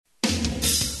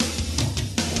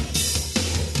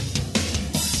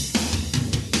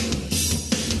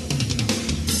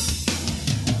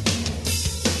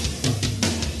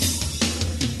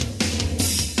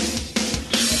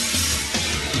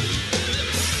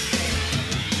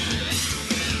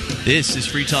This is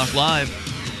Free Talk Live.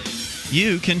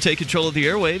 You can take control of the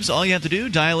airwaves. All you have to do,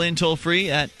 dial in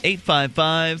toll-free at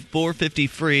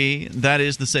 855-450-FREE. That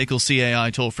is the SACL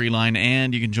CAI toll-free line,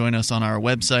 and you can join us on our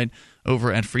website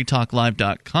over at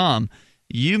freetalklive.com.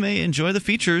 You may enjoy the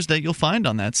features that you'll find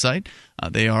on that site.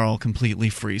 They are all completely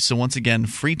free. So once again,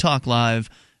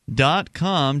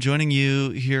 freetalklive.com. Joining you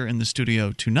here in the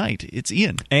studio tonight, it's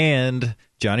Ian. And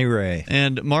Johnny Ray.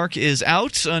 And Mark is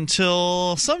out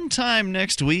until sometime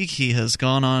next week. He has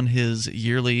gone on his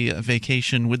yearly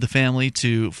vacation with the family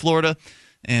to Florida,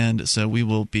 and so we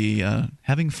will be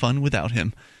having fun without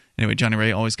him. Anyway, Johnny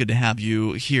Ray, always good to have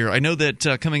you here. I know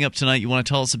that coming up tonight you want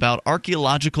to tell us about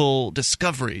archaeological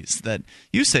discoveries that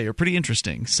you say are pretty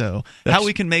interesting. So how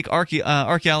we can make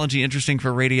archaeology interesting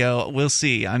for radio, we'll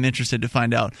see. I'm interested to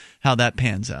find out how that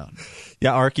pans out.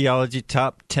 Yeah, archaeology,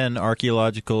 top 10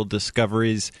 archaeological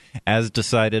discoveries as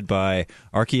decided by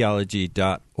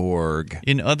archaeology.org.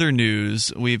 In other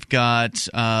news, we've got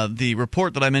the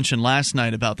report that I mentioned last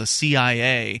night about the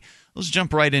CIA. Let's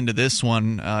jump right into this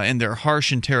one and their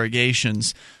harsh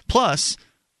interrogations. Plus,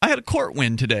 I had a court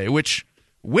win today, which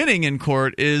winning in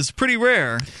court is pretty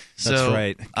rare. That's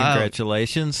right.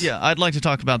 Congratulations. Yeah, I'd like to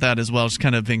talk about that as well, just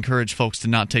kind of encourage folks to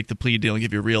not take the plea deal and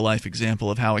give you a real-life example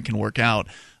of how it can work out.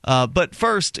 But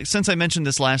first, since I mentioned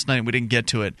this last night, we didn't get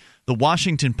to it. The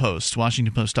Washington Post,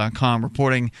 WashingtonPost.com,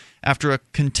 reporting after a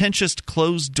contentious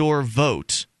closed-door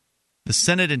vote, the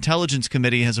Senate Intelligence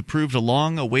Committee has approved a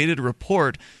long-awaited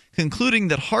report concluding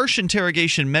that harsh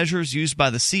interrogation measures used by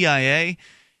the CIA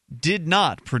did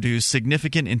not produce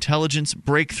significant intelligence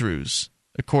breakthroughs,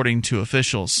 according to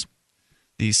officials.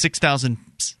 The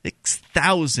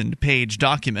 6,000-page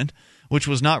document, which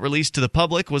was not released to the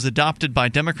public, was adopted by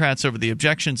Democrats over the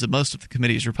objections of most of the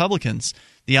committee's Republicans.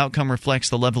 The outcome reflects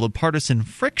the level of partisan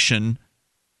friction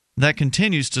that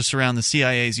continues to surround the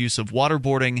CIA's use of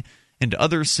waterboarding and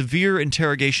other severe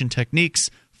interrogation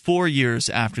techniques 4 years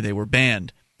after they were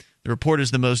banned. The report is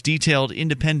the most detailed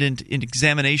independent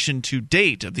examination to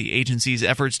date of the agency's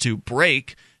efforts to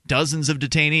break dozens of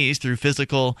detainees through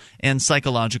physical and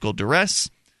psychological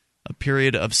duress, a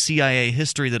period of CIA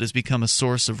history that has become a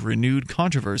source of renewed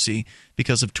controversy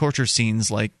because of torture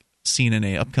scenes like seen in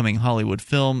an upcoming Hollywood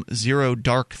film, Zero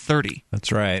Dark 30.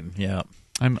 That's right, yeah.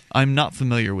 I'm not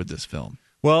familiar with this film.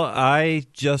 Well, I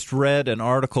just read an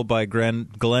article by Glenn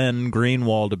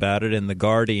Greenwald about it in The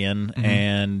Guardian,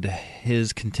 and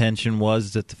his contention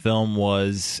was that the film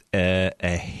was a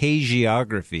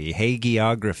hagiography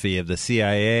of the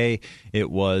CIA.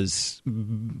 It was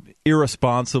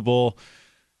irresponsible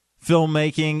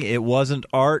filmmaking. It wasn't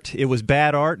art. It was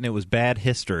bad art, and it was bad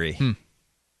history.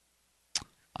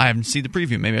 I haven't seen the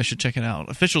preview. Maybe I should check it out.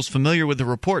 Officials familiar with the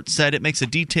report said it makes a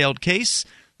detailed case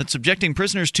that subjecting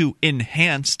prisoners to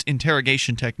enhanced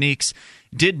interrogation techniques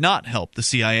did not help the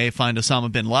CIA find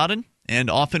Osama bin Laden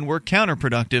and often were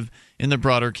counterproductive in the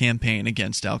broader campaign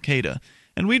against al-Qaeda.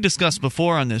 And we've discussed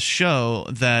before on this show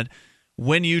that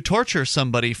when you torture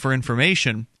somebody for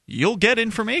information, you'll get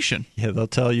information. Yeah, they'll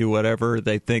tell you whatever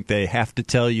they think they have to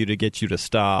tell you to get you to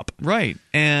stop. Right,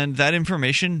 and that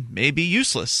information may be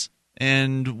useless.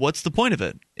 And what's the point of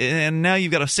it? And now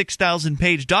you've got a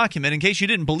 6,000-page document. In case you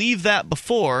didn't believe that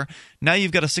before, now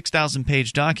you've got a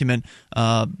 6,000-page document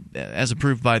as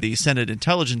approved by the Senate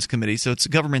Intelligence Committee. So it's the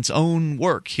government's own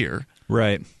work here,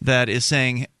 right, that is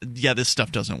saying, yeah, this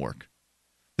stuff doesn't work.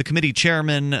 The committee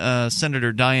chairman,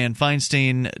 Senator Dianne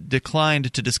Feinstein,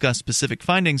 declined to discuss specific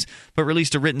findings, but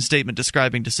released a written statement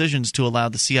describing decisions to allow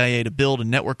the CIA to build a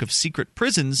network of secret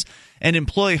prisons and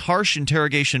employ harsh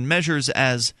interrogation measures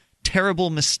as terrible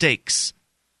mistakes.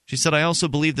 She said, I also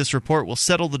believe this report will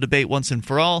settle the debate once and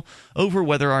for all over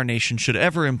whether our nation should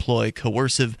ever employ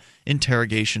coercive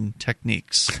interrogation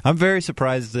techniques. I'm very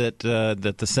surprised that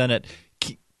the Senate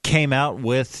came out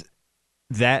with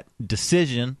that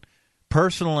decision.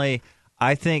 Personally,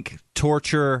 I think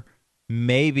torture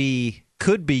maybe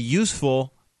could be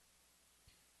useful.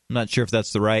 I'm not sure if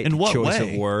that's the right choice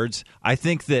of words. I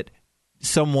think that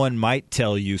someone might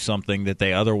tell you something that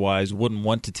they otherwise wouldn't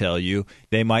want to tell you.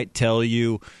 They might tell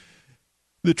you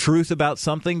the truth about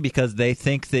something because they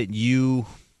think that you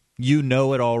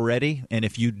know it already, and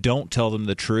if you don't tell them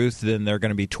the truth, then they're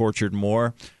going to be tortured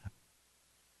more.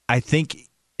 I think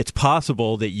it's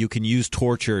possible that you can use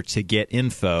torture to get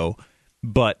info,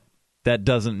 but that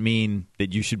doesn't mean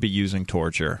that you should be using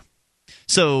torture.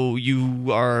 So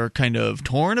you are kind of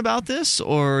torn about this,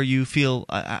 or you feel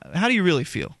how do you really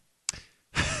feel?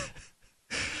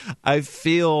 I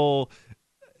feel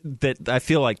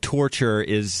like torture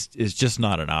is just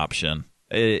not an option.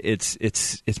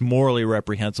 It's morally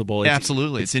reprehensible.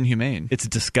 Absolutely, it's inhumane. It's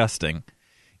disgusting.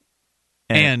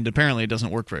 And apparently it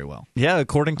doesn't work very well. Yeah,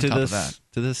 according to this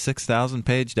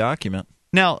 6,000-page document.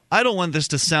 Now, I don't want this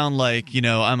to sound like,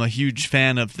 I'm a huge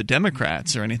fan of the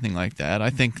Democrats or anything like that. I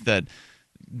think that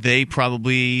they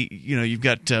probably, you've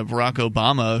got Barack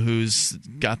Obama, who's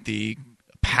got the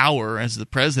power as the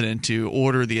president to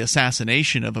order the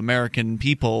assassination of American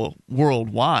people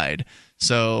worldwide.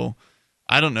 So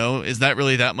I don't know. Is that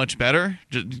really that much better?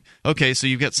 Okay, so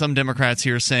you've got some Democrats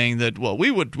here saying that, well,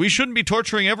 we shouldn't be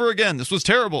torturing ever again. This was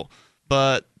terrible.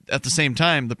 But at the same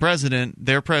time,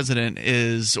 their president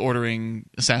is ordering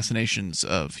assassinations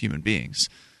of human beings.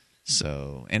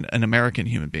 So, and American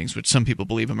human beings, which some people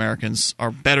believe Americans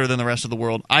are better than the rest of the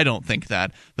world. I don't think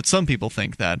that, but some people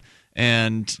think that.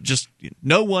 And just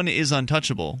no one is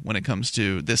untouchable when it comes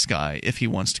to this guy if he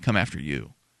wants to come after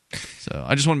you. So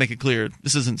I just want to make it clear,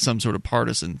 this isn't some sort of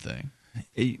partisan thing.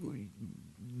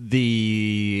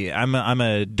 I'm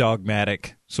a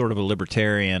dogmatic sort of a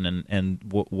libertarian, and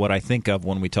what I think of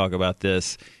when we talk about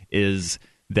this is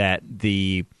that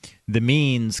the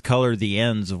means color the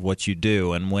ends of what you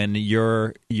do, and when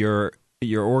your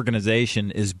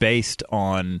organization is based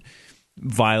on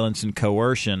violence and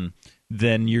coercion,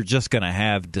 then you're just going to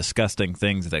have disgusting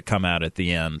things that come out at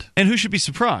the end. And who should be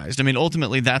surprised? I mean,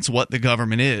 ultimately, that's what the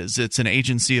government is. It's an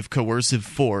agency of coercive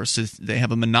force. They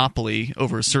have a monopoly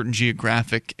over a certain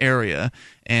geographic area,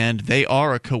 and they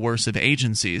are a coercive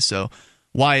agency. So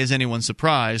why is anyone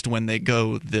surprised when they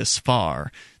go this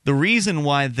far? The reason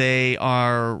why they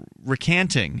are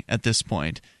recanting at this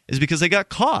point is because they got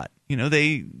caught.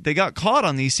 They got caught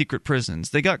on these secret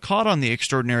prisons. They got caught on the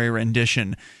extraordinary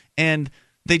rendition, and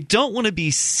they don't want to be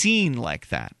seen like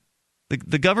that.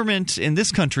 The government, in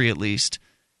this country at least,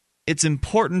 it's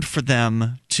important for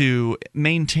them to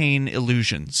maintain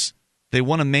illusions. They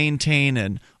want to maintain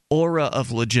an aura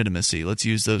of legitimacy. Let's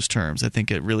use those terms. I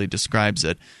think it really describes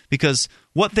it. Because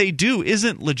what they do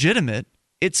isn't legitimate.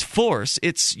 It's force.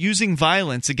 It's using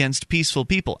violence against peaceful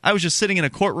people. I was just sitting in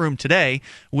a courtroom today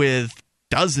with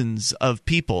dozens of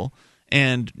people,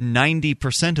 and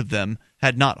 90% of them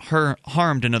had not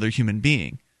harmed another human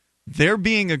being. They're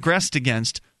being aggressed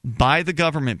against by the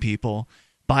government people,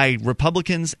 by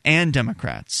Republicans and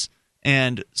Democrats.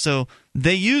 And so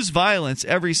they use violence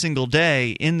every single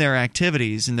day in their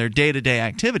activities, in their day-to-day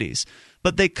activities,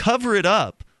 but they cover it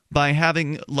up by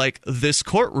having, like, this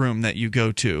courtroom that you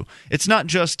go to. It's not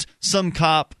just some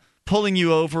cop pulling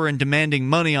you over and demanding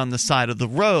money on the side of the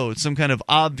road, some kind of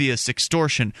obvious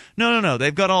extortion. No.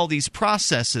 They've got all these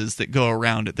processes that go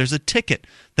around it. There's a ticket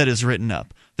that is written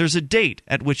up. There's a date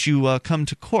at which you come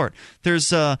to court.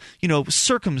 There's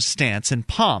circumstance and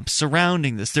pomp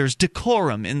surrounding this. There's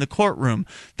decorum in the courtroom.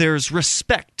 There's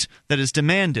respect that is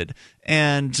demanded,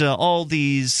 and all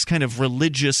these kind of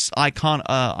religious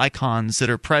icons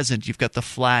that are present. You've got the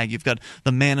flag. You've got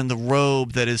the man in the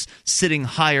robe that is sitting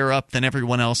higher up than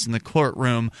everyone else in the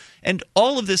courtroom, and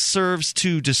all of this serves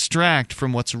to distract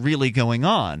from what's really going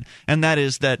on, and that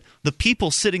is that the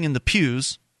people sitting in the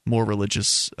pews, more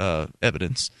religious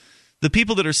evidence, the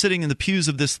people that are sitting in the pews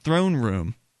of this throne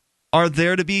room are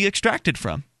there to be extracted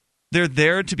from. They're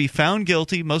there to be found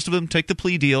guilty. Most of them take the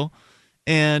plea deal,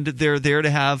 and they're there to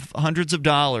have hundreds of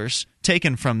dollars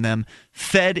taken from them,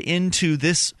 fed into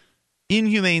this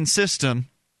inhumane system,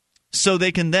 so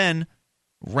they can then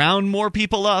round more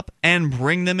people up and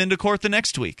bring them into court the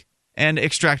next week and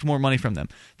extract more money from them.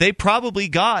 They probably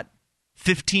got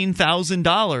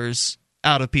 $15,000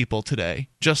 out of people today,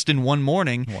 just in one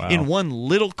morning, wow, in one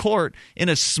little court in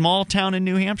a small town in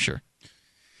New Hampshire.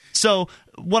 So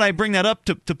what I bring that up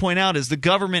to point out is the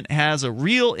government has a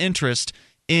real interest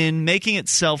in making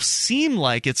itself seem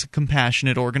like it's a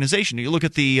compassionate organization. You look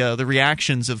at the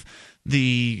reactions of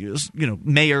the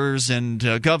mayors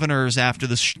and governors after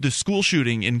the school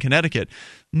shooting in Connecticut.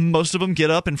 Most of them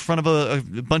get up in front of a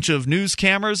bunch of news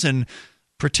cameras and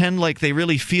pretend like they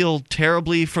really feel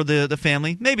terribly for the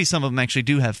family. Maybe some of them actually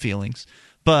do have feelings,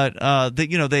 but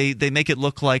they make it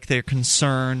look like they're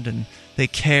concerned and they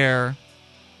care.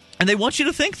 And they want you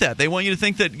to think that. They want you to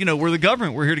think that, we're the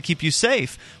government, we're here to keep you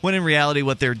safe, when in reality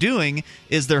what they're doing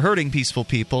is they're hurting peaceful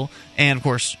people, and of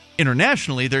course,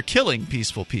 internationally, they're killing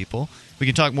peaceful people. We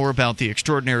can talk more about the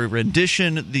extraordinary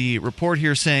rendition, the report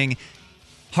here saying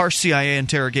harsh CIA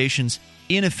interrogations,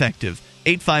 ineffective.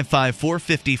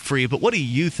 855-450-FREE. But what do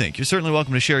you think? You're certainly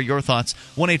welcome to share your thoughts.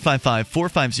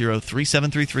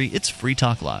 1-855-450-3733. It's Free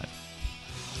Talk Live.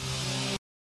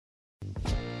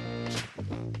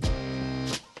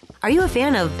 Are you a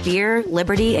fan of beer,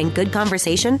 liberty, and good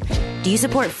conversation? Do you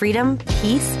support freedom,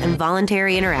 peace, and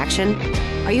voluntary interaction?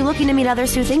 Are you looking to meet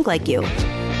others who think like you?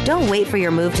 Don't wait for your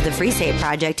move to the Free State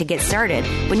Project to get started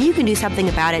when you can do something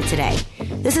about it today.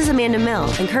 This is Amanda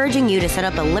Mill, encouraging you to set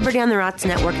up a Liberty on the Rocks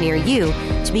network near you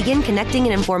to begin connecting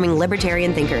and informing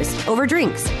libertarian thinkers over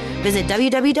drinks. Visit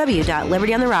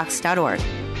www.libertyontherocks.org.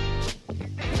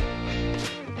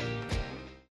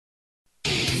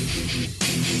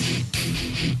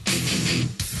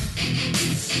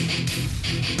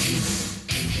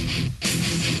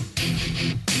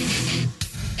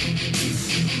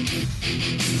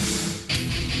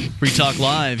 Free Talk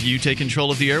Live. You take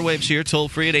control of the airwaves here, toll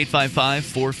free at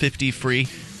 855-450-FREE.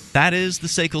 That is the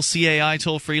SACL CAI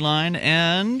toll-free line.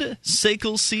 And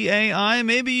SACL CAI,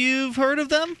 maybe you've heard of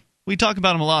them? We talk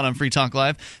about them a lot on Free Talk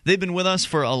Live. They've been with us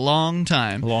for a long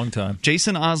time. A long time.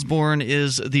 Jason Osborne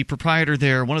is the proprietor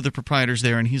there, one of the proprietors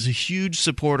there, and he's a huge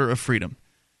supporter of freedom.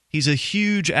 He's a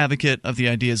huge advocate of the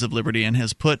ideas of liberty and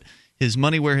has put his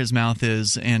money where his mouth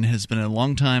is and has been a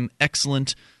long-time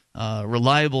excellent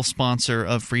reliable sponsor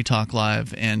of Free Talk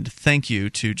Live, and thank you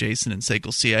to Jason and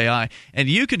SACL CAI. And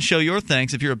you can show your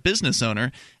thanks if you're a business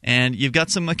owner and you've got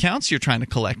some accounts you're trying to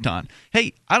collect on.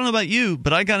 Hey, I don't know about you,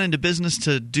 but I got into business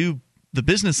to do the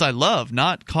business I love,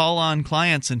 not call on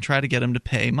clients and try to get them to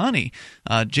pay money.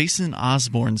 Jason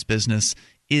Osborne's business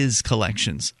is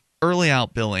collections, early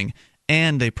out billing,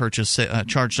 and they purchase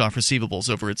charged-off receivables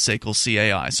over at SACL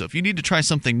CAI. So if you need to try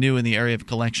something new in the area of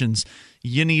collections,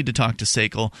 you need to talk to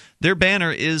SACL. Their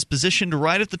banner is positioned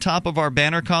right at the top of our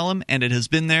banner column, and it has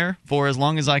been there for as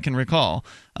long as I can recall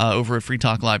over at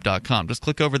freetalklive.com. Just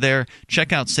click over there,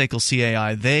 check out SACL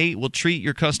CAI. They will treat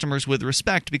your customers with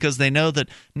respect because they know that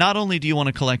not only do you want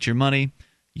to collect your money,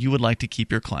 you would like to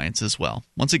keep your clients as well.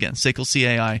 Once again, SACL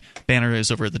CAI banner is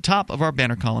over at the top of our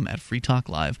banner column at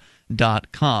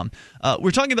freetalklive.com.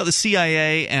 We're talking about the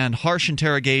CIA and harsh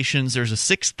interrogations. There's a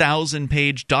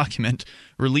 6,000-page document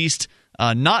released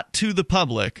not to the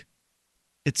public.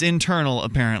 It's internal,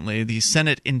 apparently. The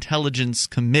Senate Intelligence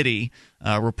Committee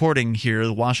reporting here,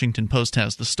 the Washington Post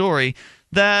has the story,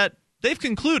 that they've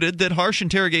concluded that harsh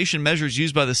interrogation measures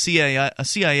used by the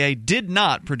CIA did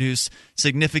not produce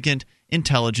significant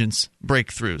intelligence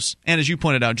breakthroughs. And as you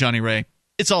pointed out, Johnny Ray,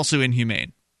 it's also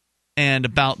inhumane and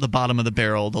about the bottom of the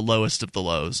barrel, the lowest of the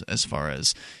lows, as far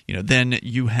as, then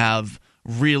you have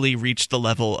really reached the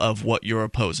level of what you're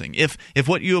opposing. If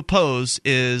what you oppose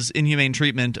is inhumane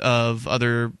treatment of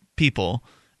other people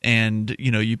and,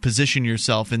 you position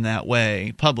yourself in that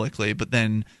way publicly, but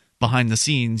then behind the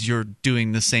scenes you're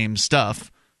doing the same stuff,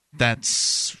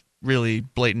 that's really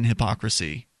blatant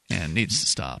hypocrisy and needs to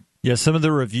stop. Yeah, some of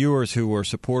the reviewers who were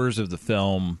supporters of the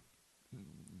film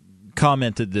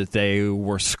commented that they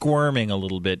were squirming a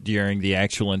little bit during the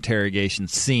actual interrogation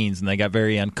scenes, and they got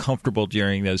very uncomfortable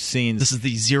during those scenes. This is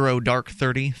the Zero Dark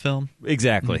 30 film?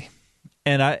 Exactly.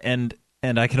 Mm-hmm.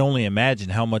 And I can only imagine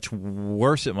how much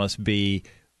worse it must be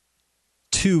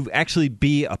to actually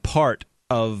be a part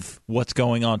of what's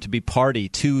going on, to be party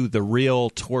to the real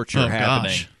torture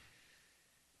happening. Gosh.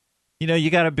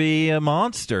 You got to be a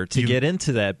monster to get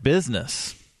into that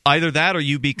business. Either that or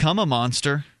you become a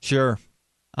monster. Sure.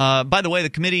 By the way, the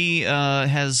committee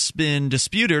has been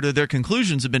disputed, or their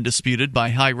conclusions have been disputed by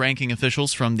high-ranking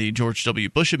officials from the George W.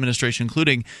 Bush administration,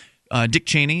 including Dick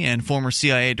Cheney and former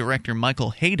CIA Director Michael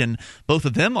Hayden. Both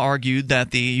of them argued that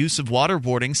the use of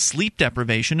waterboarding, sleep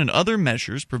deprivation, and other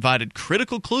measures provided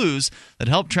critical clues that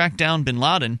helped track down bin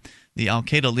Laden, the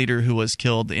al-Qaeda leader who was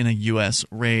killed in a U.S.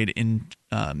 raid in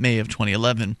May of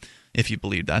 2011, if you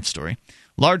believe that story.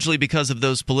 Largely because of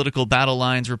those political battle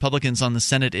lines, Republicans on the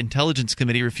Senate Intelligence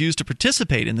Committee refused to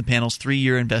participate in the panel's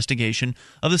 3-year investigation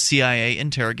of the CIA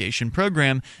interrogation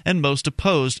program, and most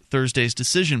opposed Thursday's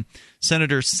decision.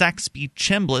 Senator Saxby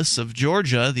Chambliss of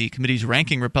Georgia, the committee's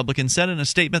ranking Republican, said in a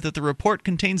statement that the report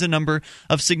contains a number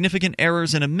of significant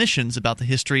errors and omissions about the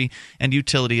history and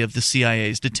utility of the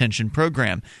CIA's detention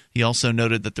program. He also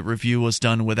noted that the review was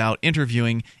done without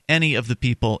interviewing any of the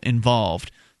people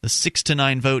involved. The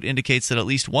 6-9 vote indicates that at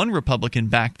least one Republican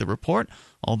backed the report,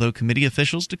 although committee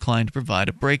officials declined to provide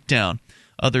a breakdown.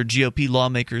 Other GOP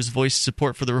lawmakers voiced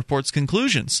support for the report's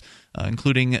conclusions,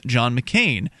 including John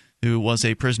McCain, who was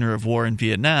a prisoner of war in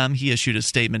Vietnam. He issued a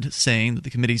statement saying that the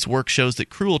committee's work shows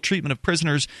that cruel treatment of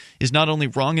prisoners is not only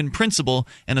wrong in principle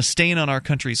and a stain on our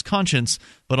country's conscience,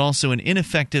 but also an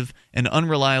ineffective and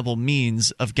unreliable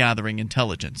means of gathering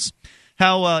intelligence.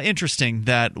 How interesting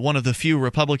that one of the few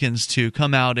Republicans to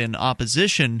come out in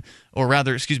opposition, or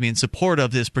rather, in support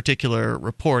of this particular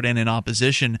report and in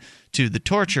opposition to the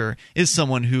torture is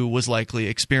someone who was likely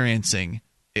experiencing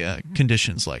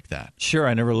conditions like that. Sure,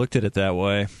 I never looked at it that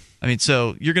way. I mean,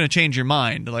 so you're going to change your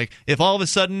mind. Like, if all of a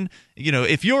sudden,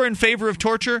 if you're in favor of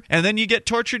torture and then you get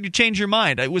tortured, you change your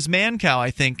mind. It was Mancow,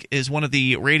 I think, is one of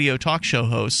the radio talk show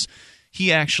hosts.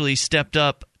 He actually stepped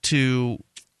up to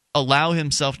allow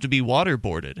himself to be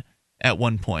waterboarded at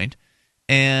one point.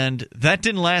 And that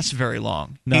didn't last very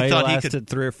long. No, he thought lasted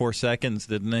 3 or 4 seconds,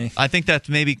 didn't he? I think that's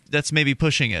maybe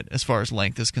pushing it as far as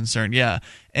length is concerned. Yeah,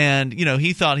 and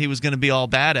he thought he was going to be all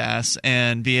badass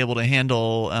and be able to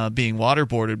handle being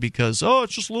waterboarded because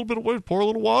it's just a little bit of water, pour a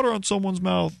little water on someone's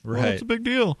mouth. Right, it's a big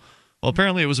deal. Well,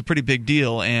 apparently it was a pretty big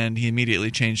deal, and he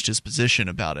immediately changed his position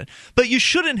about it. But you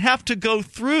shouldn't have to go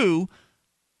through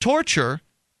torture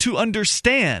to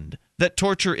understand that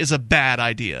torture is a bad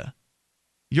idea.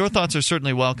 Your thoughts are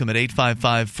certainly welcome at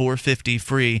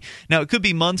 855-450-FREE. Now, it could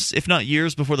be months, if not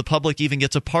years, before the public even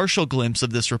gets a partial glimpse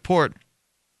of this report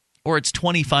or its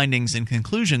 20 findings and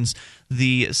conclusions.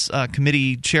 The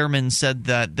committee chairman said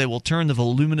that they will turn the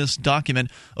voluminous document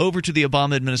over to the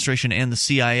Obama administration and the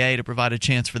CIA to provide a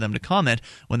chance for them to comment.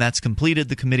 When that's completed,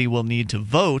 the committee will need to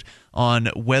vote on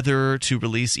whether to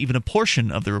release even a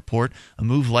portion of the report, a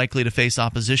move likely to face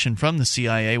opposition from the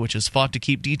CIA, which has fought to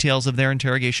keep details of their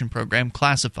interrogation program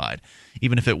classified.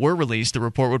 Even if it were released, the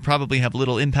report would probably have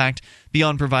little impact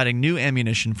beyond providing new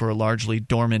ammunition for a largely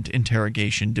dormant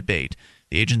interrogation debate.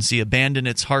 The agency abandoned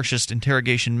its harshest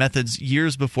interrogation methods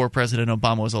years before President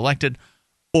Obama was elected,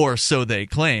 or so they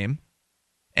claim.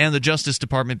 And the Justice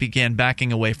Department began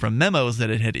backing away from memos that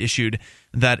it had issued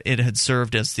that had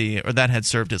served as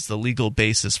the legal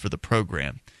basis for the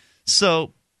program.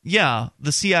 So, yeah,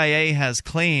 the CIA has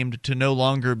claimed to no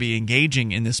longer be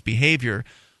engaging in this behavior,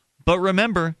 but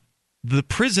remember, the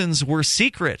prisons were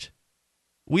secret.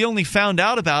 We only found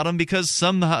out about them because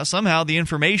somehow the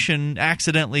information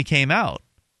accidentally came out.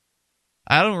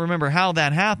 I don't remember how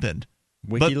that happened.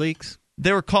 WikiLeaks?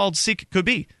 They were called could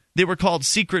be. They were called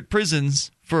secret prisons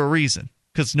for a reason,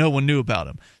 because no one knew about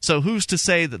them. So who's to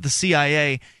say that the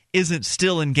CIA isn't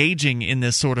still engaging in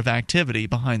this sort of activity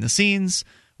behind the scenes,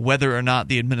 whether or not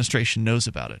the administration knows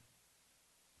about it?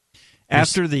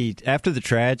 After the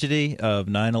tragedy of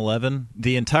 9/11,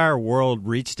 the entire world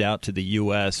reached out to the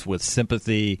U.S. with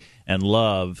sympathy and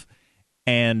love,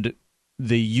 and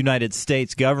the United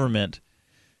States government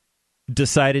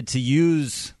decided to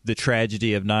use the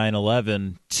tragedy of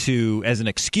 9/11 as an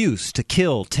excuse to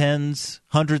kill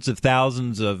hundreds of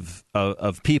thousands of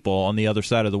people on the other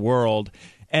side of the world.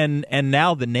 And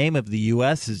now the name of the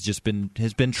U.S. has been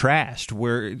trashed.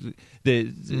 Where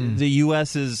the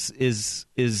U.S. is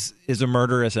a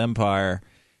murderous empire.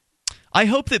 I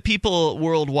hope that people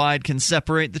worldwide can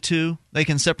separate the two. They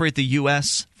can separate the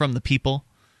U.S. from the people.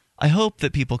 I hope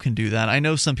that people can do that. I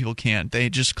know some people can't. They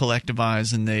just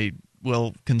collectivize and they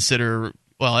will consider,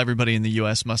 well, everybody in the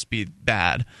U.S. must be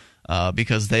bad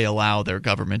because they allow their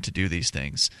government to do these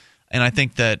things. And I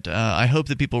think that I hope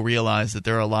that people realize that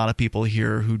there are a lot of people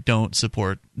here who don't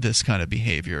support this kind of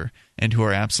behavior and who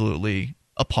are absolutely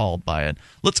appalled by it.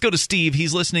 Let's go to Steve.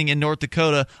 He's listening in North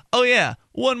Dakota. Oh, yeah.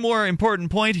 One more important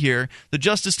point here. The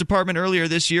Justice Department earlier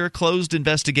this year closed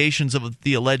investigations of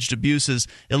the alleged abuses,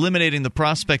 eliminating the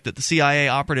prospect that the CIA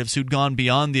operatives who'd gone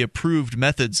beyond the approved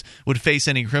methods would face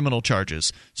any criminal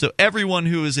charges. So everyone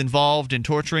who is involved in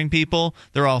torturing people,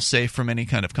 they're all safe from any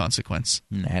kind of consequence.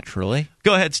 Naturally.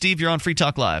 Go ahead, Steve. You're on Free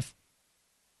Talk Live.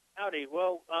 Howdy.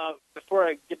 Well, before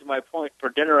I get to my point, for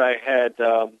dinner I had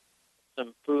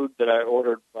some food that I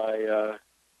ordered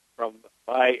from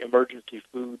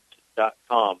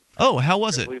byemergencyfoods.com. Oh, how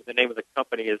was it? I believe the name of the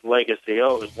company is Legacy.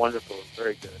 Oh, it was wonderful. It was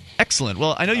very good. Excellent.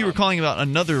 Well, I know you were calling about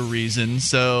another reason,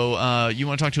 so you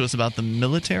want to talk to us about the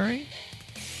military?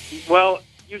 Well,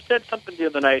 you said something the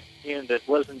other night, Ian, that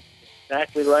wasn't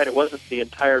exactly right. It wasn't the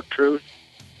entire truth.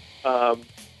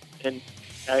 And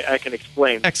I can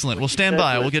explain. Excellent. We'll stand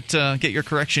by. We'll get your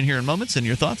correction here in moments and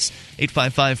your thoughts.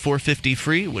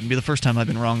 855-450-FREE. Wouldn't be the first time I've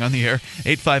been wrong on the air.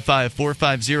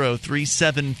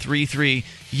 855-450-3733.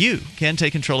 You can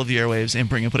take control of the airwaves and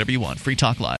bring up whatever you want. Free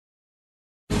Talk Live.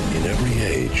 In every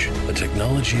age, a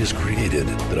technology is created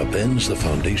that upends the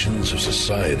foundations of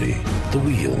society. The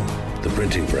wheel, the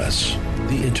printing press,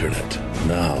 the internet.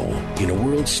 Now, in a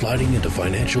world sliding into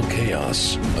financial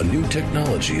chaos, a new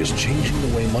technology is changing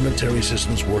the way monetary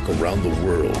systems work around the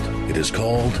world. It is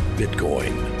called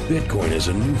Bitcoin. Bitcoin is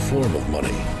a new form of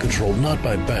money, controlled not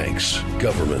by banks,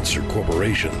 governments, or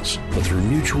corporations, but through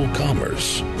mutual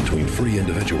commerce between free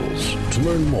individuals. To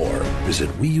learn more, visit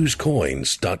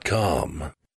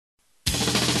weusecoins.com.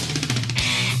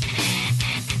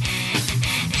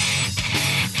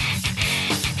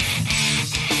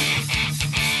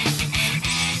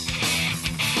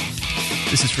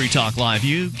 This is Free Talk Live.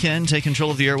 You can take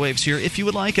control of the airwaves here if you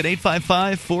would like at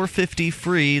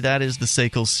 855-450-FREE. That is the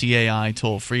SACL CAI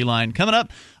toll-free line. Coming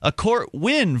up, a court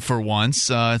win for once.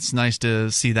 It's nice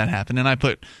to see that happen. And I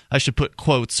should put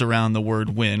quotes around the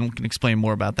word win. We can explain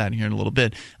more about that here in a little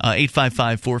bit.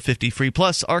 855-450-FREE,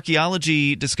 plus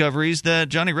archaeology discoveries that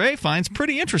Johnny Ray finds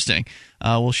pretty interesting.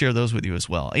 We'll share those with you as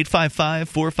well.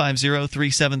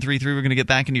 855-450-3733. We're going to get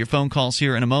back into your phone calls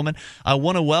here in a moment. I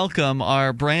want to welcome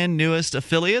our brand newest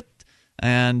affiliate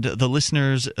and the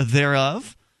listeners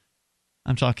thereof.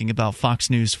 I'm talking about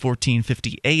Fox News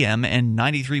 1450 AM and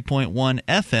 93.1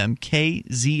 FM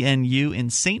KZNU in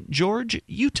St. George,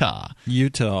 Utah.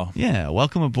 Yeah,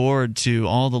 welcome aboard to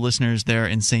all the listeners there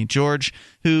in St. George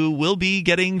who will be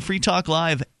getting Free Talk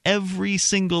Live every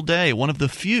single day. One of the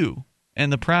few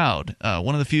and the proud,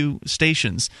 one of the few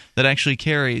stations that actually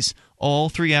carries all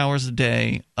 3 hours a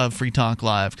day of Free Talk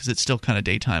Live, because it's still kind of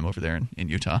daytime over there in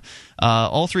Utah.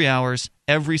 All 3 hours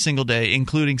every single day,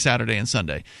 including Saturday and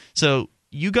Sunday. So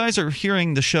you guys are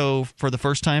hearing the show for the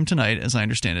first time tonight, as I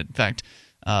understand it. In fact,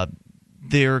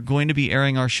 they're going to be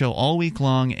airing our show all week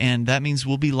long, and that means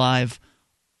we'll be live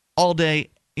all day,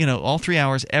 all 3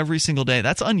 hours every single day.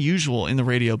 That's unusual in the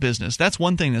radio business. That's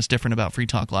one thing that's different about Free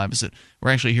Talk Live, is that we're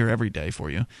actually here every day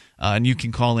for you, and you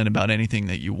can call in about anything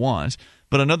that you want.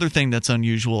 But another thing that's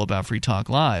unusual about Free Talk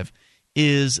Live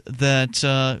is that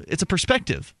it's a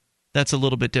perspective that's a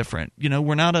little bit different.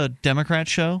 We're not a Democrat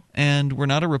show, and we're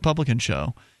not a Republican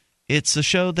show. It's a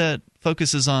show that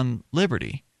focuses on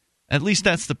liberty. At least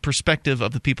that's the perspective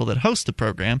of the people that host the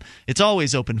program. It's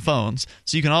always open phones,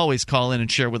 so you can always call in and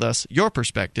share with us your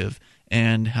perspective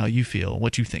and how you feel,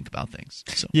 what you think about things.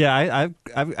 So. Yeah,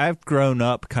 I've grown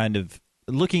up kind of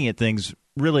looking at things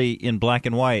really in black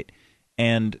and white,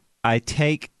 and I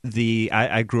take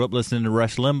I grew up listening to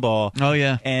Rush Limbaugh. Oh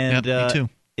yeah, and me too.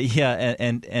 Yeah,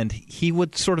 and he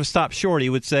would sort of stop short. He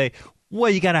would say, "Well,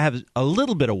 you got to have a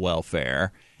little bit of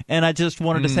welfare." And I just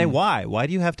wanted to say, why? Why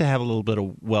do you have to have a little bit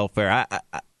of welfare?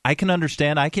 I can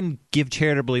understand. I can give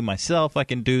charitably myself. I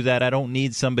can do that. I don't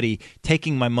need somebody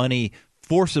taking my money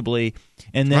forcibly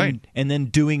and then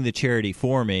doing the charity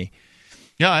for me.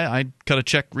 Yeah, I got a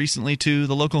check recently to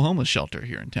the local homeless shelter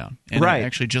here in town, and I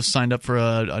actually just signed up for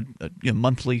a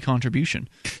monthly contribution.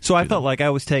 So I felt like I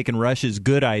was taking Rush's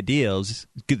good ideas,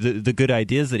 the good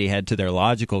ideas that he had, to their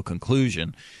logical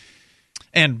conclusion.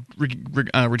 And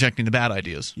rejecting the bad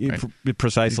ideas. Right?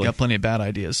 Precisely. He's got plenty of bad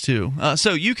ideas, too.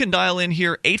 So you can dial in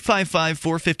here,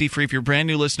 855-450-FREE. If you're a brand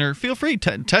new listener, feel free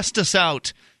to test us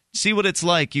out. See what it's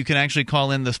like. You can actually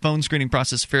call in. The phone screening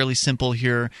process is fairly simple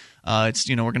here. It's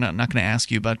we're not going to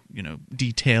ask you about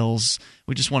details.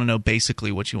 We just want to know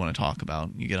basically what you want to talk about.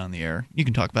 You get on the air. You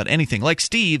can talk about anything, like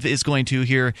Steve is going to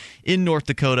here in North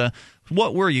Dakota.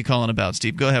 What were you calling about,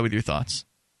 Steve? Go ahead with your thoughts.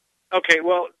 Okay,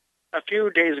 well, a few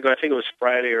days ago, I think it was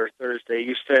Friday or Thursday,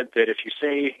 you said that if you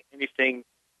say anything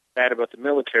bad about the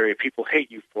military, people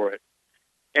hate you for it.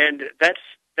 And that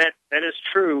is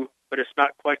true, but it's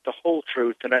not quite the whole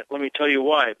truth. And let me tell you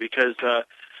why. Because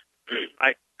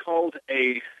I called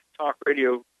a talk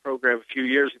radio program a few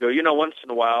years ago. Once in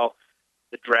a while,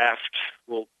 the draft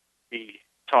will be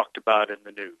talked about in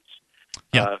the news.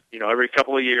 Yeah. Every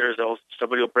couple of years,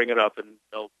 somebody will bring it up and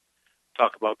they'll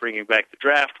talk about bringing back the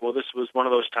draft. Well, this was one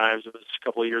of those times. It was a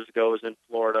couple of years ago. It was in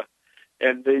Florida.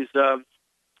 And these,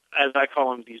 as I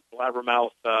call them, these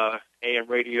blabbermouth AM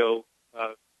radio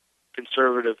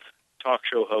conservative talk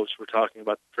show hosts were talking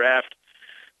about the draft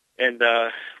and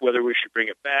whether we should bring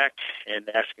it back, and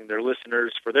asking their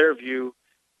listeners for their view.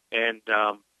 And,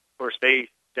 of course, they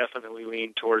definitely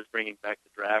leaned towards bringing back the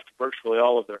draft. Virtually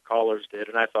all of their callers did,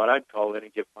 and I thought I'd call in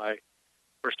and give my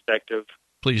perspective.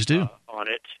 Please do. On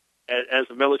it. As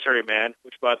a military man,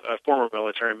 a former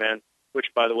military man,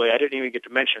 which, by the way, I didn't even get to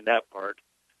mention that part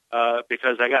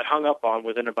because I got hung up on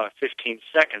within about 15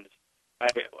 seconds.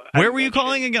 Where were you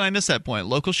calling again? I missed that point.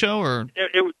 Local show or?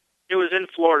 It was in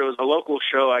Florida. It was a local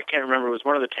show. I can't remember. It was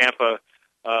one of the Tampa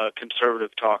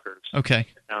conservative talkers. Okay.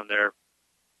 Down there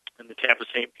in the Tampa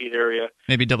St. Pete area.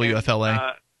 Maybe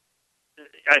WFLA.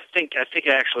 I think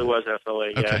it actually was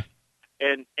FLA. Yeah. Okay.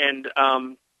 And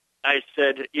I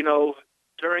said,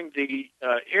 during the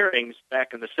hearings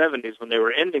back in the 70s when they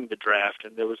were ending the draft,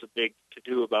 and there was a big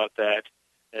to-do about that,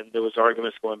 and there was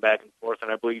arguments going back and forth,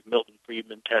 and I believe Milton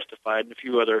Friedman testified, and a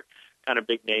few other kind of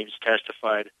big names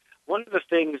testified. One of the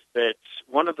things that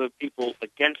one of the people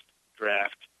against the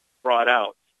draft brought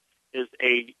out is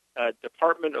a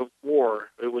Department of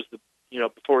War. It was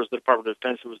before it was the Department of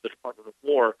Defense, it was the Department of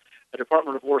War, a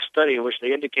Department of War study in which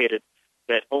they indicated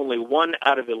that only 1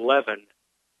 out of 11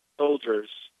 soldiers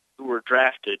who were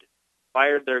drafted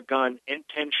fired their gun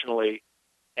intentionally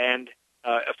and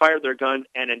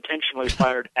intentionally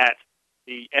fired at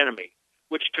the enemy.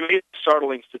 which to me is a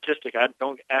startling statistic.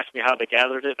 Don't ask me how they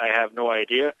gathered it. I have no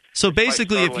idea. So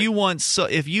basically, if you want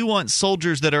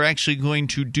soldiers that are actually going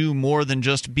to do more than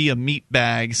just be a meat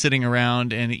bag sitting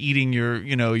around and eating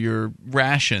your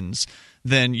rations,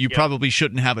 then you probably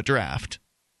shouldn't have a draft.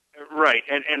 Right,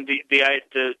 and the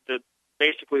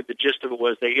basically the gist of it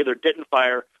was they either didn't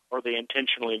fire or they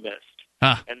intentionally missed.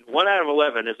 And 1 out of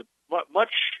 11 is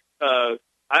much.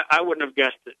 I wouldn't have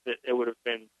guessed that it would have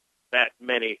been that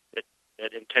many that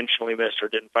intentionally missed or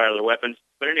didn't fire their weapons.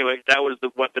 But anyway, that was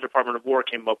what the Department of War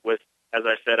came up with. As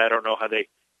I said, I don't know how they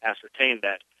ascertained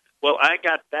that. Well, I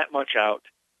got that much out.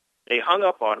 They hung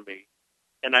up on me,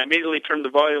 and I immediately turned the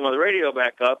volume of the radio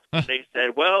back up. They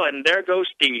said, well, and there goes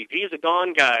Steve. He's a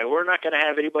gone guy. We're not going to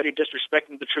have anybody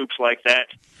disrespecting the troops like that.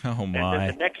 Oh, my. And then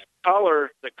the next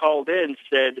caller that called in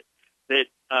said that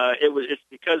it's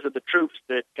because of the troops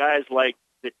that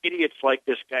idiots like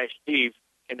this guy Steve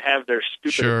can have their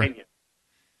stupid opinion.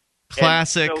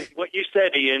 Classic. And so what you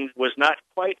said, Ian, was not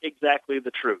quite exactly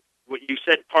the truth. What you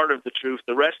said part of the truth.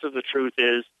 The rest of the truth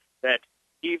is that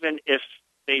even if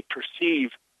they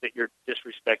perceive that you're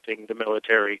disrespecting the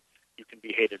military, you can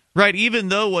be hated. Right, even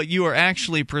though what you are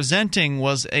actually presenting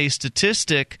was a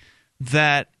statistic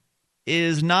that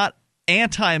is not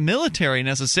anti-military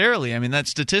necessarily. I mean, that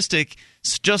statistic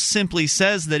just simply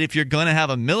says that if you're going to have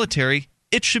a military,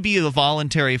 it should be a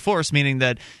voluntary force, meaning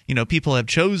that people have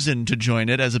chosen to join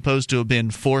it as opposed to have been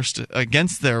forced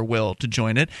against their will to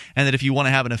join it, and that if you want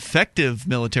to have an effective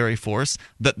military force,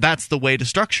 that's the way to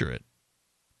structure it.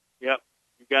 Yep,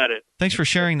 you got it. Thanks for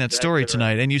sharing that story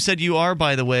tonight. And you said you are,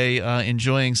 by the way,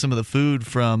 enjoying some of the food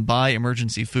from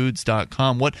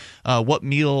buyemergencyfoods.com. What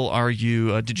meal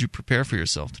did you prepare for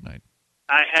yourself tonight?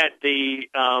 I had the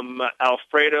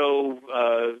Alfredo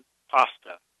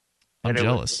pasta. I'm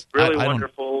jealous. Really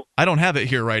wonderful. I don't have it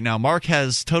here right now. Mark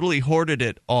has totally hoarded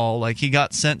it all. Like, he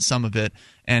got sent some of it,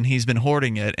 and he's been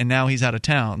hoarding it, and now he's out of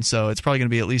town. So it's probably going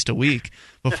to be at least a week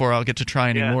before I'll get to try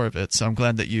any more of it. So I'm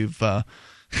glad that you've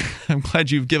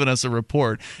given us a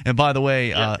report. And by the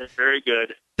way, it's very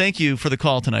good. Thank you for the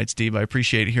call tonight, Steve. I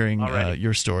appreciate hearing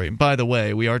your story. By the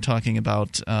way, we are talking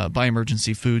about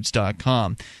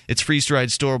buyemergencyfoods.com. It's freeze-dried,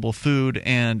 storable food,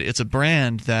 and it's a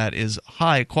brand that is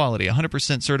high quality,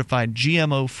 100% certified,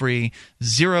 GMO-free,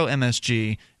 zero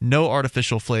MSG, no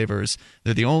artificial flavors.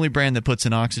 They're the only brand that puts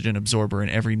an oxygen absorber in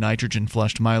every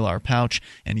nitrogen-flushed Mylar pouch,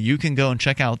 and you can go and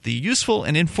check out the useful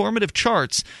and informative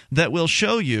charts that will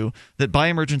show you that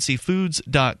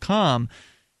buyemergencyfoods.com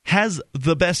has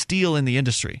the best deal in the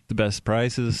industry. The best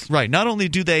prices. Right. Not only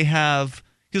do they have,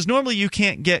 because normally you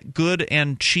can't get good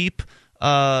and cheap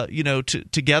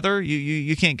together.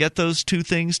 You can't get those two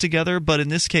things together, but in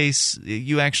this case,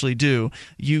 you actually do.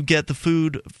 You get the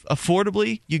food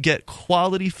affordably, you get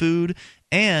quality food,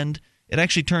 and it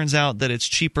actually turns out that it's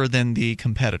cheaper than the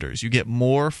competitors. You get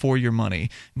more for your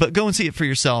money. But go and see it for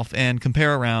yourself and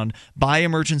compare around.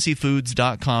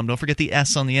 Buyemergencyfoods.com. Don't forget the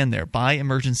S on the end there.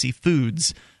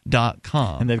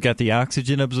 Buyemergencyfoods.com. And they've got the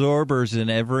oxygen absorbers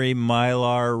in every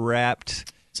Mylar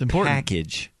wrapped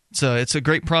package. So it's a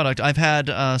great product. I've had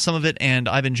some of it, and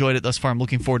I've enjoyed it thus far. I'm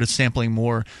looking forward to sampling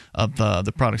more of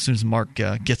the product as soon as Mark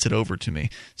gets it over to me.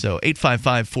 So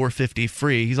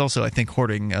 855-450-FREE. He's also, I think,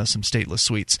 hoarding some stateless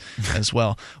sweets as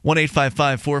well.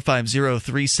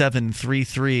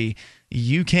 1-855-450-3733.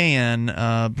 You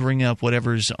can bring up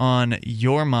whatever's on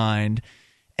your mind.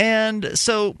 And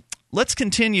so let's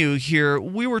continue here.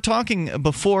 We were talking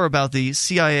before about the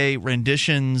CIA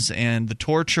renditions and the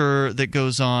torture that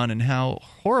goes on and how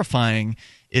horrifying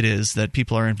it is that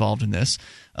people are involved in this.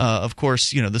 Of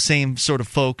course, the same sort of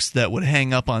folks that would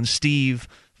hang up on Steve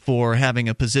for having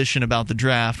a position about the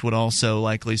draft would also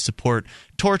likely support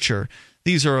torture.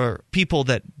 These are people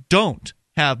that don't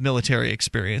have military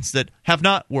experience, that have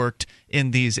not worked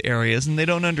in these areas, and they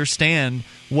don't understand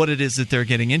what it is that they're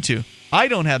getting into. I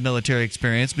don't have military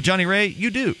experience, but Johnny Ray, you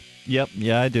do. Yep,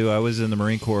 yeah, I do. I was in the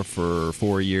Marine Corps for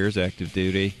 4 years, active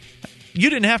duty. You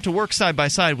didn't have to work side by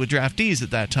side with draftees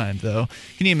at that time, though.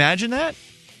 Can you imagine that?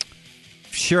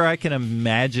 Sure, I can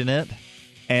imagine it,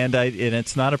 and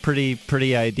it's not a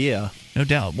pretty idea. No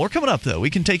doubt. More coming up, though. We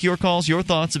can take your calls, your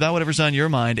thoughts about whatever's on your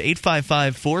mind.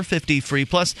 855-450-FREE,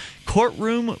 plus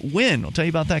Courtroom Win. We'll tell you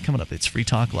about that coming up. It's Free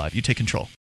Talk Live. You take control.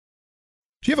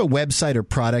 Do you have a website or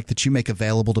product that you make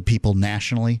available to people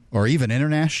nationally or even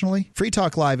internationally? Free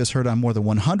Talk Live is heard on more than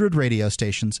 100 radio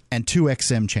stations and 2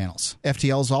 XM channels.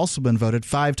 FTL has also been voted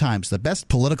 5 times the best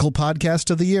political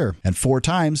podcast of the year and 4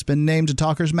 times been named to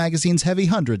Talkers Magazine's Heavy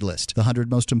 100 list, the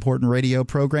 100 most important radio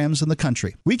programs in the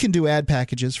country. We can do ad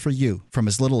packages for you from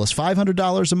as little as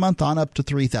 $500 a month on up to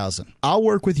 $3,000. I'll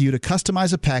work with you to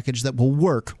customize a package that will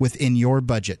work within your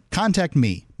budget. Contact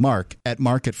me, Mark, at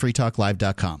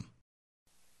freetalklive.com.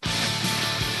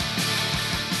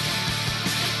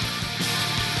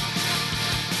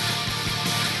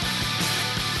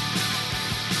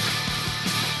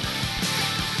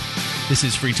 This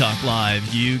is Free Talk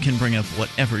Live. You can bring up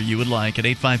whatever you would like at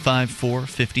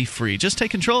 855-450-FREE. Just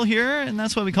take control here, and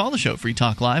that's why we call the show Free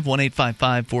Talk Live,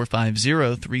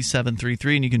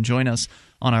 1-855-450-3733, and you can join us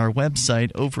on our website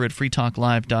over at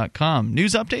freetalklive.com.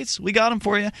 News updates, we got them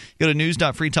for you. Go to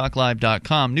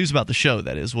news.freetalklive.com. News about the show,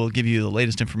 that is. We'll give you the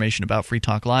latest information about Free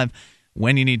Talk Live.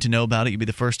 When you need to know about it, you'll be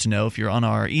the first to know if you're on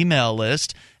our email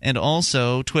list, and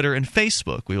also Twitter and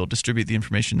Facebook. We will distribute the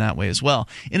information that way as well.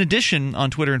 In addition, on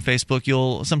Twitter and Facebook,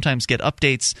 you'll sometimes get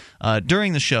updates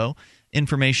during the show,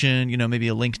 information, maybe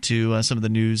a link to some of the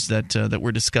news that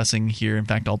we're discussing here. In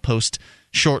fact, I'll post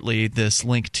shortly this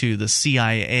link to the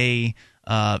CIA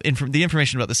the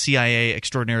information about the CIA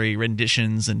extraordinary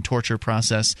renditions and torture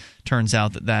process. Turns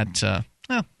out that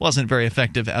wasn't very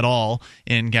effective at all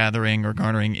in gathering or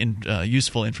garnering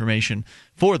useful information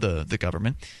for the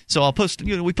government. So I'll post,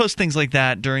 we post things like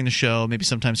that during the show, maybe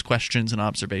sometimes questions and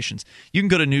observations. You can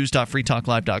go to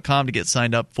news.freetalklive.com to get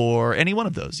signed up for any one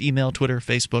of those. Email, Twitter,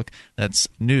 Facebook. That's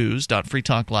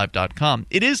news.freetalklive.com.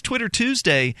 It is Twitter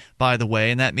Tuesday, by the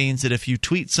way, and that means that if you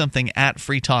tweet something at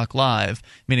Free Talk Live,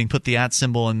 meaning put the @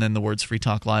 symbol and then the words Free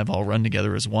Talk Live all run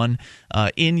together as one,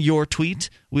 in your tweet,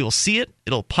 we will see it.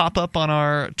 It'll pop up on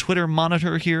our Twitter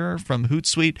monitor here from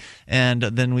Hootsuite, and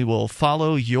then we will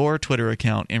follow your Twitter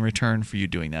account in return for you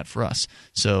doing that for us.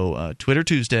 So Twitter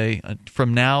Tuesday,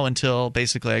 from now until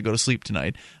basically I go to sleep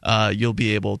tonight, you'll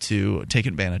be able to take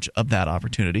advantage of that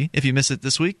opportunity. If you miss it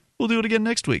this week, we'll do it again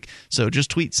next week. So just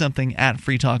tweet something at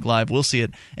Free Talk Live. We'll see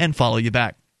it and follow you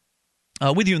back.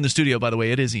 With you in the studio, by the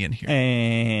way, it is Ian here.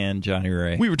 And Johnny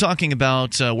Ray. We were talking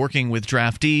about working with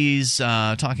draftees,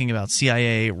 talking about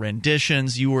CIA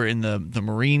renditions. You were in the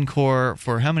Marine Corps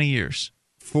for how many years?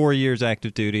 4 years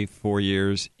active duty, 4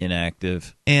 years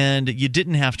inactive. And you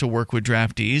didn't have to work with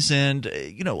draftees. And,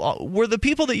 were the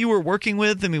people that you were working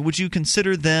with, would you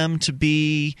consider them to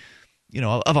be,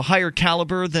 of a higher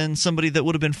caliber than somebody that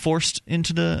would have been forced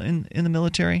into in the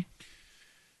military?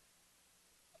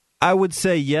 I would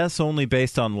say yes, only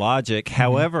based on logic. Mm-hmm.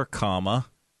 However,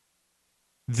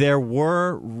 there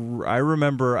know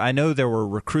there were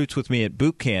recruits with me at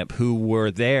boot camp who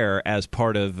were there as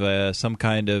part of some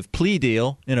kind of plea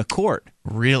deal in a court.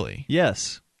 Really?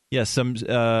 Yes.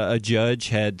 A judge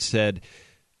had said,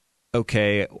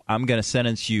 "Okay, I'm going to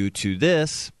sentence you to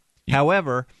this. Yeah.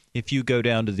 However, if you go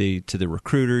down to the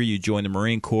recruiter, you join the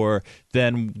Marine Corps,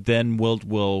 then we'll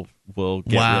get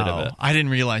rid of it." I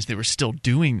didn't realize they were still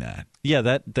doing that. Yeah,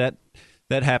 that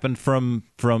happened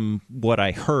from what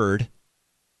I heard.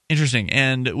 Interesting.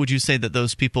 And would you say that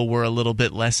those people were a little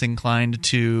bit less inclined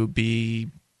to be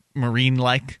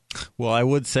Marine-like? Well, I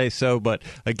would say so, but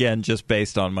again, just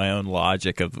based on my own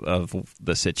logic of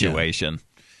the situation. Yeah.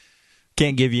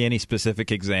 Can't give you any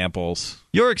specific examples.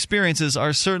 Your experiences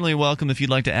are certainly welcome if you'd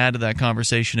like to add to that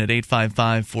conversation at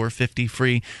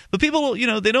 855-450-FREE. But people,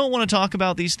 they don't want to talk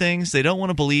about these things. They don't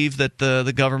want to believe that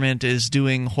the government is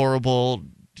doing horrible,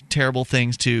 terrible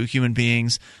things to human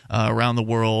beings around the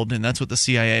world, and that's what the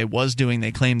CIA was doing.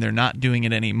 They claim they're not doing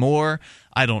it anymore.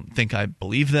 I don't think I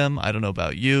believe them. I don't know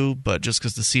about you, but just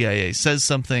because the CIA says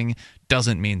something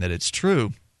doesn't mean that it's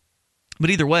true. But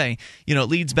either way, it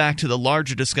leads back to the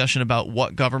larger discussion about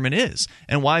what government is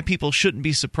and why people shouldn't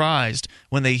be surprised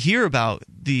when they hear about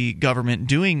the government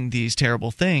doing these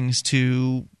terrible things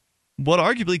to what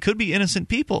arguably could be innocent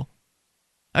people.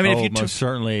 I mean, if you most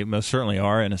certainly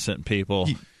are innocent people.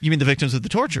 You mean the victims of the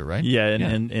torture, right? Yeah,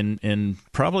 and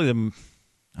probably I'm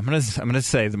gonna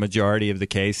say the majority of the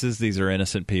cases, these are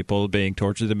innocent people being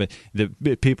tortured. The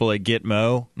people at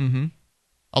Gitmo, mm-hmm.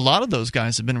 A lot of those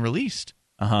guys have been released.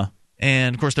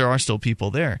 And, of course, there are still people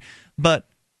there. But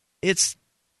it's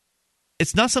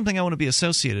not something I want to be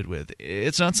associated with.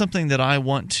 It's not something that I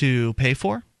want to pay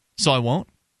for, so I won't.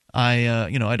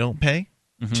 I don't pay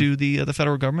to the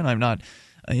federal government. I'm not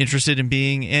interested in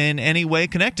being in any way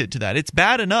connected to that. It's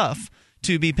bad enough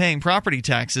to be paying property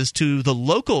taxes to the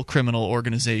local criminal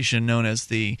organization known as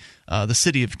the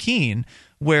City of Keene.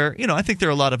 where, I think there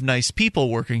are a lot of nice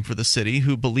people working for the city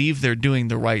who believe they're doing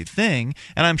the right thing,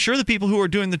 and I'm sure the people who are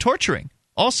doing the torturing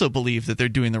also believe that they're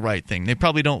doing the right thing. They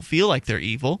probably don't feel like they're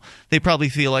evil. They probably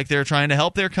feel like they're trying to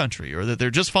help their country, or that they're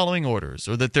just following orders,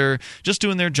 or that they're just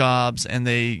doing their jobs and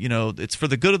they, it's for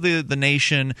the good of the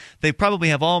nation. They probably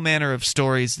have all manner of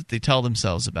stories that they tell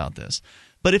themselves about this.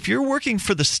 But if you're working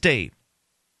for the state,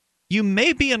 you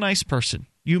may be a nice person.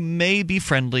 You may be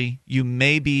friendly. You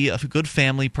may be a good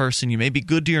family person. You may be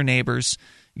good to your neighbors,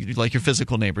 like your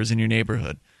physical neighbors in your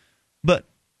neighborhood. But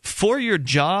for your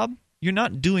job, you're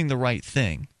not doing the right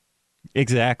thing.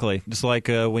 Exactly. Just like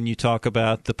when you talk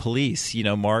about the police.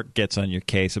 Mark gets on your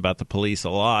case about the police a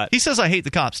lot. He says, I hate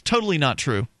the cops. Totally not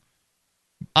true.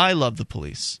 I love the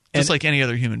police, just like any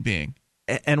other human being.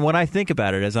 And when I think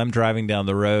about it, as I'm driving down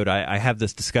the road, I have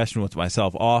this discussion with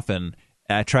myself often.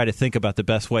 I try to think about the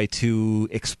best way to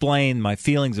explain my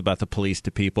feelings about the police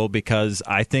to people, because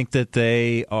I think that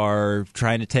they are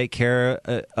trying to take care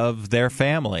of their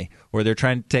family, or they're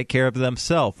trying to take care of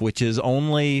themselves, which is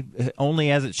only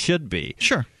as it should be.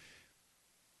 Sure.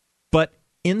 But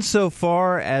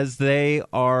insofar as they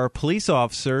are police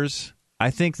officers, I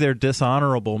think they're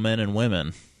dishonorable men and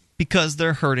women. Because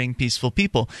they're hurting peaceful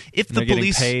people. If the they're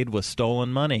police getting paid with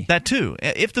stolen money. That too.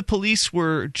 If the police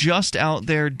were just out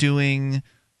there doing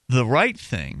the right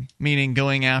thing, meaning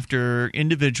going after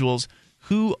individuals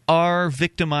who are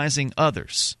victimizing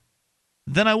others,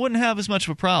 then I wouldn't have as much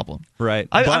of a problem. Right.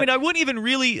 I mean, I wouldn't even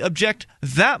really object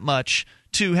that much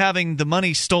to having the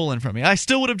money stolen from me. I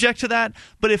still would object to that,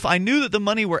 but if I knew that the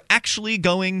money were actually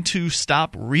going to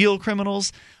stop real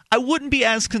criminals, I wouldn't be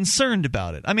as concerned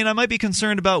about it. I mean, I might be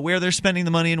concerned about where they're spending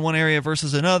the money in one area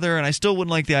versus another, and I still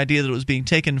wouldn't like the idea that it was being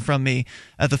taken from me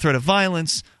at the threat of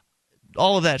violence.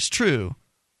 All of that's true,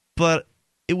 but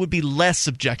it would be less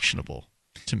objectionable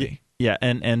to me. Yeah,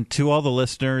 and to all the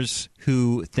listeners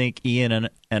who think Ian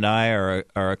and I are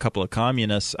a couple of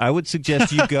communists, I would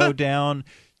suggest you go down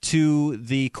to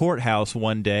the courthouse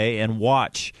one day and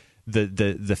watch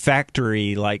the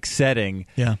factory-like setting.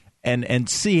 Yeah. And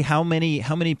see how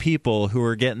many people who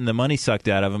are getting the money sucked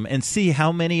out of them, and see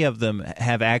how many of them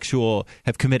have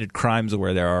committed crimes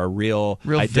where there are real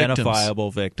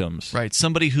identifiable victims. Right,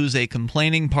 somebody who's a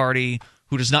complaining party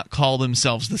who does not call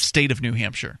themselves the state of New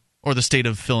Hampshire or the state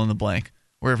of fill in the blank,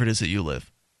 wherever it is that you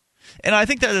live. And I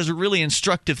think that is a really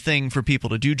instructive thing for people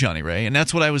to do, Johnny Ray, and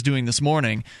that's what I was doing this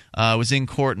morning. I was in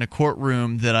court in a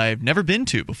courtroom that I've never been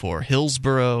to before,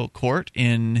 Hillsborough Court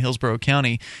in Hillsborough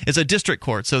County. It's a district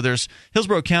court, so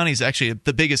Hillsborough County is actually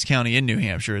the biggest county in New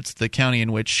Hampshire. It's the county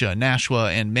in which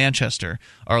Nashua and Manchester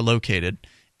are located,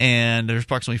 and there's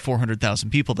approximately 400,000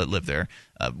 people that live there.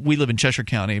 We live in Cheshire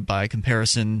County. By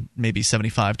comparison, maybe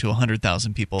 75 to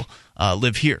 100,000 people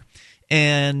live here.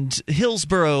 And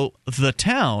Hillsborough, the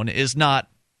town, is not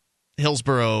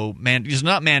Hillsborough, is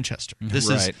not Manchester. This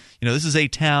right. This is a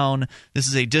town. This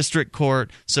is a district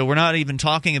court. So we're not even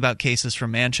talking about cases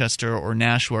from Manchester or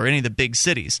Nashua or any of the big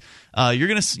cities. You're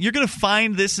gonna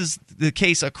find this is the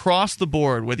case across the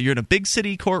board, whether you're in a big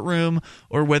city courtroom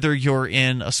or whether you're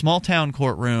in a small town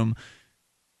courtroom.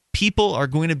 People are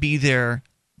going to be there,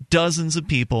 dozens of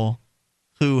people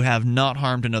who have not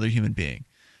harmed another human being.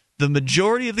 The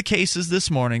majority of the cases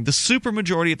this morning, the super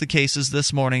majority of the cases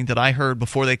this morning that I heard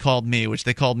before they called me, which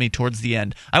they called me towards the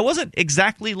end, I wasn't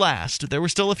exactly last. There were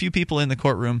still a few people in the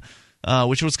courtroom,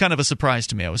 which was kind of a surprise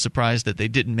to me. I was surprised that they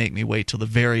didn't make me wait till the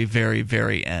very, very,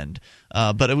 very end.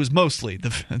 But it was mostly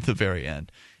the very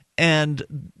end. And,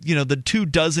 the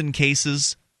 24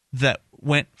 cases that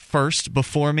went first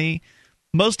before me,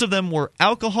 most of them were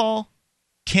alcohol,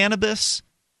 cannabis,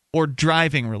 or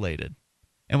driving related.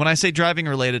 And when I say driving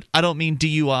related, I don't mean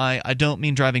DUI. I don't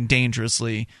mean driving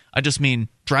dangerously. I just mean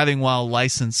driving while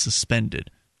license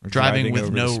suspended, or driving with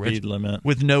over no the speed limit,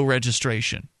 with no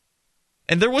registration.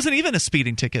 And there wasn't even a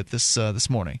speeding ticket this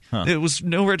morning. Huh. It was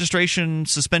no registration,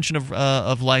 suspension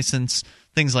of license,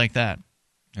 things like that.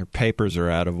 Their papers are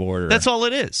out of order. That's all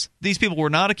it is. These people were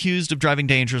not accused of driving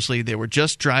dangerously. They were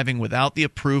just driving without the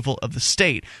approval of the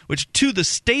state, which to the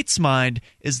state's mind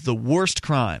is the worst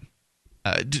crime.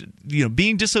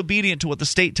 Being disobedient to what the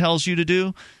state tells you to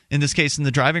do, in this case in the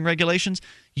driving regulations,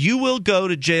 you will go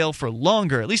to jail for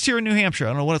longer, at least here in New Hampshire. I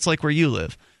don't know what it's like where you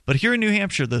live, but here in New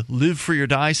Hampshire, the live free or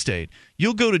die state,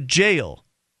 you'll go to jail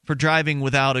for driving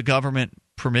without a government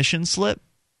permission slip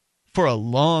for a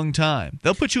long time.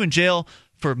 They'll put you in jail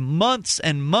for months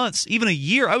and months, even a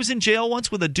year. I was in jail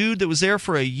once with a dude that was there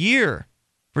for a year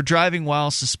for driving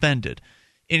while suspended.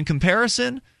 In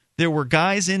comparison, there were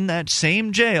guys in that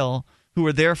same jail who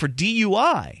were there for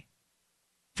DUI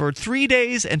for 3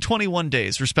 days and 21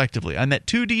 days, respectively. I met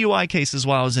 2 DUI cases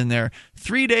while I was in there,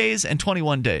 3 days and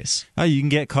 21 days. Oh, you can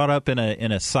get caught up in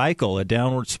a cycle, a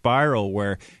downward spiral,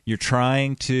 where you're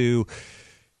trying to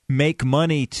make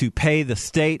money to pay the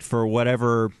state for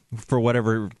whatever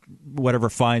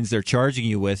fines they're charging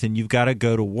you with, and you've got to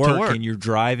go to work. And you're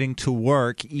driving to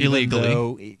work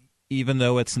illegally. Even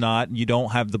though it's not, you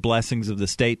don't have the blessings of the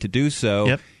state to do so.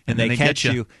 Yep. And they catch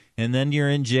you, and then you're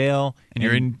in jail, and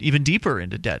you're even deeper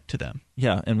into debt to them.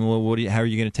 Yeah, and how are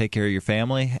you going to take care of your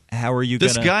family? How are you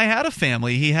going to? This guy had a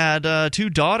family. He had 2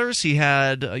 daughters. He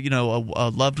had a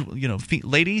loved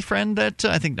lady friend that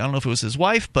I don't know if it was his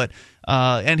wife, but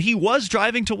and he was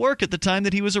driving to work at the time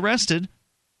that he was arrested.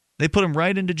 They put him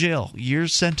right into jail.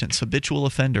 Year's sentence, habitual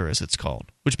offender as it's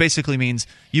called, which basically means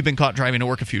you've been caught driving to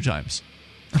work a few times.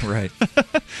 Right.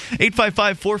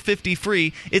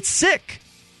 855-450-FREE. It's sick.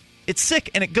 It's sick,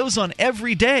 and it goes on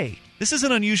every day. This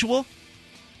isn't unusual.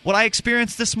 What I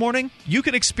experienced this morning, you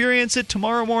can experience it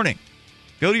tomorrow morning.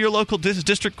 Go to your local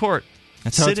district court.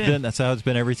 That's how it's been. That's how it's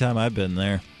been every time I've been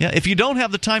there. Yeah, if you don't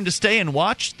have the time to stay and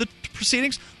watch the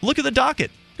proceedings, look at the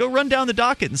docket. Go run down the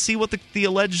docket and see what the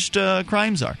alleged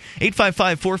crimes are.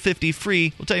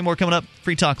 855-450-FREE. We'll tell you more coming up.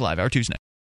 Free Talk Live, Hour 2's next.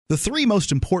 The 3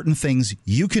 most important things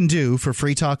you can do for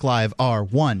Free Talk Live are: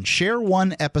 1, share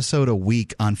 1 episode a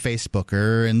week on Facebook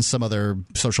or in some other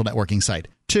social networking site.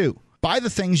 2, buy the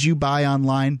things you buy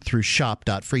online through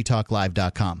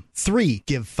shop.freetalklive.com. 3,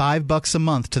 give $5 a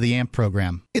month to the AMP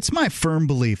program. It's my firm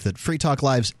belief that Free Talk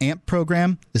Live's AMP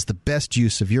program is the best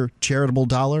use of your charitable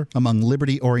dollar among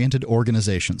liberty-oriented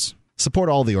organizations. Support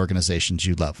all the organizations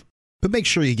you love, but make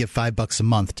sure you give $5 a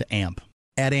month to AMP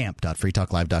at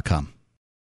amp.freetalklive.com.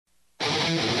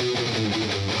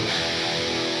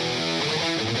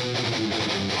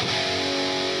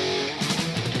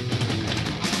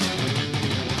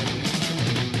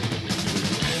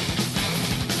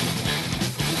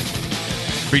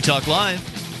 Free Talk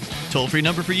Live. Toll-free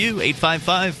number for you,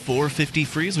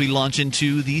 855-450-FREE, as we launch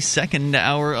into the second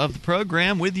hour of the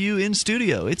program with you in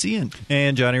studio. It's Ian.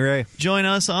 And Johnny Ray. Join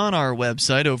us on our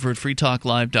website over at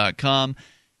freetalklive.com.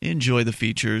 Enjoy the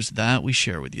features that we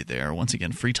share with you there. Once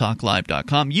again,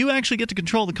 freetalklive.com. You actually get to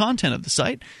control the content of the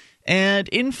site and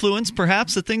influence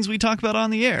perhaps the things we talk about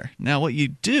on the air. Now, what you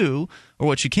do, or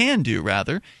what you can do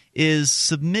rather, is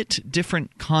submit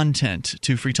different content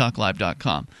to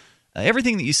freetalklive.com.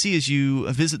 Everything that you see as you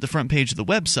visit the front page of the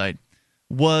website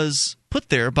was put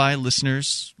there by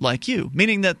listeners like you,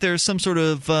 meaning that there's some sort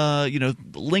of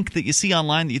link that you see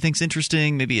online that you think's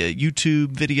interesting, maybe a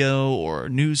YouTube video or a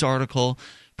news article.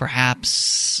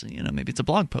 Perhaps, maybe it's a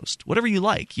blog post. Whatever you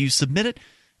like, you submit it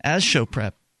as show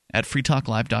prep at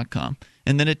freetalklive.com,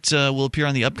 and then it will appear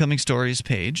on the upcoming stories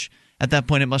page. At that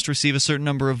point, it must receive a certain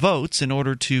number of votes in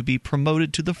order to be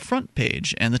promoted to the front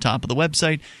page and the top of the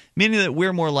website, meaning that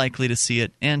we're more likely to see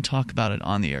it and talk about it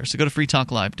on the air. So go to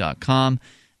freetalklive.com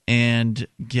and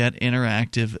get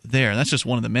interactive there. That's just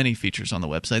one of the many features on the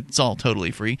website. It's all totally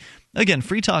free. Again,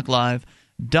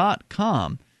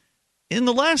 freetalklive.com. In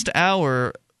the last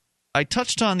hour, I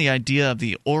touched on the idea of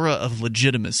the aura of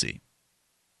legitimacy.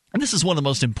 And this is one of the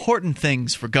most important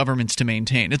things for governments to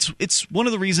maintain. It's one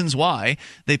of the reasons why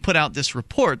they put out this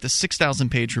report, this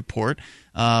 6,000-page report,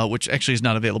 which actually is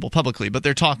not available publicly, but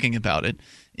they're talking about it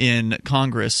in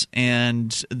Congress,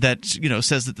 and that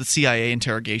says that the CIA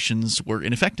interrogations were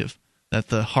ineffective, that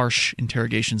the harsh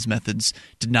interrogations methods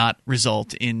did not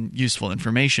result in useful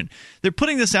information. They're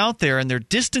putting this out there, and they're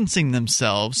distancing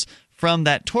themselves from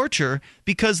that torture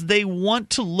because they want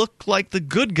to look like the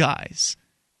good guys.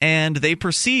 And they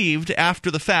perceived after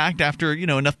the fact, after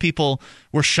enough people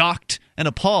were shocked and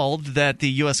appalled that the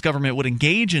U.S. government would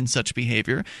engage in such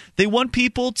behavior, they want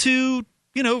people to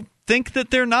think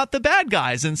that they're not the bad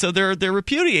guys, and so they're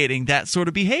repudiating that sort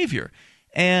of behavior.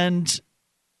 And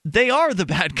they are the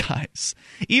bad guys.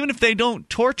 Even if they don't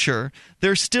torture,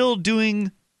 they're still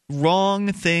doing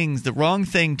wrong things, the wrong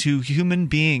thing to human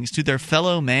beings, to their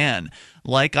fellow man.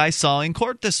 Like I saw in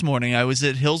court this morning. I was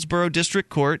at Hillsborough District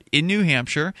Court in New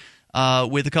Hampshire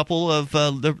with a couple of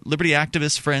liberty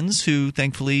activist friends who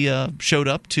thankfully showed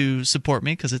up to support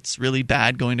me, because it's really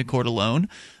bad going to court alone.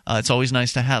 It's always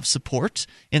nice to have support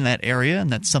in that area, and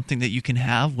that's something that you can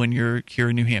have when you're here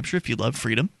in New Hampshire if you love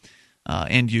freedom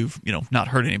and you've not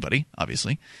hurt anybody,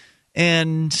 obviously.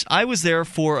 And I was there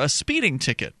for a speeding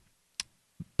ticket.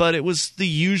 But it was the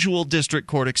usual district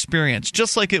court experience,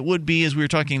 just like it would be, as we were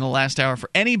talking in the last hour, for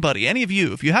anybody, any of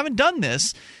you. If you haven't done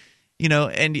this,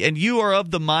 and you are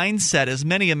of the mindset, as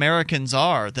many Americans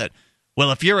are, that,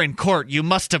 well, if you're in court, you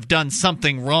must have done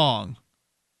something wrong.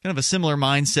 Kind of a similar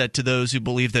mindset to those who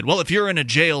believe that, well, if you're in a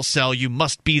jail cell, you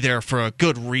must be there for a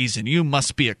good reason. You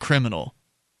must be a criminal.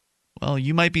 Well,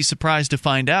 you might be surprised to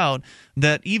find out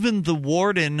that even the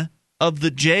warden of the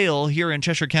jail here in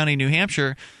Cheshire County, New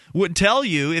Hampshire, would tell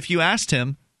you, if you asked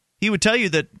him, he would tell you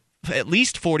that at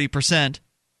least 40%,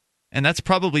 and that's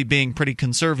probably being pretty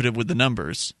conservative with the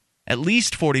numbers, at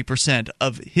least 40%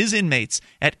 of his inmates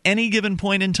at any given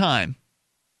point in time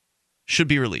should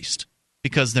be released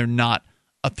because they're not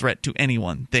a threat to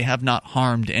anyone. They have not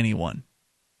harmed anyone.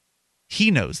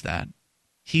 He knows that.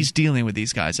 He's dealing with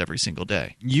these guys every single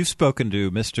day. You've spoken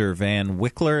to Mr. Van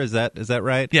Wickler, is that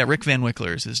right? Yeah, Rick Van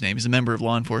Wickler is his name. He's a member of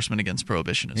Law Enforcement Against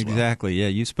Prohibition as well. Exactly, yeah.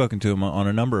 You've spoken to him on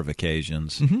a number of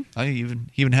occasions. Mm-hmm. I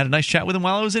even had a nice chat with him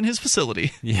while I was in his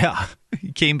facility. Yeah.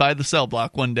 He came by the cell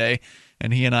block one day,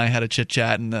 and he and I had a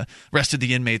chit-chat, and the rest of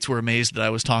the inmates were amazed that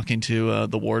I was talking to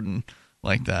the warden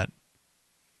like that.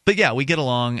 But yeah, we get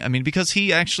along. I mean, because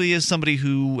he actually is somebody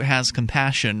who has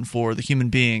compassion for the human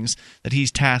beings that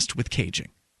he's tasked with caging.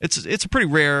 It's a pretty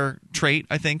rare trait,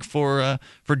 I think, for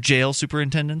jail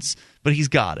superintendents, but he's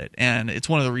got it, and it's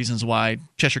one of the reasons why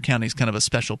Cheshire County is kind of a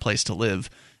special place to live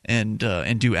and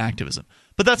do activism.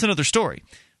 But that's another story.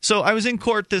 So I was in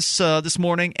court this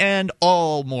morning and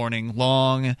all morning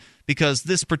long because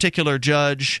this particular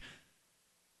judge.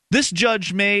 This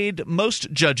judge made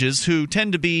most judges who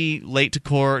tend to be late to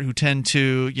court, who tend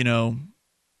to,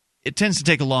 it tends to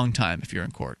take a long time if you're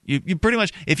in court. You pretty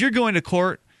much, if you're going to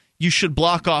court, you should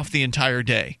block off the entire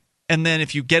day. And then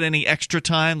if you get any extra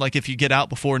time, like if you get out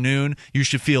before noon, you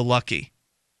should feel lucky.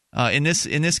 In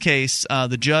this case,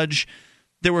 the judge,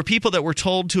 there were people that were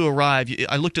told to arrive.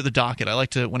 I looked at the docket. I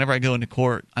like to, whenever I go into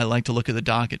court, I like to look at the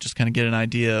docket, just kind of get an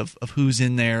idea of who's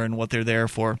in there and what they're there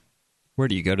for. Where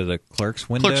do you go, to the clerk's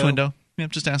window? Clerk's window. Yeah,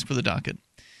 just ask for the docket.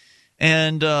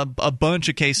 And a bunch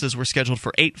of cases were scheduled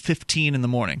for 8:15 in the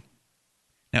morning.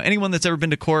 Now, anyone that's ever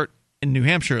been to court, in New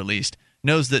Hampshire at least,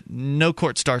 knows that no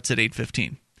court starts at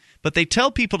 8:15. But they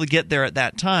tell people to get there at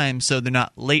that time so they're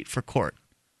not late for court.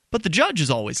 But the judge is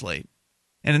always late.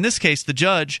 And in this case, the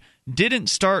judge didn't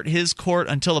start his court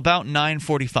until about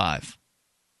 9:45.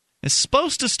 It's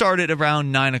supposed to start at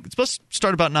around 9. It's supposed to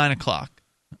start about 9 o'clock.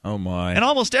 Oh, my. And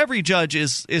almost every judge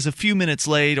is a few minutes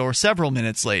late or several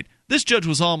minutes late. This judge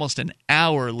was almost an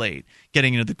hour late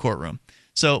getting into the courtroom.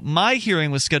 So my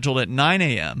hearing was scheduled at 9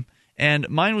 a.m., and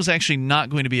mine was actually not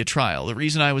going to be a trial. The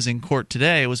reason I was in court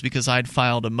today was because I'd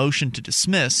filed a motion to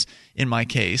dismiss in my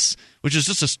case, which is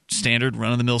just a standard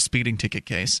run-of-the-mill speeding ticket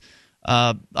case.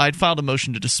 I'd filed a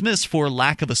motion to dismiss for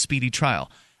lack of a speedy trial.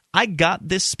 I got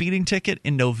this speeding ticket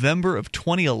in November of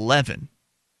 2011.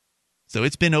 So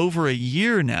it's been over a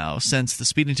year now since the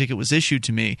speeding ticket was issued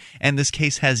to me, and this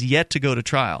case has yet to go to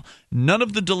trial. None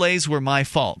of the delays were my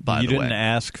fault, by the way. You didn't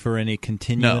ask for any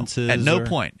continuances? No, at no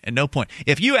point. At no point.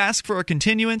 If you ask for a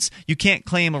continuance, you can't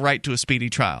claim a right to a speedy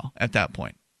trial at that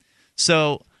point.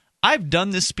 So I've done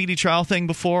this speedy trial thing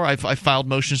before. I've filed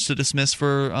motions to dismiss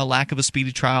for a lack of a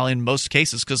speedy trial in most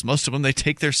cases because most of them they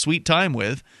take their sweet time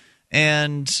with.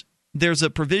 And there's a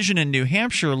provision in New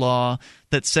Hampshire law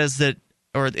that says that,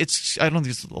 or it's, I don't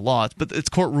think it's the law, but it's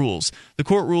court rules. The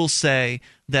court rules say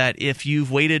that if you've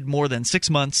waited more than 6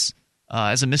 months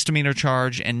as a misdemeanor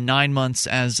charge and 9 months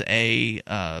as a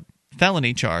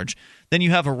felony charge, then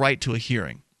you have a right to a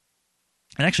hearing.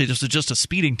 And actually, just a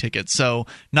speeding ticket, so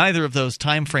neither of those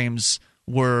time frames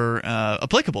were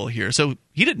applicable here. So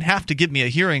he didn't have to give me a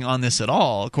hearing on this at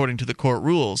all, according to the court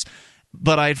rules.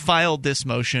 But I had filed this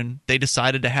motion. They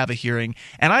decided to have a hearing,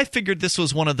 and I figured this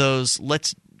was one of those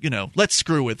let's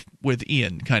screw with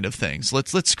Ian kind of things.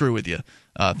 Let's screw with you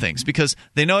things, because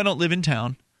they know I don't live in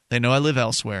town. They know I live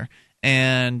elsewhere,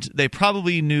 and they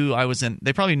probably knew I was an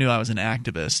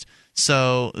activist.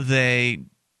 So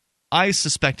I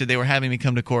suspected they were having me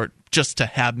come to court just to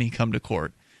have me come to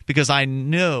court, because I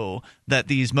know that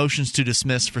these motions to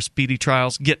dismiss for speedy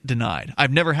trials get denied.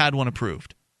 I've never had one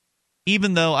approved.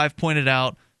 Even though I've pointed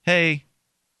out, hey,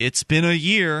 it's been a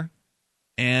year,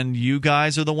 and you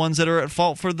guys are the ones that are at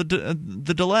fault for the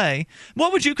delay.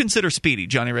 What would you consider speedy,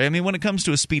 Johnny Ray? I mean, when it comes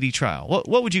to a speedy trial,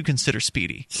 what would you consider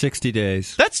speedy? 60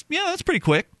 days. That's pretty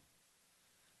quick.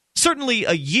 Certainly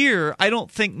a year, I don't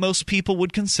think most people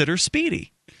would consider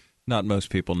speedy. Not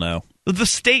most people, no. The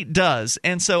state does,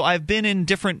 and so I've been in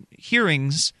different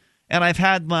hearings, and I've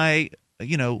had my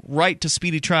right to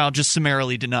speedy trial just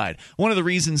summarily denied. One of the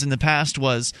reasons in the past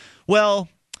was, well,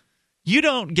 you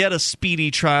don't get a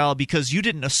speedy trial because you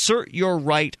didn't assert your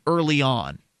right early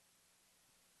on.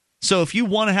 So if you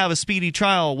want to have a speedy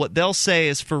trial, what they'll say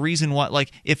is for reason what,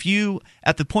 like if you,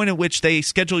 at the point at which they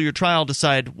schedule your trial,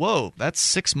 decide, whoa, that's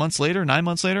 6 months later, 9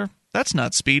 months later, That's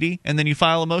not speedy. And then you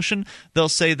file a motion, they'll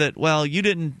say that, well, you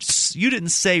didn't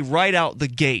say right out the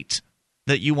gate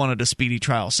that you wanted a speedy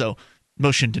trial, so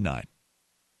motion denied.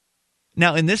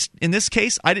 Now, in this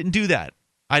case, I didn't do that.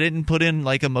 I didn't put in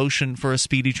like a motion for a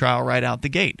speedy trial right out the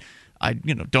gate. I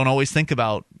don't always think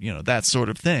about that sort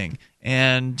of thing,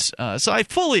 and so I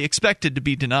fully expected to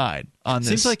be denied on this.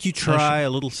 Seems like you try motion. a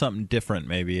little something different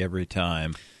maybe every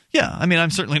time. Yeah, I mean,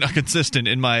 I'm certainly not consistent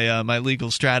in my my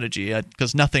legal strategy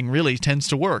because nothing really tends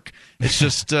to work. It's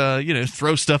just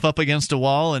throw stuff up against a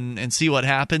wall and see what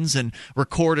happens, and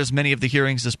record as many of the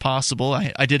hearings as possible.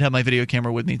 I did have my video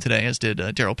camera with me today, as did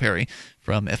Daryl Perry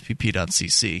from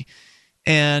FPP.cc.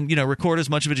 And, record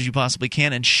as much of it as you possibly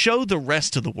can and show the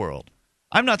rest of the world.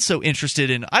 I'm not so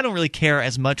interested I don't really care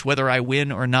as much whether I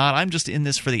win or not. I'm just in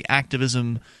this for the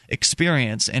activism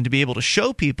experience and to be able to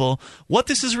show people what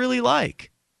this is really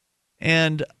like.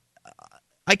 And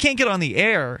I can't get on the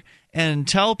air and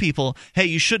tell people, hey,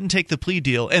 you shouldn't take the plea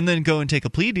deal, and then go and take a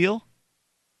plea deal.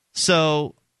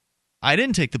 So I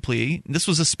didn't take the plea. This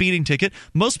was a speeding ticket.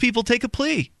 Most people take a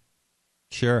plea.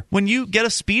 Sure. When you get a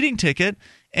speeding ticket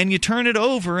and you turn it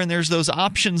over and there's those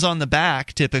options on the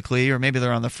back typically, or maybe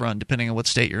they're on the front depending on what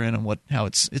state you're in and how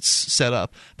it's set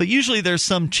up. But usually there's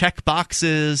some check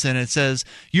boxes and it says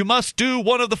you must do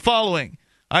one of the following.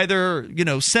 Either,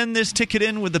 send this ticket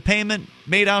in with the payment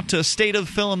made out to state of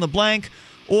fill in the blank,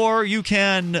 or you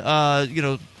can,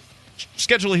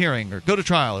 schedule a hearing or go to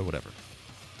trial or whatever.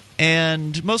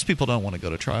 And most people don't want to go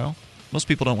to trial. Most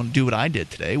people don't want to do what I did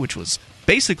today, which was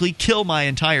basically kill my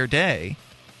entire day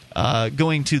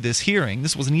going to this hearing.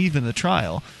 This wasn't even the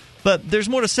trial. But there's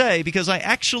more to say because I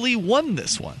actually won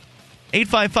this one.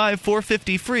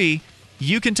 855-450-FREE.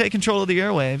 You can take control of the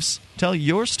airwaves. Tell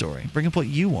your story. Bring up what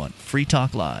you want. Free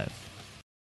Talk Live.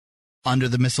 Under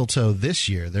the mistletoe this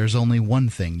year, there's only one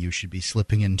thing you should be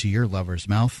slipping into your lover's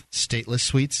mouth. Stateless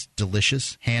Sweets,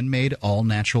 delicious, handmade,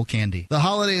 all-natural candy. The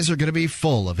holidays are going to be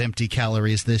full of empty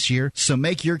calories this year, so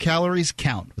make your calories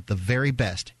count with the very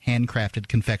best handcrafted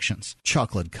confections.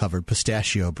 Chocolate-covered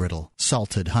pistachio brittle,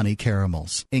 salted honey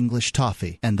caramels, English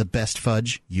toffee, and the best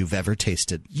fudge you've ever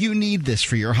tasted. You need this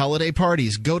for your holiday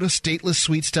parties. Go to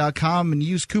statelesssweets.com and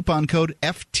use coupon code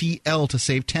FTL to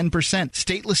save 10%.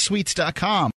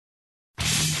 Statelesssweets.com.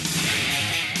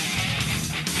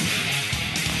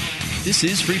 This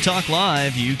is Free Talk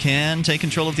Live. You can take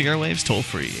control of the airwaves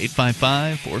toll-free.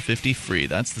 855-450-FREE.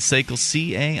 That's the SACL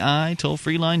CAI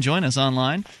toll-free line. Join us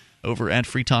online over at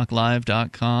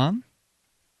freetalklive.com.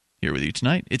 Here with you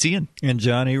tonight, it's Ian. And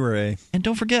Johnny Ray. And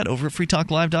don't forget, over at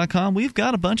freetalklive.com, we've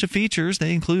got a bunch of features.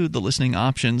 They include the listening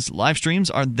options. Live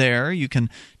streams are there. You can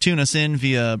tune us in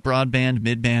via broadband,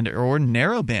 midband, or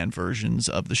narrowband versions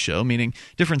of the show, meaning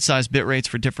different size bit rates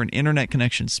for different internet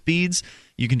connection speeds.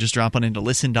 You can just drop on into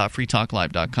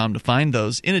listen.freetalklive.com to find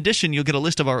those. In addition, you'll get a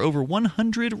list of our over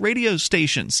 100 radio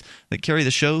stations that carry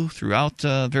the show throughout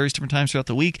various different times throughout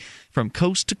the week from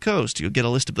coast to coast. You'll get a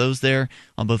list of those there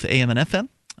on both AM and FM.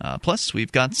 Plus,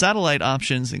 we've got satellite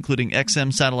options, including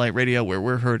XM satellite radio, where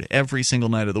we're heard every single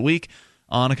night of the week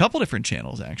on a couple different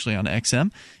channels, actually, on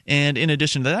XM. And in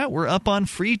addition to that, we're up on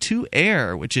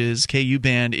free-to-air, which is KU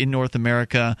band in North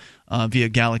America via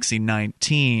Galaxy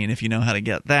 19. If you know how to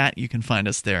get that, you can find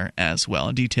us there as well.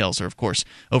 And details are, of course,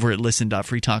 over at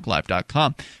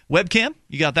listen.freetalklive.com. Webcam,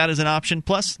 you got that as an option,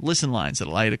 plus listen lines that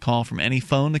allow you to call from any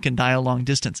phone that can dial long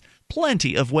distance.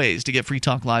 Plenty of ways to get Free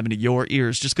Talk Live into your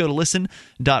ears. Just go to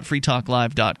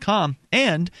listen.freetalklive.com.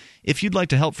 And if you'd like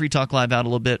to help Free Talk Live out a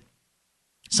little bit,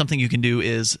 something you can do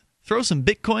is throw some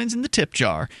Bitcoins in the tip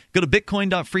jar. Go to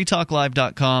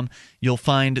bitcoin.freetalklive.com. You'll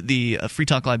find the Free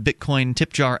Talk Live Bitcoin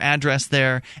tip jar address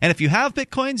there. And if you have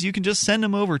Bitcoins, you can just send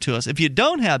them over to us. If you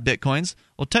don't have Bitcoins,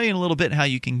 we'll tell you in a little bit how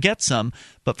you can get some.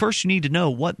 But first, you need to know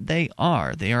what they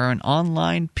are. They are an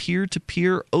online,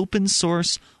 peer-to-peer,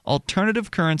 open-source,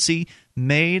 alternative currency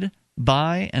made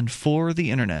by and for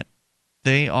the Internet.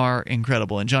 They are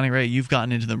incredible. And Johnny Ray, you've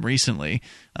gotten into them recently,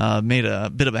 made a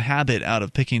bit of a habit out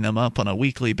of picking them up on a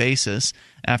weekly basis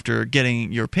after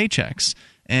getting your paychecks.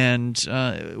 And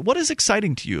what is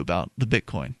exciting to you about the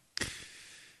Bitcoin?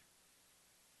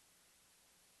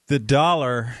 The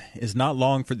dollar is not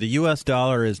long for the U.S.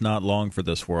 dollar is not long for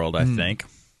this world, I think.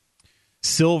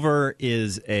 Silver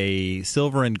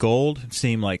and gold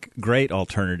seem like great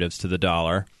alternatives to the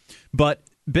dollar, but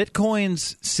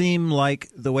Bitcoins seem like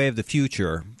the way of the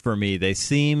future for me. They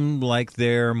seem like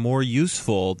they're more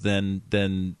useful than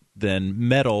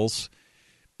metals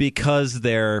because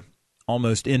they're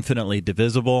almost infinitely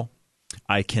divisible.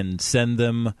 I can send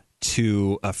them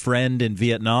to a friend in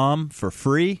Vietnam for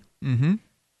free. Mm-hmm.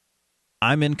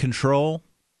 I'm in control.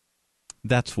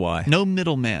 That's why. No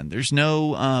middleman. There's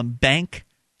no bank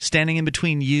standing in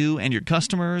between you and your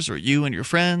customers or you and your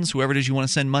friends, whoever it is you want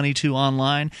to send money to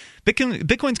online.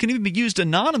 Bitcoins can even be used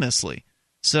anonymously.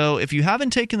 So if you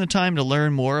haven't taken the time to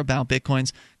learn more about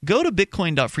Bitcoins, go to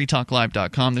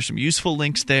bitcoin.freetalklive.com. There's some useful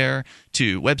links there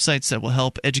to websites that will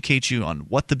help educate you on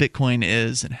what the Bitcoin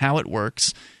is and how it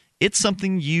works. It's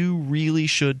something you really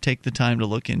should take the time to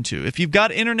look into. If you've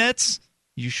got internets,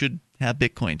 you should have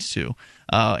Bitcoins too.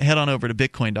 Head on over to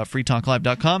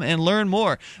bitcoin.freetalklive.com and learn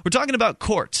more. We're talking about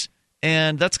court,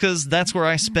 and that's because that's where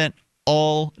I spent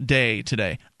all day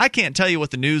today. I can't tell you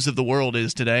what the news of the world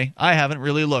is today. I haven't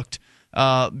really looked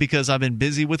because I've been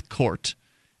busy with court.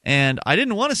 And I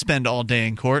didn't want to spend all day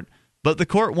in court, but the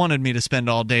court wanted me to spend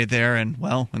all day there, and,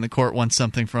 well, when the court wants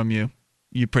something from you,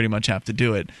 you pretty much have to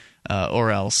do it.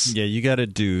 Or else. Yeah, you got to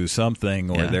do something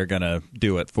or they're going to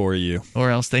do it for you. Or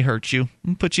else they hurt you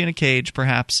and put you in a cage,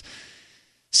 perhaps.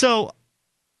 So,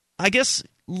 I guess,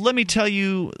 let me tell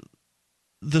you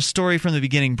the story from the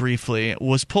beginning briefly.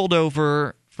 Was pulled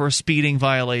over for a speeding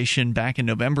violation back in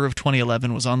November of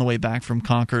 2011, was on the way back from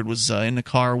Concord, was in the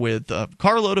car with a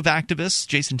carload of activists.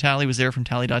 Jason Talley was there from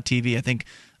Tally.tv. I think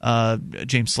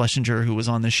James Schlesinger, who was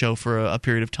on this show for a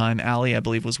period of time, Allie, I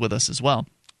believe, was with us as well,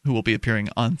 who will be appearing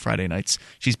on Friday nights.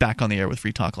 She's back on the air with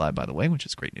Free Talk Live, by the way, which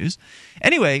is great news.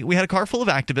 Anyway, we had a car full of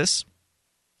activists,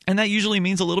 and that usually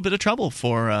means a little bit of trouble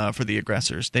for the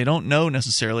aggressors. They don't know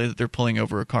necessarily that they're pulling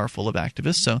over a car full of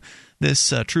activists, so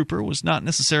this trooper was not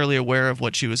necessarily aware of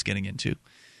what she was getting into.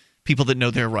 People that know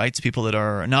their rights, people that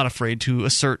are not afraid to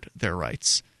assert their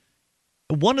rights.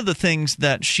 One of the things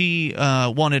that she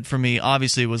wanted from me,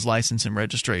 obviously, was license and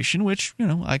registration, which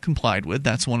I complied with.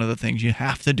 That's one of the things you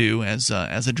have to do as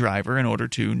a driver in order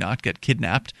to not get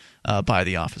kidnapped by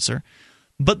the officer.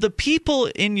 But the people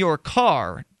in your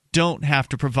car don't have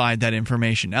to provide that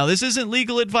information. Now, this isn't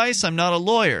legal advice. I'm not a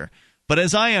lawyer. But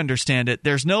as I understand it,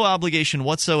 there's no obligation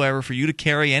whatsoever for you to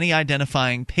carry any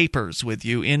identifying papers with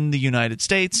you in the United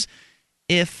States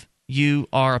if you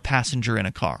are a passenger in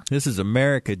a car. This is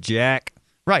America, Jack.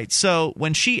 Right. So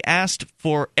when she asked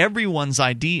for everyone's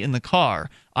ID in the car,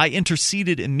 I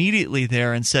interceded immediately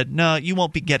there and said, no, you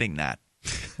won't be getting that.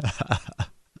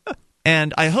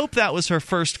 And I hope that was her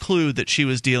first clue that she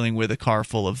was dealing with a car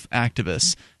full of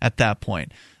activists at that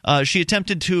point. She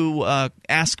attempted to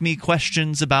ask me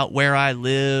questions about where I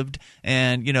lived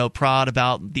and, prod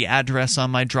about the address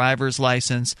on my driver's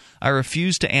license. I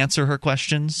refused to answer her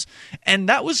questions, and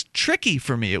that was tricky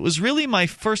for me. It was really my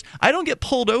first – I don't get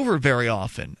pulled over very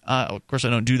often. Of course, I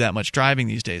don't do that much driving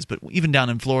these days, but even down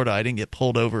in Florida, I didn't get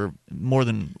pulled over more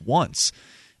than once.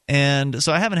 And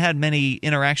so I haven't had many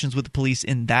interactions with the police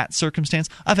in that circumstance.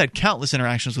 I've had countless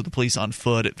interactions with the police on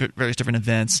foot at various different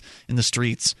events in the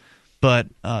streets. But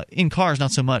in cars,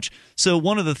 not so much. So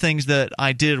one of the things that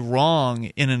I did wrong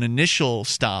in an initial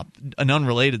stop, an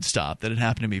unrelated stop that had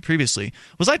happened to me previously,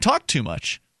 was I talked too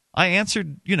much. I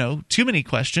answered, too many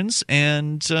questions,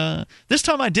 and this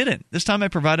time I didn't. This time I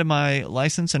provided my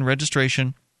license and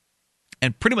registration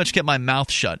and pretty much kept my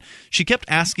mouth shut. She kept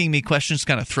asking me questions to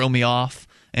kind of throw me off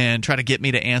and try to get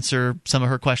me to answer some of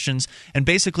her questions. And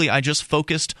basically, I just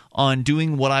focused on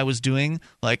doing what I was doing,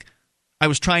 like I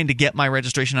was trying to get my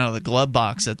registration out of the glove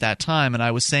box at that time, and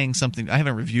I was saying something. I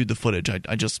haven't reviewed the footage.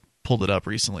 I just pulled it up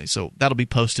recently, so that'll be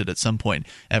posted at some point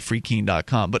at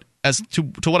freekeen.com. But as to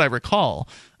what I recall,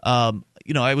 I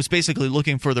was basically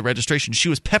looking for the registration. She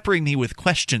was peppering me with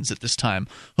questions at this time,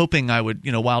 hoping I would,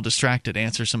 while distracted,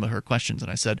 answer some of her questions. And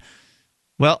I said,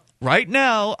 well, right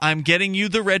now, I'm getting you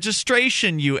the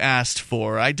registration you asked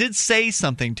for. I did say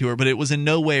something to her, but it was in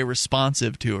no way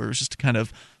responsive to her. It was just to kind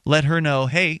of let her know,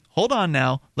 hey, hold on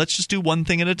now. Let's just do one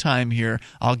thing at a time here.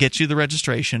 I'll get you the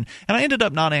registration. And I ended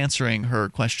up not answering her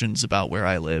questions about where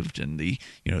I lived and the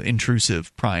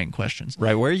intrusive, prying questions.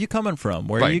 Right. Where are you coming from?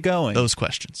 Where are you going? Those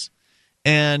questions.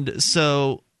 And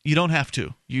so you don't have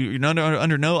to. You're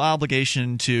under no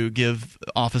obligation to give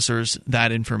officers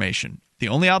that information. The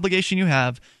only obligation you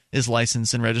have is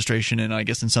license and registration, and I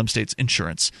guess in some states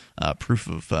insurance, proof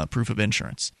of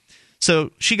insurance.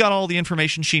 So she got all the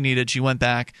information she needed. She went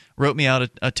back, wrote me out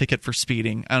a ticket for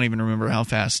speeding. I don't even remember how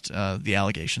fast the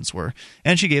allegations were,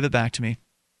 and she gave it back to me.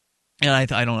 And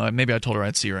I don't know, maybe I told her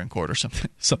I'd see her in court or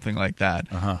something like that.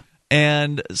 Uh-huh.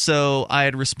 And so I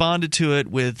had responded to it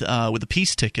with a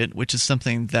peace ticket, which is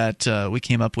something that we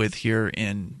came up with here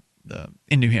in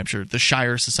New Hampshire. The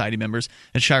Shire Society members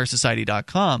at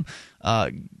shiresociety.com,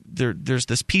 there's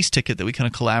this peace ticket that we kind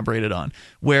of collaborated on,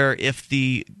 where if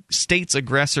the state's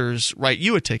aggressors write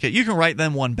you a ticket, you can write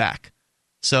them one back.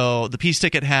 So the peace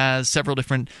ticket has several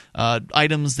different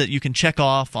items that you can check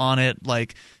off on it,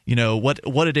 like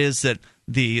what it is that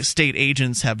the state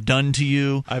agents have done to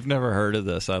you. I've never heard of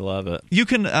this. I love it. You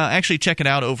can actually check it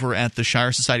out over at the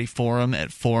Shire Society forum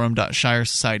at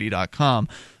forum.shiresociety.com.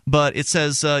 But it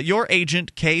says, your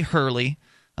agent, Kay Hurley,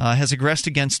 has aggressed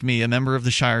against me, a member of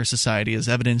the Shire Society, as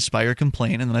evidenced by your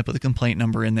complaint, and then I put the complaint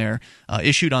number in there,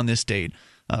 issued on this date.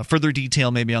 Further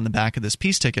detail maybe on the back of this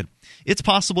peace ticket. It's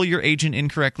possible your agent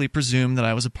incorrectly presumed that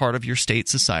I was a part of your state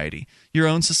society. Your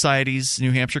own society's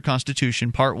New Hampshire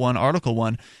Constitution, Part 1, Article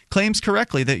 1, claims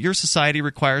correctly that your society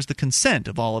requires the consent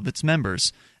of all of its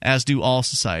members, as do all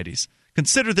societies.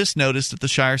 Consider this notice that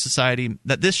this Shire Society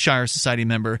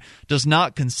member does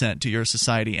not consent to your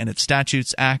society and its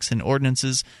statutes, acts, and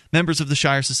ordinances. Members of the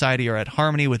Shire Society are at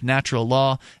harmony with natural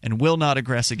law and will not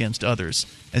aggress against others.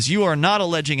 As you are not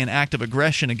alleging an act of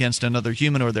aggression against another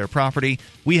human or their property,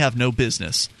 we have no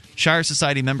business. Shire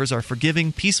Society members are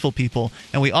forgiving, peaceful people,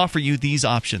 and we offer you these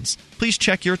options. Please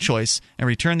check your choice and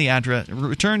return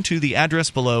to the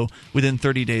address below within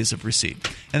 30 days of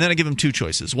receipt. And then I give them two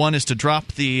choices. One is to drop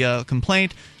the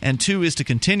complaint, and two is to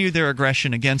continue their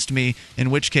aggression against me,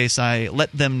 in which case I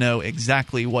let them know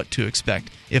exactly what to expect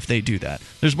if they do that.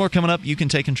 There's more coming up. You can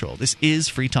take control. This is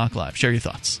Free Talk Live. Share your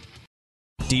thoughts.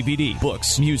 DVD,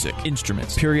 books, music,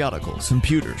 instruments, periodicals,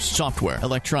 computers, software,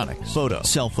 electronics, photo,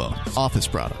 cell phone, office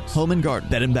products, home and garden,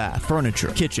 bed and bath,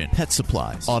 furniture, kitchen, pet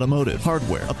supplies, automotive,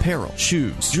 hardware, apparel,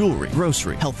 shoes, jewelry,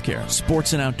 grocery, healthcare,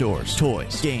 sports and outdoors,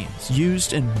 toys, games,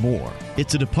 used, and more.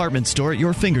 It's a department store at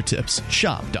your fingertips.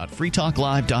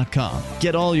 Shop.freetalklive.com.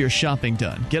 Get all your shopping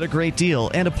done, get a great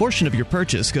deal, and a portion of your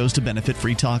purchase goes to benefit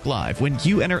Free Talk Live when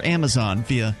you enter Amazon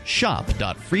via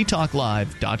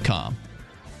shop.freetalklive.com.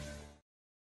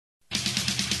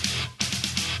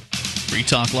 Free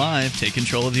Talk Live. Take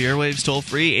control of the airwaves toll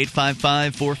free,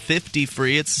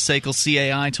 855-450-FREE. It's the SACL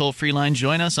CAI toll free line.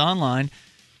 Join us online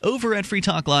over at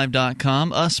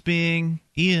freetalklive.com. Us being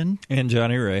Ian and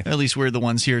Johnny Ray. At least we're the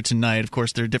ones here tonight. Of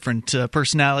course, there are different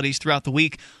personalities throughout the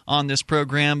week on this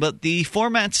program, but the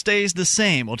format stays the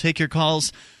same. We'll take your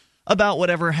calls about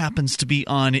whatever happens to be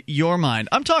on your mind.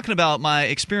 I'm talking about my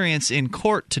experience in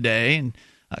court today, and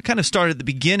kind of started at the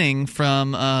beginning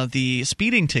from the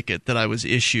speeding ticket that I was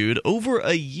issued over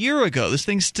a year ago. This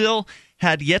thing still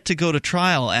had yet to go to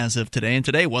trial as of today, and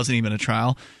today wasn't even a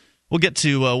trial. We'll get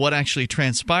to what actually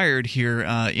transpired here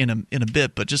in a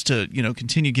bit, but just to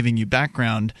continue giving you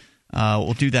background,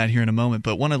 we'll do that here in a moment.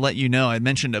 But want to let you know, I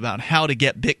mentioned about how to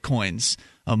get Bitcoins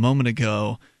a moment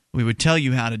ago. We would tell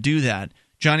you how to do that.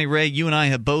 Johnny Ray, you and I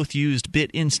have both used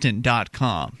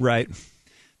BitInstant.com. Right.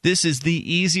 This is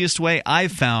the easiest way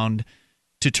I've found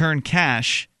to turn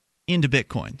cash into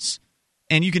Bitcoins.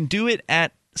 And you can do it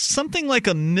at something like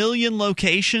 1 million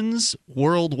locations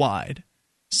worldwide.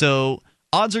 So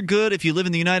odds are good if you live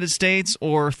in the United States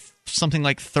or something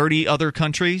like 30 other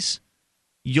countries,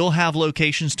 you'll have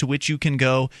locations to which you can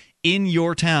go in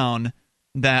your town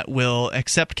that will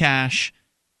accept cash,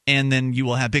 and then you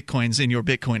will have Bitcoins in your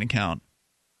Bitcoin account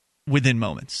within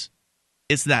moments.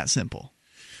 It's that simple.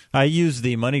 I use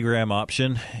the MoneyGram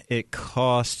option. It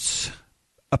costs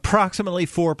approximately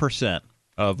 4%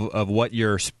 of what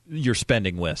you're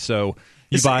spending with. So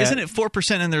isn't it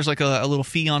 4% and there's like a little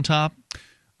fee on top?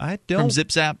 From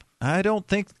ZipZap?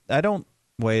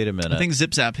 Wait a minute. I think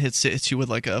ZipZap hits you with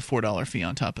like a $4 fee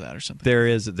on top of that or something. There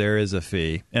is a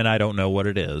fee, and I don't know what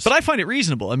it is. But I find it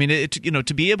reasonable. I mean,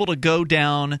 to be able to go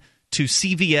down to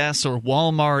CVS or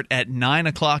Walmart at 9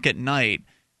 o'clock at night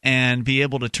and be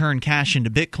able to turn cash into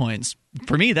Bitcoins,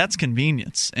 for me, that's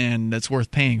convenience, and that's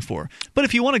worth paying for. But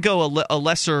if you want to go a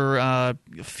lesser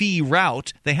fee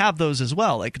route, they have those as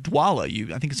well. Like Dwala,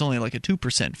 I think it's only like a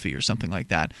 2% fee or something like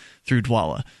that through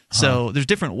Dwala. So there's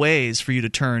different ways for you to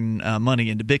turn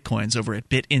money into Bitcoins over at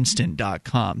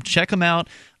BitInstant.com. Check them out.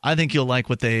 I think you'll like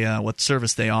what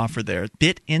service they offer there.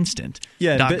 BitInstant.com.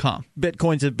 Yeah,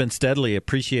 Bitcoins have been steadily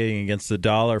appreciating against the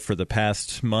dollar for the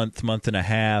past month and a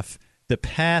half. The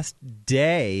past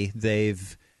day,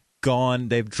 they've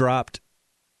dropped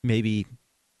maybe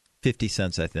 50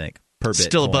 cents, I think, per Bitcoin.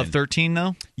 Still above 13,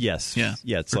 though? Yes. Yeah,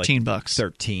 it's $13. Like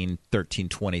 13, 13.20,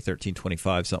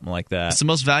 13.25, something like that. It's the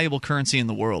most valuable currency in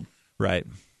the world. Right.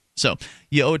 So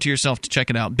you owe it to yourself to check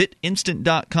it out.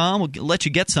 BitInstant.com will let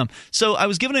you get some. So I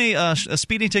was given a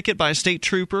speeding ticket by a state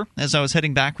trooper as I was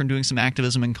heading back from doing some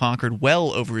activism in Concord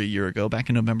well over a year ago, back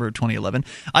in November of 2011.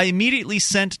 I immediately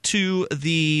sent to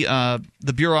the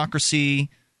bureaucracy,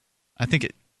 I think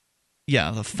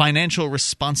the financial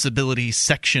responsibility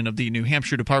section of the New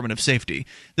Hampshire Department of Safety.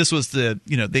 This was they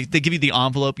give you the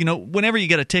envelope. Whenever you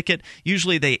get a ticket,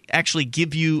 usually they actually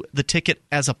give you the ticket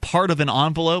as a part of an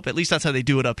envelope. At least that's how they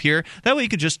do it up here. That way you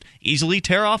could just easily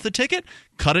tear off the ticket,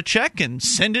 cut a check, and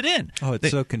send it in. Oh,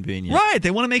 it's so convenient. Right.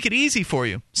 They want to make it easy for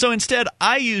you. So instead,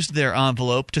 I used their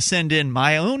envelope to send in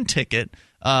my own ticket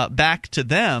back to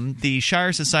them, the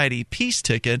Shire Society Peace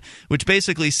ticket, which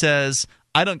basically says,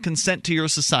 I don't consent to your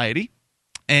society,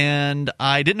 and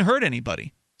I didn't hurt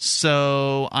anybody,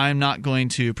 so I'm not going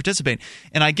to participate.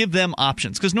 And I give them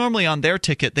options, because normally on their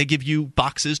ticket, they give you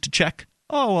boxes to check.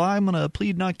 Oh, well, I'm going to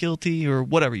plead not guilty or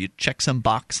whatever. You check some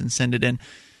box and send it in.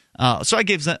 So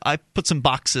I put some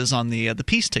boxes on the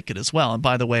peace ticket as well. And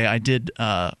by the way, I did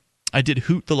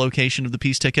hoot the location of the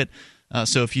peace ticket.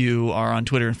 So if you are on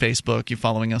Twitter and Facebook, you're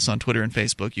following us on Twitter and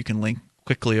Facebook, you can link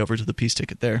quickly over to the peace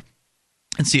ticket there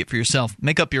and see it for yourself.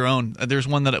 Make up your own. There's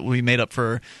one that we made up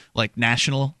for like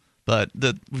national, but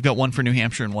we've got one for New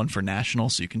Hampshire and one for national,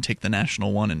 so you can take the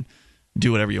national one and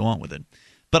do whatever you want with it.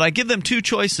 But I give them two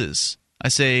choices. I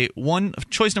say,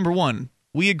 choice number one,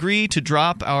 we agree to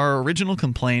drop our original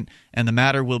complaint and the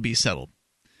matter will be settled.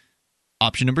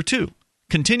 Option number two,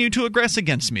 continue to aggress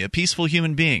against me, a peaceful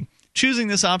human being. Choosing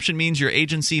this option means your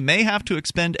agency may have to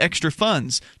expend extra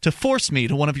funds to force me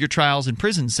to one of your trials in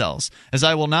prison cells, as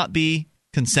I will not be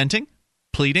consenting,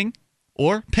 pleading,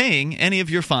 or paying any of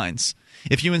your fines.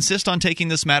 If you insist on taking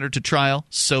this matter to trial,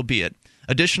 so be it.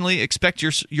 Additionally, expect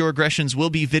your aggressions will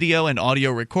be video and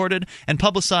audio recorded and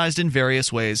publicized in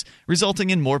various ways, resulting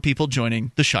in more people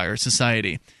joining the Shire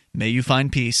Society. May you find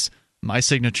peace. My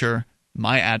signature,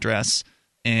 my address,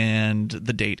 and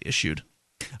the date issued.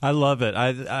 I love it.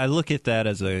 I look at that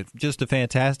as just a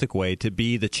fantastic way to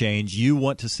be the change you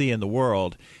want to see in the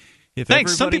world.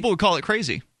 Thanks. Some people would call it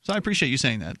crazy. So I appreciate you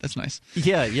saying that. That's nice.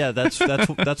 Yeah.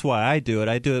 That's why I do it.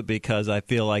 I do it because I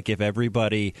feel like if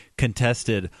everybody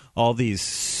contested all these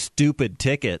stupid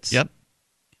tickets, yep,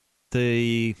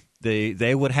 they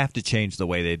would have to change the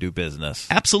way they do business.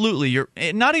 Absolutely.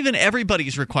 Not even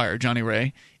everybody's required, Johnny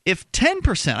Ray. If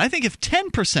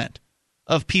 10%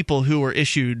 of people who were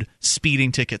issued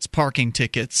speeding tickets, parking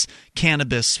tickets,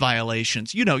 cannabis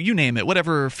violations, you name it,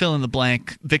 whatever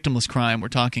fill-in-the-blank victimless crime we're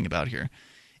talking about here,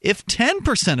 if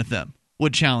 10% of them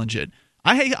would challenge it,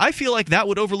 I feel like that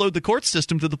would overload the court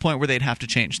system to the point where they'd have to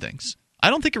change things. I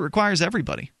don't think it requires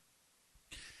everybody.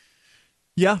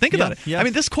 Yeah. Think about it. Yeah. I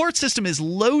mean, this court system is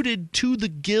loaded to the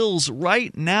gills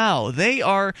right now.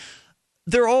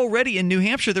 They're already in New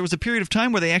Hampshire. There was a period of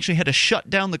time where they actually had to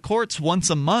shut down the courts once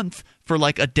a month for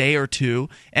like a day or two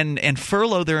and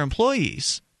furlough their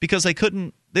employees because they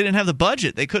didn't have the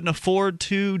budget. They couldn't afford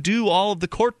to do all of the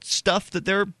court stuff that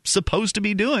they're supposed to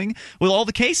be doing with all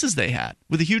the cases they had,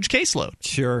 with a huge caseload.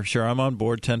 Sure. I'm on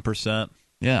board 10%.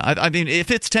 Yeah, I mean, if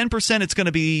it's 10%, it's going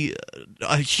to be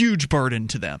a huge burden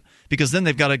to them because then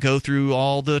they've got to go through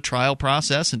all the trial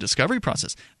process and discovery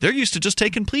process. They're used to just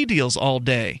taking plea deals all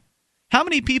day. How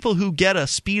many people who get a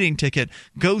speeding ticket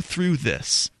go through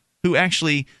this, who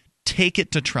actually take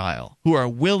it to trial, who are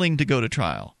willing to go to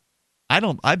trial? I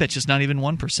bet you it's not even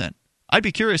 1%. I'd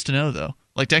be curious to know, though,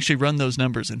 like to actually run those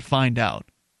numbers and find out.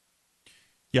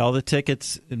 Yeah, all the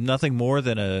tickets, nothing more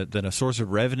than a source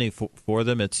of revenue for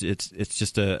them. It's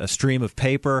just a stream of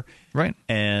paper, right,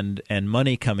 and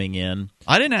money coming in.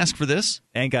 I didn't ask for this.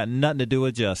 Ain't got nothing to do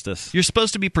with justice. You're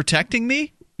supposed to be protecting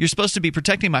me? You're supposed to be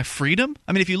protecting my freedom?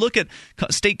 I mean, if you look at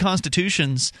state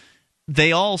constitutions,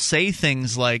 they all say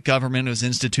things like government was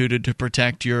instituted to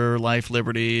protect your life,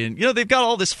 liberty, and they've got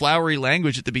all this flowery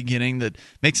language at the beginning that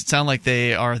makes it sound like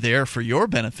they are there for your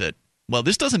benefit. Well,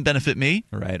 this doesn't benefit me.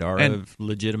 Right, of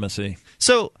legitimacy.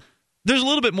 So there's a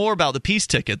little bit more about the peace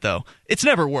ticket, though. It's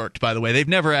never worked, by the way. They've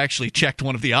never actually checked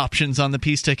one of the options on the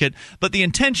peace ticket. But the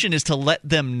intention is to let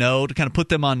them know, to kind of put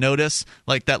them on notice,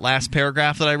 like that last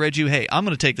paragraph that I read you. Hey, I'm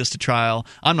going to take this to trial.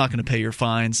 I'm not going to pay your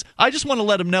fines. I just want to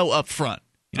let them know up front.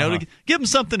 To give them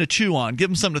something to chew on, give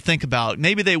them something to think about.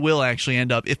 Maybe they will actually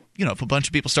end up, if a bunch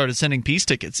of people started sending peace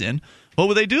tickets in, what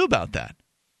would they do about that?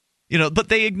 But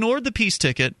they ignored the peace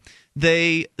ticket.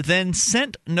 They then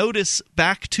sent notice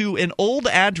back to an old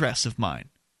address of mine,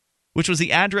 which was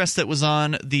the address that was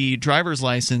on the driver's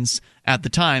license at the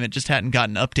time. It just hadn't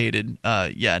gotten updated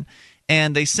yet.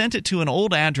 And they sent it to an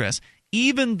old address,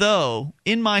 even though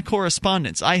in my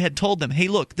correspondence I had told them, hey,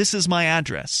 look, this is my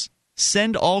address.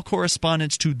 Send all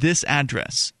correspondence to this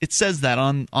address. It says that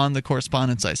on the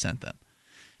correspondence I sent them.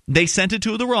 They sent it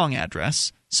to the wrong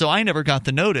address, so I never got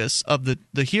the notice of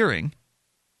the hearing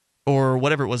or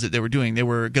whatever it was that they were doing. They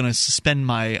were going to suspend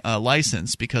my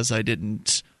license because I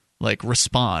didn't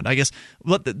respond. I guess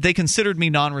they considered me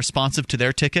non-responsive to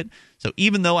their ticket. So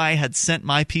even though I had sent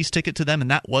my peace ticket to them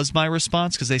and that was my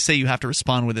response, because they say you have to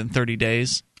respond within 30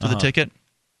 days to the ticket,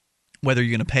 whether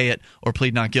you're going to pay it or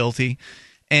plead not guilty.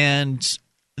 And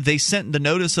they sent the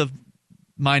notice of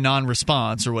my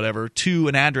non-response or whatever to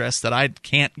an address that I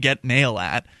can't get mail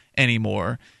at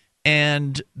anymore,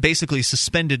 and basically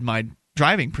suspended my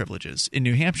driving privileges in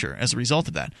New Hampshire as a result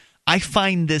of that. I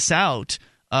find this out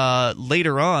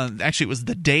later on. Actually, it was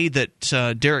the day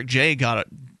that Derek J. got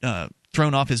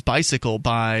thrown off his bicycle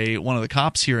by one of the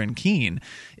cops here in Keene.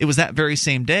 It was that very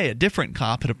same day. A different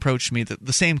cop had approached me.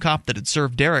 The same cop that had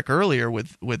served Derek earlier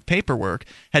with paperwork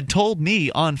had told me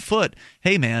on foot,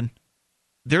 "Hey, man,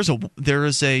 there is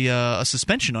a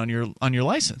suspension on your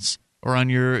license or on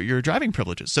your driving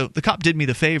privileges." So the cop did me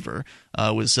the favor.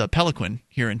 Was Peliquin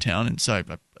here in town, and so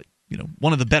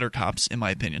one of the better cops in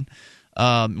my opinion.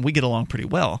 We get along pretty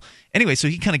well. Anyway, so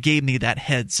he kind of gave me that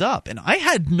heads up, and I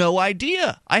had no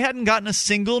idea. I hadn't gotten a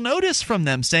single notice from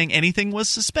them saying anything was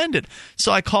suspended.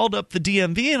 So I called up the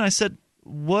DMV and I said,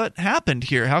 "What happened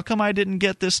here? How come I didn't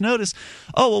get this notice?"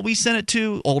 "Oh, well, we sent it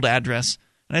to old address."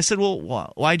 And I said,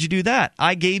 "Well, why'd you do that?"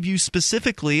 "I gave you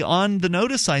specifically on the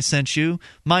notice I sent you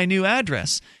my new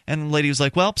address." And the lady was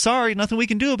like, "Well, sorry, nothing we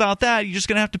can do about that. You're just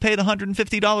going to have to pay the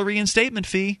 $150 reinstatement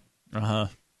fee."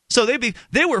 So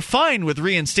they were fine with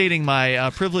reinstating my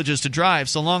privileges to drive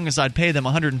so long as I'd pay them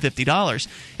 $150.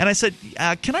 And I said,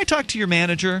 "Can I talk to your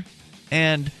manager?"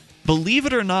 And believe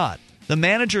it or not, the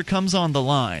manager comes on the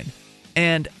line,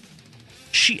 and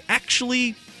she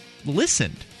actually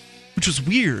listened, which was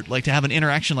weird. To have an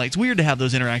interaction it's weird to have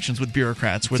those interactions with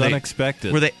bureaucrats where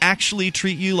unexpected. Where they actually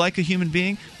treat you like a human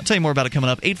being. I'll tell you more about it coming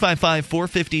up.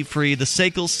 855-450-FREE, the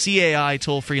SACL CAI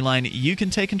toll-free line. You can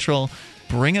take control.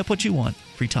 Bring up what you want.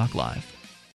 Free Talk Live.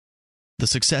 The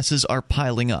successes are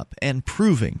piling up and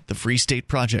proving the Free State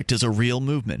Project is a real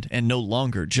movement and no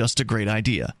longer just a great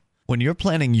idea. When you're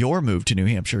planning your move to New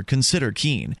Hampshire, consider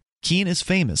Keene. Keene is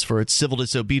famous for its civil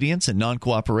disobedience and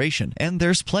non-cooperation, and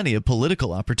there's plenty of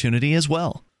political opportunity as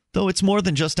well. Though it's more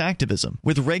than just activism,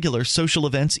 with regular social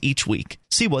events each week.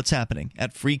 See what's happening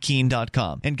at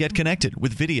freekeene.com and get connected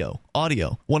with video,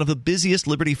 audio, one of the busiest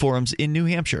liberty forums in New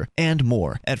Hampshire, and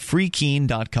more at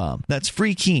freekeene.com. That's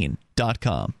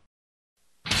freekeene.com.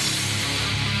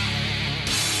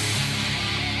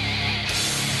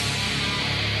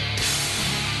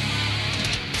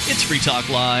 It's Free Talk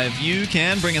Live. You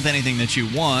can bring up anything that you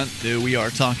want. We are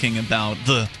talking about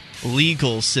the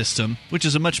legal system, which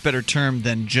is a much better term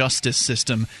than justice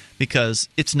system because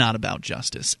it's not about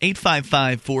justice.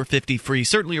 855-450-FREE.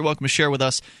 Certainly you're welcome to share with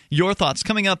us your thoughts.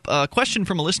 Coming up, a question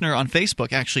from a listener on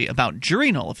Facebook actually about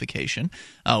jury nullification,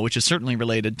 which is certainly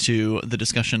related to the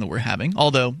discussion that we're having,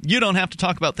 although you don't have to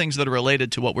talk about things that are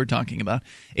related to what we're talking about.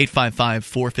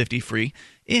 855-450-FREE.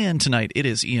 And tonight, it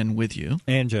is Ian with you.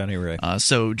 And Johnny Ray.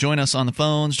 So join us on the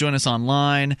phones, join us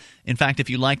online. In fact,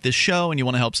 if you like this show and you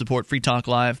want to help support Free Talk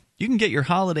Live, you can get your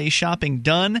holiday shopping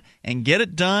done and get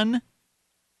it done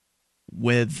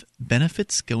with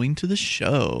benefits going to the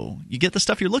show. You get the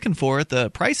stuff you're looking for at the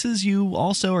prices you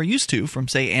also are used to from,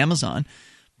 say, Amazon,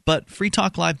 but Free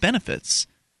Talk Live benefits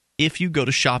if you go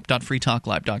to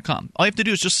shop.freetalklive.com. All you have to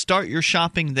do is just start your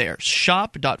shopping there.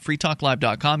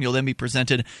 Shop.freetalklive.com. You'll then be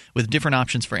presented with different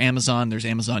options for Amazon. There's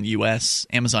Amazon US,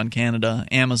 Amazon Canada,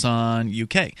 Amazon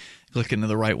UK. Click into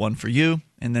the right one for you,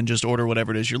 and then just order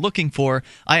whatever it is you're looking for.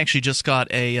 I actually just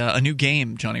got a new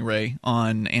game, Johnny Ray,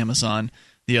 on Amazon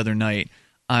the other night.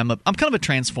 I'm kind of a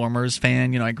Transformers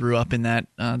fan. I grew up in that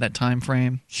time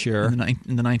frame. Sure. In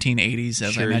the 1980s,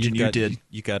 as I imagine you did.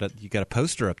 You got a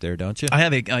poster up there, don't you? I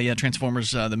have a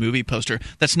Transformers the movie poster.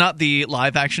 That's not the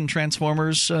live action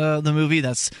Transformers the movie.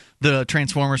 That's the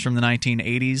Transformers from the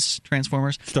 1980s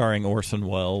Transformers, starring Orson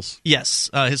Welles. Yes,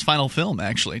 his final film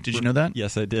actually. Did you know that?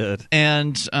 Yes, I did.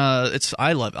 And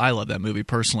I love that movie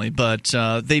personally. But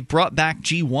they brought back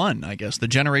G1, I guess, the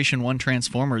Generation 1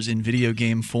 Transformers in video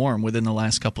game form within the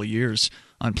last couple of years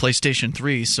on PlayStation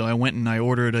 3. So I went and I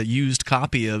ordered a used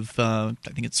copy of I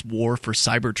think it's War for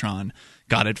Cybertron.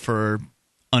 Got it for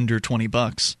under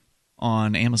 $20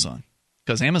 on Amazon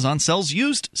because Amazon sells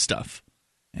used stuff.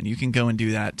 And you can go and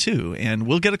do that too. And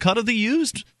we'll get a cut of the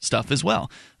used stuff as well.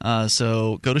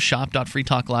 So go to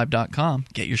shop.freetalklive.com.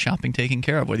 Get your shopping taken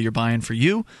care of, whether you're buying for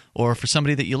you or for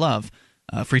somebody that you love.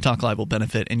 Free Talk Live will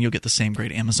benefit, and you'll get the same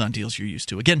great Amazon deals you're used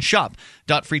to. Again,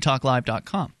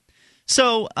 shop.freetalklive.com.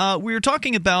 So we were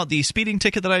talking about the speeding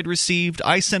ticket that I'd received.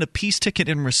 I sent a peace ticket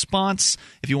in response.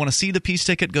 If you want to see the peace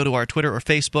ticket, go to our Twitter or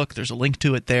Facebook. There's a link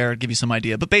to it there. I'll give you some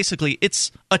idea. But basically, it's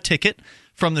a ticket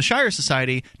from the Shire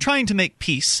Society trying to make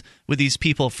peace with these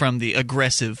people from the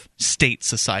aggressive state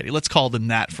society. Let's call them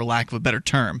that for lack of a better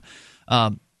term.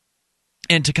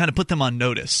 And to kind of put them on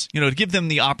notice, to give them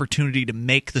the opportunity to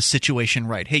make the situation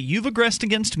right. Hey, you've aggressed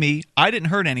against me. I didn't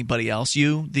hurt anybody else.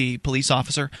 You, the police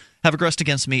officer, have aggressed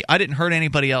against me. I didn't hurt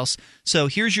anybody else. So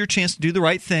here's your chance to do the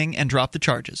right thing and drop the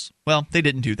charges. Well, they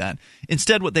didn't do that.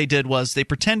 Instead, what they did was they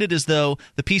pretended as though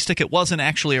the peace ticket wasn't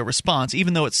actually a response,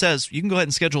 even though it says you can go ahead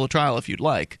and schedule a trial if you'd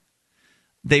like.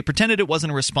 They pretended it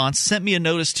wasn't a response, sent me a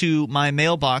notice to my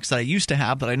mailbox that I used to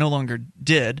have, but I no longer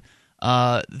did,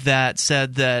 that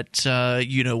said that,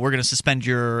 we're going to suspend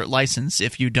your license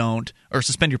if you don't, or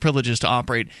suspend your privileges to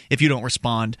operate if you don't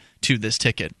respond to this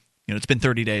ticket. It's been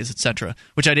 30 days, etc.,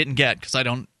 which I didn't get because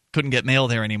couldn't get mail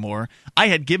there anymore. I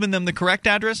had given them the correct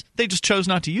address. They just chose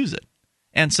not to use it.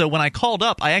 And so when I called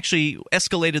up, I actually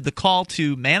escalated the call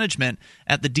to management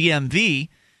at the DMV.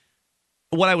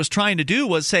 What I was trying to do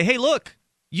was say, hey, look,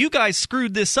 you guys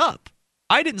screwed this up.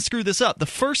 I didn't screw this up. The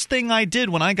first thing I did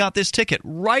when I got this ticket,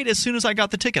 right as soon as I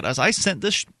got the ticket, is I sent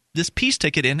this peace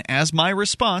ticket in as my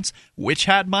response, which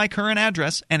had my current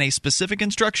address and a specific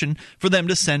instruction for them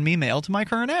to send me mail to my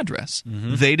current address.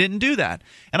 Mm-hmm. They didn't do that.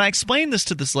 And I explained this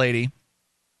to this lady,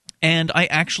 and I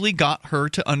actually got her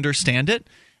to understand it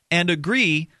and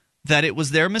agree that it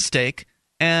was their mistake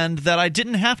and that I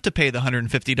didn't have to pay the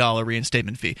 $150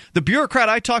 reinstatement fee. The bureaucrat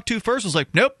I talked to first was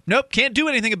like, nope, can't do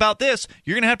anything about this.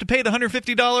 You're going to have to pay the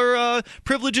 $150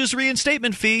 privileges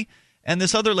reinstatement fee. And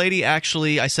this other lady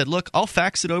actually, I said, look, I'll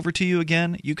fax it over to you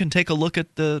again. You can take a look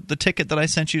at the ticket that I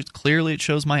sent you. Clearly, it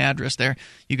shows my address there.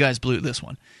 You guys blew this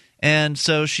one. And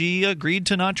so she agreed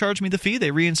to not charge me the fee.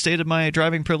 They reinstated my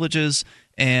driving privileges,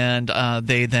 and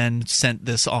they then sent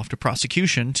this off to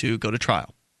prosecution to go to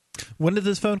trial. When did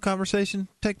this phone conversation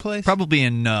take place? Probably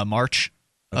in March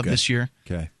of this year.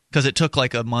 Okay. Because it took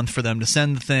like a month for them to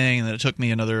send the thing, and then it took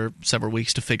me another several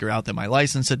weeks to figure out that my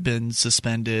license had been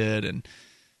suspended, and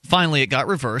finally it got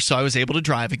reversed, so I was able to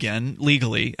drive again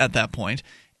legally at that point.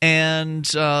 And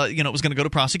it was going to go to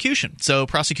prosecution. So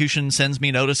prosecution sends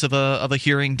me notice of a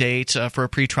hearing date for a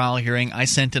pretrial hearing. I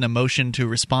sent in a motion to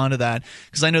respond to that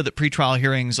because I know that pretrial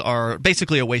hearings are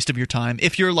basically a waste of your time.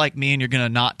 If you're like me and you're going to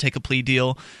not take a plea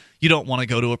deal, you don't want to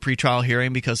go to a pretrial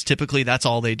hearing because typically that's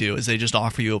all they do is they just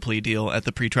offer you a plea deal at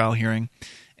the pretrial hearing.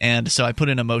 And so I put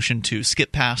in a motion to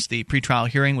skip past the pretrial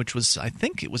hearing, which was, I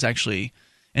think it was actually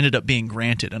ended up being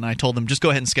granted. And I told them, just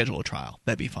go ahead and schedule a trial.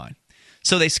 That'd be fine.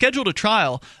 So they scheduled a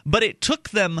trial, but it took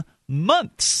them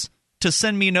months to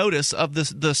send me notice of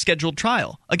the scheduled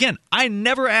trial. Again, I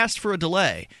never asked for a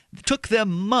delay. It took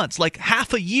them months, like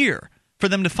half a year, for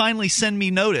them to finally send me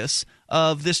notice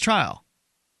of this trial.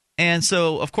 And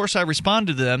so, of course, I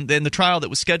responded to them. Then the trial that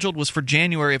was scheduled was for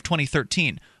January of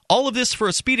 2013. All of this for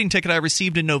a speeding ticket I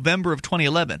received in November of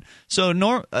 2011. So,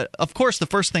 of course, the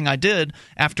first thing I did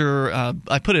after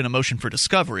I put in a motion for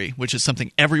discovery, which is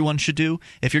something everyone should do.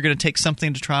 If you're going to take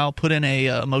something to trial, put in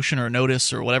a motion or a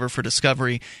notice or whatever for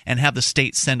discovery and have the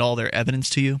state send all their evidence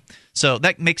to you. So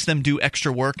that makes them do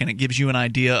extra work, and it gives you an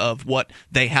idea of what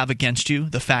they have against you,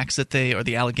 the facts that or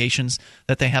the allegations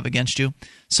that they have against you.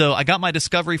 So I got my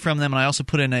discovery from them, and I also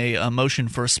put in a motion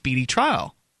for a speedy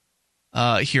trial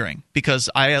hearing because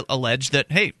I allege that,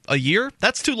 hey, a year?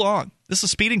 That's too long. This is a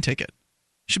speeding ticket.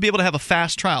 Should be able to have a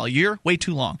fast trial. A year? Way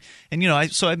too long. And,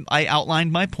 I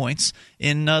outlined my points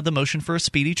in the motion for a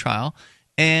speedy trial,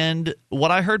 and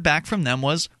what I heard back from them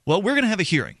was, well, we're going to have a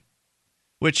hearing,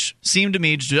 which seemed to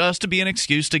me just to be an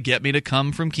excuse to get me to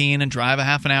come from Keene and drive a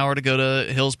half an hour to go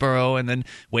to Hillsborough and then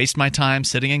waste my time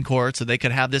sitting in court so they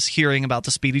could have this hearing about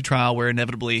the speedy trial where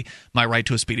inevitably my right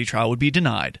to a speedy trial would be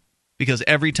denied. Because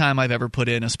every time I've ever put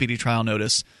in a speedy trial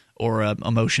notice or a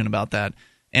motion about that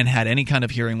and had any kind of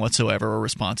hearing whatsoever or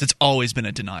response, it's always been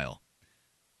a denial.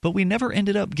 But we never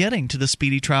ended up getting to the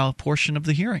speedy trial portion of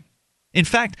the hearing. In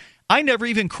fact, I never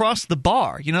even crossed the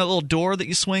bar. You know that little door that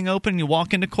you swing open and you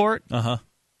walk into court?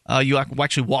 You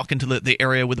actually walk into the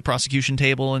area with the prosecution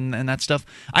table and that stuff.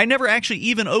 I never actually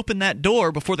even opened that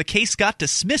door before the case got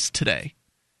dismissed today.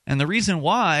 And the reason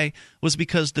why was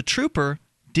because the trooper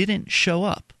didn't show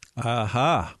up.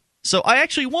 Aha. So I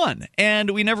actually won,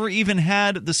 and we never even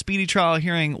had the speedy trial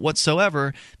hearing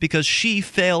whatsoever because she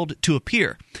failed to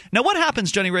appear. Now, what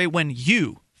happens, Johnny Ray, when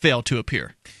you fail to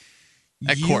appear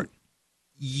at court?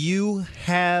 You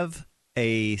have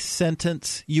a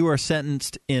sentence. You are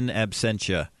sentenced in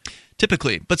absentia.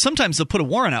 Typically, but sometimes they'll put a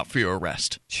warrant out for your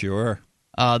arrest. Sure.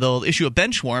 They'll issue a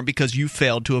bench warrant because you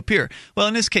failed to appear. Well,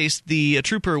 in this case, the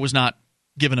trooper was not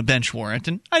given a bench warrant,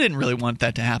 and I didn't really want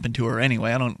that to happen to her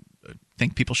anyway. I don't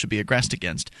think people should be aggressed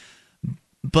against.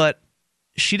 But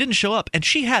she didn't show up, and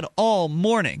she had all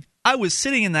morning. I was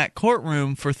sitting in that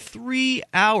courtroom for 3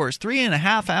 hours,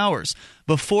 3.5 hours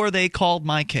before they called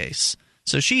my case.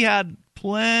 So she had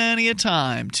plenty of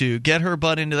time to get her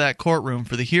butt into that courtroom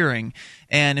for the hearing.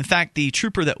 And in fact, the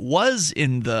trooper that was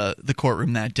in the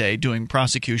courtroom that day doing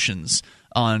prosecutions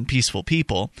on peaceful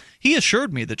people, he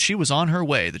assured me that she was on her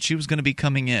way, that she was going to be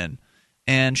coming in.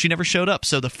 And she never showed up.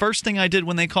 So the first thing I did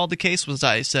when they called the case was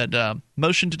I said,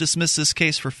 motion to dismiss this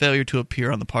case for failure to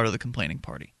appear on the part of the complaining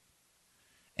party.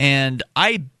 And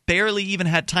I barely even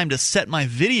had time to set my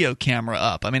video camera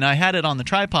up. I mean, I had it on the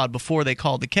tripod before they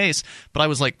called the case, but I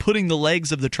was like putting the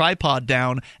legs of the tripod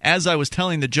down as I was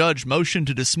telling the judge, motion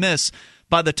to dismiss.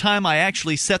 By the time I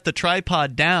actually set the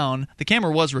tripod down, the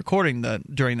camera was recording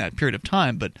during that period of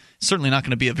time, but certainly not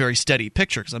going to be a very steady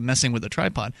picture because I'm messing with the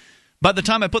tripod. By the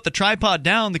time I put the tripod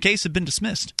down, the case had been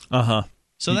dismissed. Uh-huh.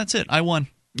 So that's it. I won.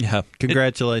 Yeah,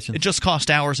 congratulations. It just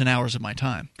cost hours and hours of my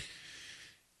time.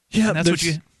 Yeah, and that's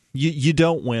what you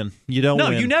don't win. You don't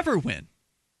win. No, you never win.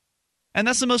 And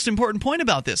that's the most important point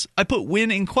about this. I put win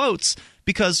in quotes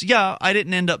because, yeah, I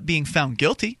didn't end up being found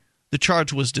guilty. The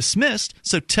charge was dismissed,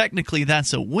 so technically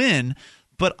that's a win.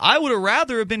 But I would have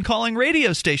rather have been calling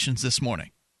radio stations this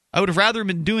morning. I would have rather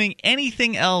been doing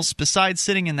anything else besides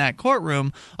sitting in that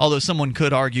courtroom, although someone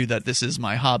could argue that this is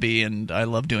my hobby and I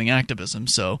love doing activism,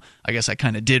 so I guess I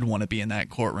kind of did want to be in that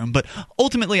courtroom. But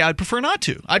ultimately, I'd prefer not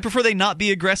to. I'd prefer they not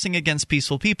be aggressing against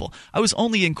peaceful people. I was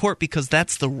only in court because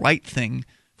that's the right thing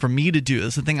for me to do.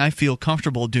 That's the thing I feel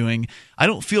comfortable doing. I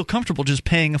don't feel comfortable just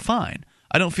paying a fine.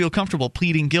 I don't feel comfortable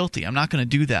pleading guilty. I'm not going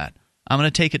to do that. I'm going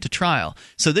to take it to trial.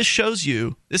 So this shows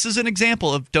you, this is an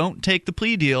example of don't take the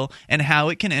plea deal and how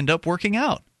it can end up working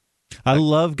out. I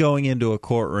love going into a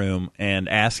courtroom and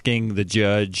asking the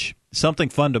judge something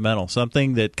fundamental,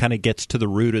 something that kind of gets to the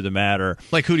root of the matter.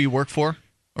 Like, who do you work for?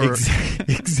 Or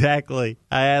Exactly.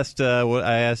 I asked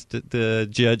the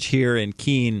judge here in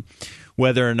Keene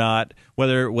whether or not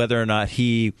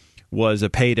he was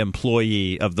a paid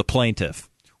employee of the plaintiff.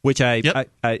 Which I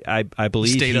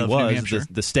believe he was,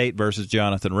 the state versus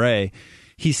Jonathan Ray.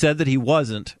 He said that he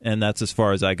wasn't, and that's as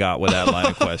far as I got with that line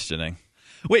of questioning.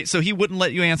 Wait, so he wouldn't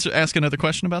let you ask another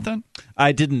question about that?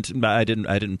 I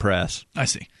didn't press. I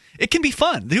see. It can be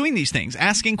fun doing these things,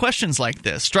 asking questions like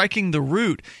this, striking the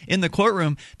root in the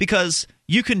courtroom, because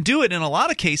you can do it in a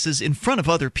lot of cases in front of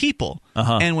other people.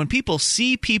 Uh-huh. And when people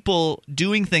see people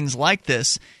doing things like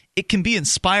this, it can be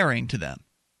inspiring to them.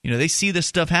 You know, they see this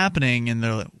stuff happening and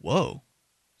they're like, whoa.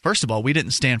 First of all, we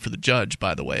didn't stand for the judge,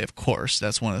 by the way, of course.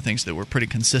 That's one of the things that we're pretty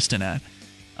consistent at.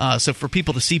 So for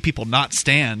people to see people not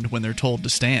stand when they're told to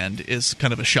stand is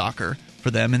kind of a shocker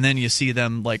for them. And then you see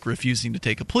them, like, refusing to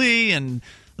take a plea. And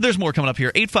there's more coming up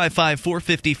here.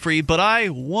 855-450-FREE. But I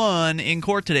won in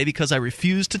court today because I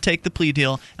refused to take the plea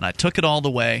deal, and I took it all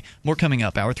the way. More coming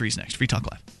up. Hour 3's next. Free Talk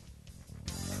Live.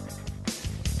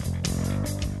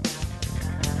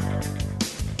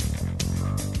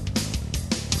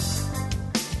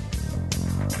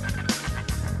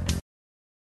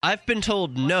 I've been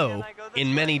told no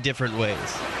in many different ways.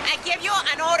 I give you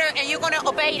an order and you're going to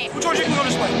obey it. George, you can go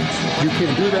this way. You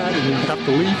can't do that and you have to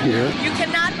leave here. You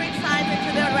cannot bring signs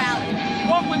into the rally.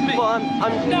 Walk with me. Well,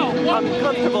 I'm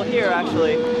comfortable here,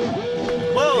 actually.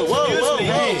 Whoa.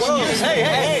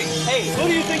 Hey. Who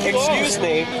do you think you are? Excuse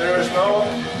me. There is no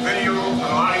video and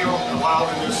audio allowed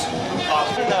in this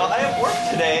office. No, I have work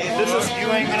today. You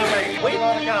ain't going to make it. Wait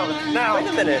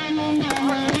a minute.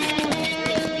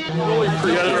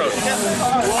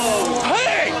 Whoa.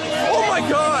 Hey! Oh my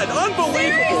God!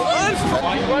 Unbelievable! Why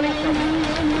are you running from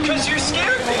me? Because you're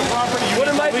scared me. What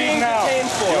am I being detained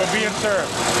for? You're being served.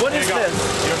 What is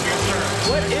this? You're being served.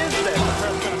 What is this?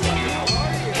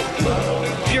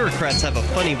 Bureaucrats have a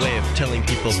funny way of telling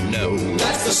people no.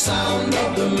 That's the sound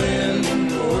of the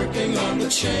men working on the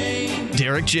chain.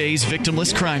 Derek J's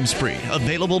Victimless Crime Spree.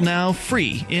 Available now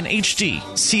free in HD.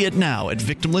 See it now at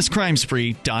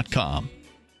victimlesscrimespree.com.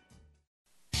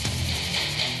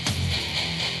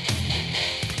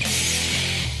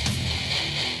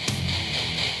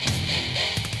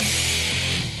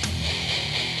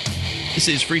 This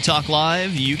is Free Talk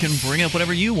Live. You can bring up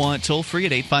whatever you want toll-free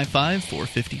at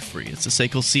 855-450-FREE. It's the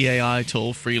SACL CAI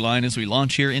toll-free line as we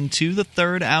launch here into the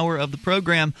third hour of the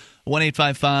program.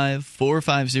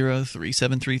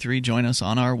 1-855-450-3733. Join us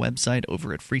on our website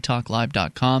over at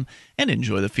freetalklive.com and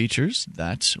enjoy the features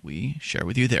that we share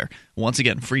with you there. Once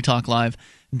again, freetalklive.com.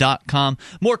 FTL2012-12-18.com.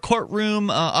 More courtroom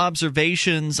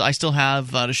observations I still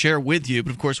have to share with you,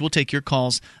 but of course we'll take your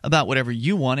calls about whatever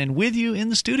you want. And with you in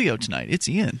the studio tonight, it's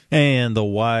Ian. And the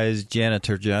wise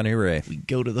janitor, Johnny Ray. We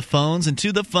go to the phones and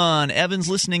to the fun. Evan's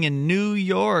listening in New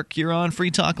York. You're on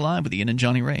Free Talk Live with Ian and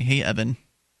Johnny Ray. Hey, Evan.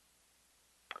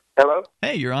 Hello?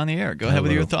 Hey, you're on the air. Go ahead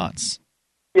with your thoughts.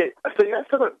 Yeah, so you guys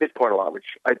talk about Bitcoin a lot, which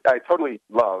I totally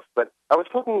love, but I was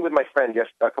talking with my friend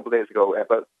a couple of days ago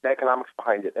about the economics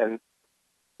behind it, and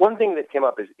one thing that came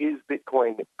up is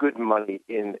Bitcoin good money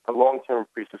in a long-term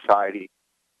free society?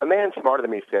 A man smarter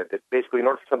than me said that basically in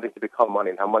order for something to become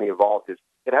money and how money evolved is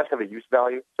it has to have a use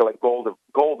value. So like gold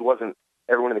wasn't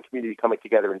everyone in the community coming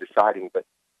together and deciding, but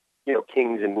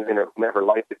kings and women or whomever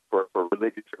liked it for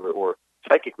religious or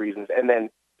psychic reasons, and then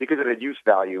because it had use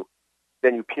value,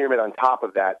 then you pyramid on top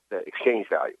of that the exchange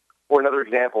value. Or another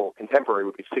example, contemporary,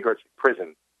 would be cigarettes in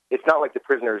prison. It's not like the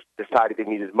prisoners decided they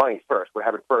needed money first. What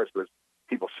happened first was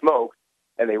people smoked,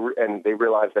 and they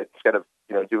realized that instead of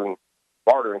doing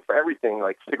bartering for everything,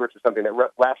 like cigarettes is something that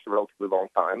lasts a relatively long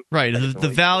time. Right. The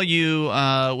value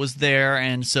was there,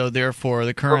 and so therefore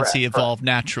the currency evolved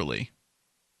naturally.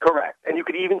 Correct. And you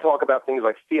could even talk about things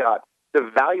like fiat. The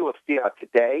value of fiat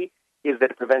today is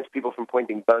that it prevents people from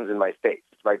pointing guns in my face,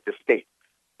 right, the state.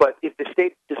 But if the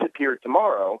state disappeared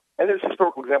tomorrow, and there's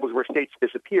historical examples where states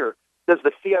disappear, does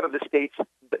the fiat of the states,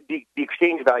 the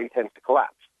exchange value tends to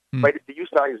collapse, right? If the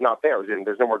use value is not there,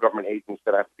 there's no more government agents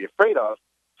that I have to be afraid of,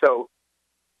 so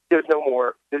there's no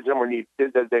more need.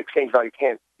 The exchange value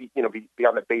can't be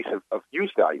on the base of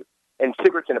use value. And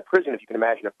cigarettes in a prison, if you can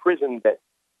imagine a prison that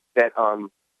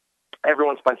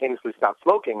everyone spontaneously stopped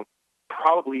smoking,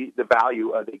 probably the value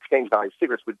of the exchange value of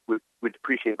cigarettes would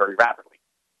depreciate very rapidly.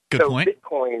 Good point.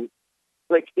 Bitcoin,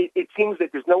 it seems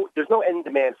that there's no end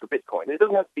demand for Bitcoin. It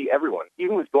doesn't have to be everyone.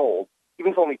 Even with gold,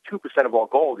 even if only 2% of all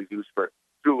gold is used for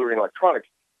jewelry and electronics,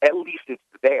 at least it's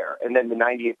there. And then the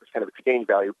 98% of exchange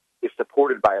value is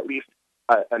supported by at least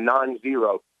a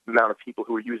non-zero amount of people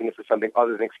who are using it for something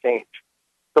other than exchange.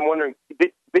 So I'm wondering,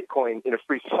 Bitcoin in a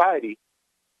free society,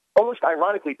 almost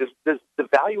ironically, does the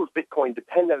value of Bitcoin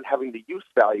depend on having the use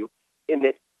value in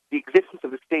that the existence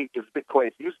of the state gives Bitcoin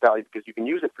its use value because you can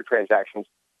use it for transactions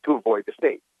to avoid the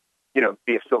state,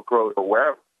 via Silk Road or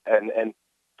wherever. And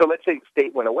so let's say the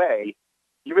state went away,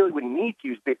 you really wouldn't need to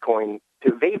use Bitcoin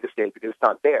to evade the state because it's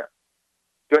not there.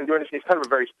 Do you understand? It's kind of a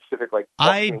very specific,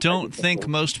 I don't think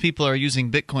most people are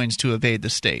using Bitcoins to evade the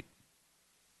state.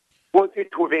 Well, to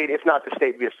evade, if not the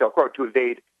state via Silk Road, to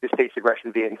evade the state's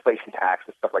aggression via inflation tax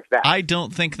and stuff like that. I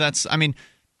don't think that's,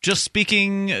 just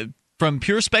speaking from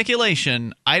pure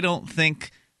speculation, I don't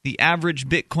think the average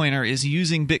Bitcoiner is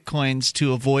using Bitcoins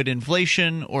to avoid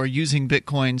inflation or using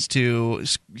Bitcoins to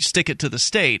stick it to the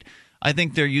state. I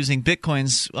think they're using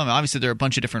Bitcoins, obviously there are a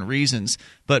bunch of different reasons,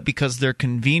 but because they're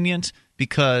convenient,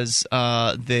 because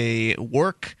they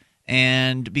work,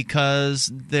 and because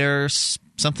they're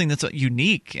something that's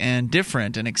unique and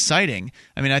different and exciting.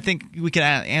 I think we could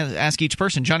ask each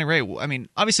person. Johnny Ray,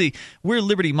 obviously we're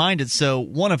liberty-minded, so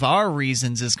one of our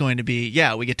reasons is going to be,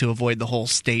 we get to avoid the whole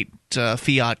state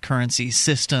fiat currency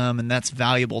system, and that's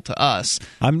valuable to us.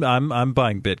 I'm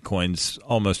buying Bitcoins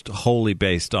almost wholly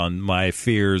based on my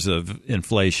fears of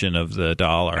inflation of the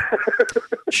dollar.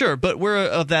 Sure, but we're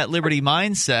of that liberty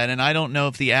mindset, and I don't know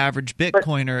if the average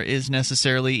Bitcoiner is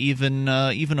necessarily even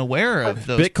aware of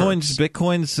those perks.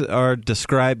 Bitcoins are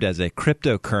described as a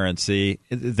cryptocurrency.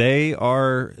 They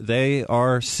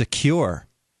are secure.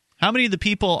 How many of the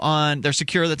people they're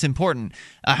secure? That's important.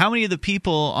 How many of the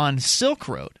people on Silk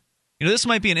Road? This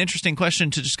might be an interesting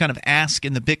question to just kind of ask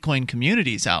in the Bitcoin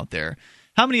communities out there.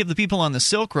 How many of the people on the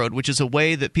Silk Road, which is a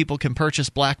way that people can purchase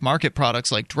black market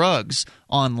products like drugs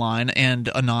online and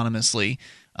anonymously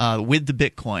with the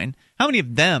Bitcoin, how many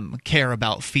of them care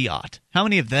about fiat? How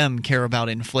many of them care about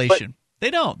inflation? They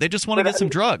don't. They just want to get some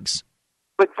drugs.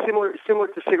 But similar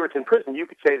to cigarettes in prison, you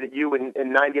could say that you and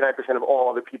 99% of all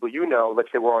other people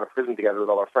let's say we're on a prison together with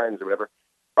all our friends or whatever,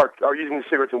 are using the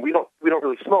cigarettes, and we don't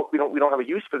really smoke. We don't have a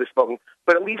use for the smoking.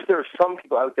 But at least there are some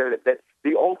people out there that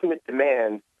the ultimate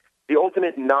demand, the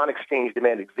ultimate non-exchange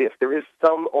demand exists. There is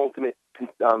some ultimate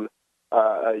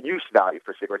use value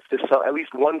for cigarettes. At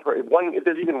least one. If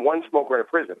there's even one smoker in a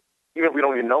prison, even if we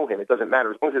don't even know him, it doesn't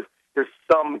matter as long as there's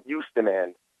some use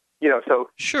demand. So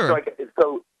sure.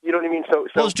 So You know what I mean? So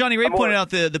well, as Johnny Ray pointed out,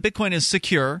 the Bitcoin is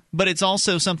secure, but it's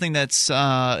also something that's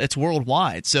it's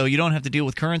worldwide. So you don't have to deal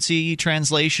with currency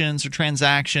translations or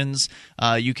transactions.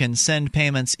 You can send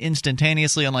payments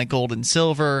instantaneously, unlike gold and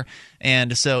silver.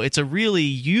 And so it's a really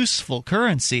useful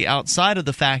currency outside of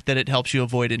the fact that it helps you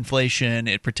avoid inflation.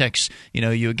 It protects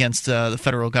you against the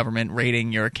federal government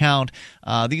raiding your account.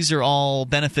 These are all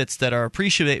benefits that are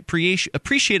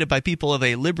appreciated by people of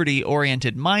a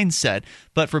liberty-oriented mindset.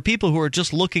 But for people who are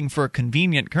just looking for a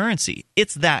convenient currency,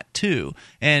 it's that too.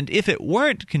 And if it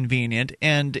weren't convenient,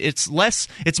 and it's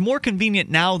more convenient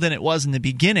now than it was in the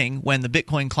beginning when the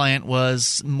Bitcoin client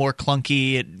was more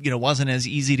clunky. It wasn't as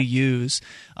easy to use.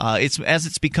 As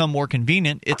it's become more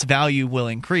convenient, its value will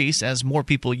increase. As more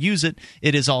people use it,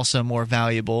 it is also more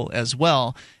valuable as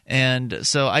well. And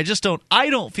so I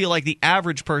don't feel like the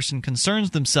average person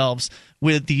concerns themselves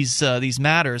with these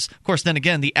matters. Of course, then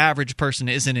again, the average person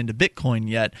isn't into Bitcoin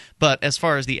yet. But as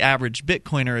far as the average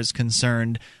Bitcoiner is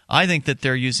concerned, I think that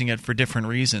they're using it for different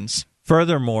reasons.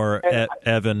 Furthermore,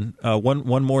 Evan,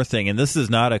 one more thing, and this is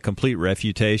not a complete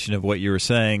refutation of what you were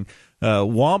saying.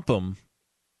 Wampum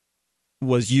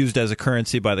was used as a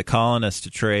currency by the colonists to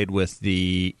trade with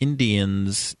the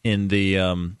Indians in the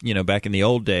back in the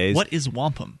old days. What is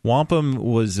wampum? Wampum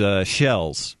was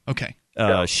shells. Okay.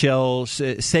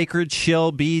 Sacred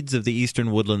shell beads of the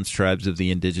eastern woodlands tribes of the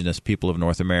indigenous people of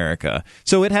North America.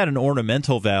 So it had an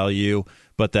ornamental value,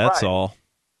 but that's all.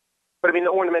 But I mean,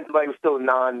 the ornamental value is still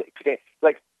non-exchange.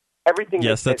 Like everything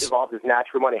that involves as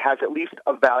natural money has at least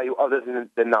a value other than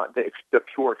the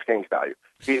pure exchange value.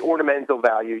 The ornamental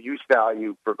value, use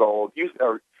value for gold.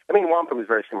 Wampum is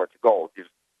very similar to gold.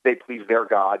 They please their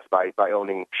gods by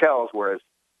owning shells, whereas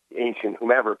ancient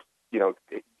whomever,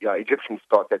 Egyptians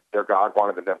thought that their god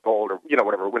wanted them to have gold, or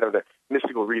whatever the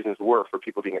mystical reasons were for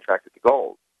people being attracted to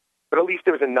gold. But at least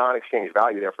there was a non-exchange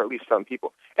value there for at least some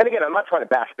people. And again, I'm not trying to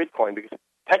bash Bitcoin because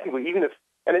technically, even if,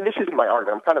 and this isn't my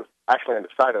argument, I'm kind of actually on the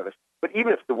side of this, but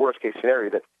even if the worst case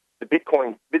scenario that the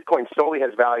Bitcoin solely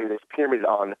has value that's pyramided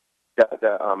on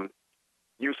the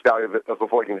use value of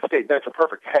avoiding the state, then it's a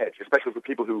perfect hedge, especially for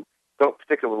people who don't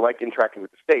particularly like interacting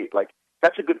with the state. Like,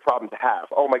 that's a good problem to have.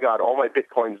 Oh my God, all my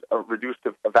Bitcoins are reduced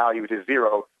to a value to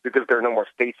zero because there are no more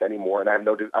states anymore, and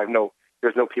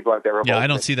there's no people out there revolting. Yeah, I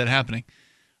don't see that happening.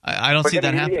 I don't see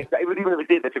that happening. Even if it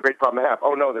did, that's a great problem to have.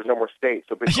 Oh no, there's no more state,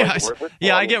 so Bitcoin's worthless.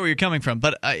 Yeah, I get where you're coming from,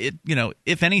 but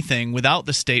if anything, without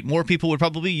the state, more people would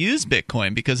probably use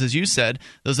Bitcoin because, as you said,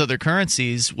 those other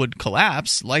currencies would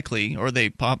collapse likely, or they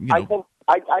pop. I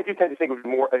do tend to think it would be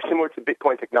more similar to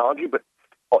Bitcoin technology, but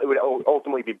it would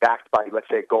ultimately be backed by, let's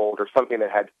say, gold or something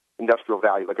that had industrial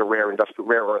value, like a rare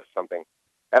earth something.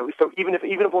 At least, so even if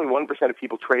only 1% of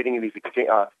people trading in these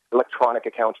electronic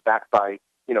accounts backed by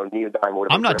Neodyme or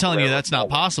whatever. I'm not telling you that's not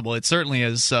possible. It certainly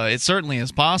is. It certainly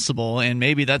is possible, and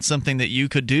maybe that's something that you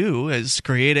could do: is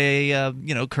create a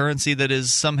currency that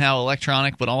is somehow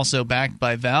electronic, but also backed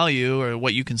by value, or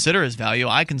what you consider as value.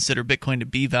 I consider Bitcoin to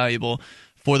be valuable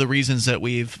for the reasons that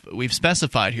we've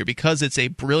specified here, because it's a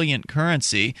brilliant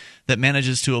currency that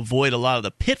manages to avoid a lot of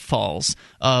the pitfalls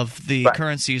of the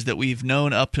currencies that we've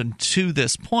known up to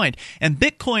this point. And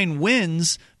Bitcoin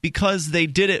wins because they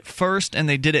did it first and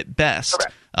they did it best.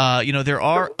 There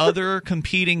are other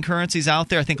competing currencies out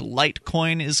there. I think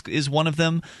Litecoin is one of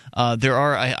them. There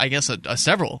are, I guess,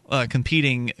 several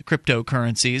competing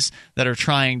cryptocurrencies that are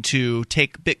trying to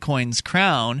take Bitcoin's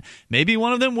crown. Maybe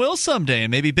one of them will someday,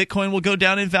 and maybe Bitcoin will go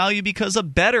down in value because a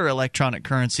better electronic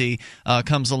currency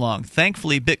comes along.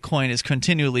 Thankfully, Bitcoin is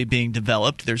continually being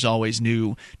developed. There's always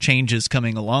new changes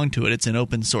coming along to it. It's an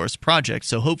open source project,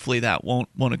 so hopefully that won't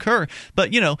occur.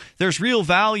 But there's real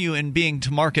value in being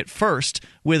to market first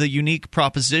with a unique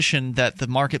proposition that the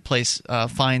marketplace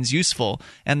finds useful,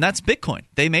 and that's Bitcoin.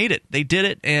 They made it, they did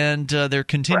it, and they're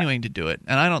continuing to do it.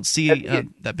 And I don't see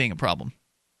that being a problem.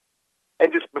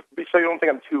 And just so you don't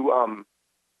think I'm too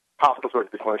hostile towards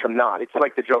Bitcoin, which I'm not. It's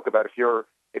like the joke about if you're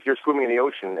swimming in the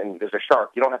ocean and there's a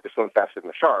shark, you don't have to swim faster than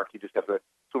the shark. You just have to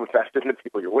swim faster than the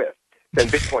people you're with. Then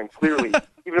Bitcoin clearly,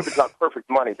 even if it's not perfect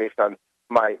money based on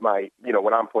my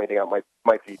what I'm pointing out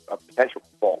might be a potential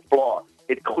flaw,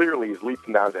 it clearly is leaps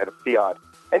and bounds ahead of fiat,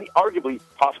 and arguably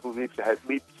possibly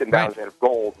leaps and bounds ahead of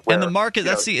gold. And the market,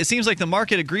 it seems like the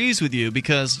market agrees with you,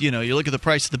 because you look at the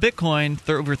price of the Bitcoin,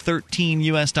 over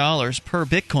 $13 per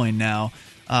Bitcoin now,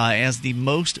 as the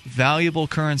most valuable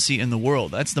currency in the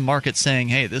world. That's the market saying,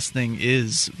 hey, this thing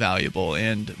is valuable,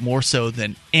 and more so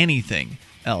than anything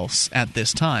else at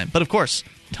this time. But of course,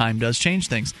 time does change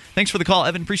things. Thanks for the call,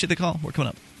 Evan. Appreciate the call. We're coming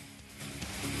up.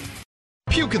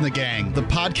 Puke in the Gang, the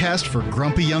podcast for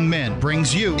grumpy young men,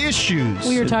 brings you issues.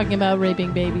 We were talking about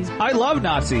raping babies. I love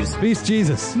Nazis. Peace,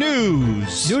 Jesus.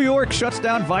 News. New York shuts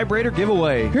down vibrator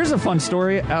giveaway. Here's a fun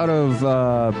story out of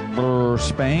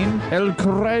Spain. El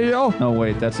Correo. No,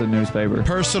 wait, that's a newspaper.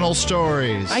 Personal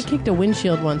stories. I kicked a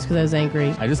windshield once because I was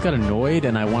angry. I just got annoyed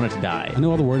and I wanted to die. I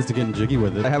know all the words to getting jiggy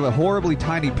with it. I have a horribly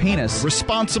tiny penis.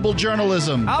 Responsible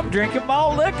journalism. I'm drinking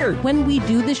malt liquor. When we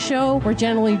do the show, we're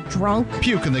generally drunk.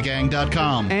 PukeInTheGang.com.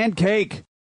 And cake.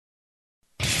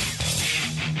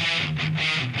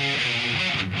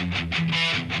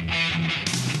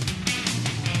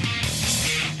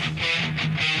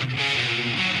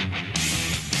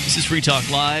 This is Free Talk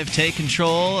Live. Take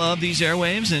control of these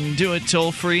airwaves and do it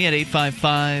toll-free at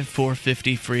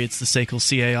 855-450-FREE. It's the SACL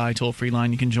CAI toll-free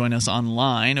line. You can join us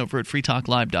online over at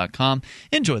freetalklive.com.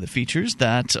 Enjoy the features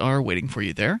that are waiting for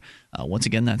you there. Once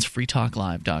again, that's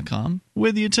freetalklive.com.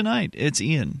 With you tonight, it's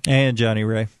Ian. And Johnny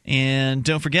Ray. And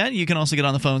don't forget, you can also get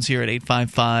on the phones here at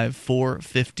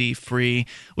 855-450-FREE.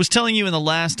 Was telling you in the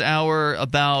last hour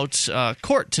about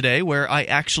court today where I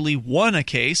actually won a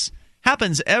case.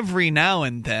 Happens every now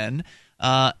and then,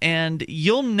 and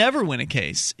you'll never win a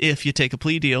case if you take a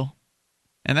plea deal.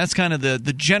 And that's kind of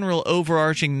the general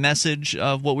overarching message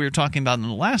of what we were talking about in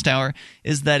the last hour,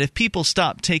 is that if people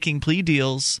stop taking plea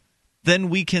deals,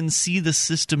 then we can see the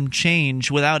system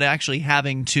change without actually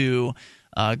having to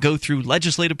go through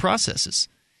legislative processes.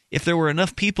 If there were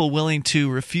enough people willing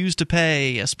to refuse to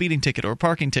pay a speeding ticket or a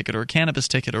parking ticket or a cannabis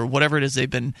ticket or whatever it is they've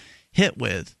been hit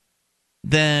with,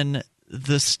 then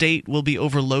the state will be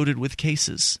overloaded with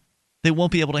cases. They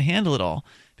won't be able to handle it all,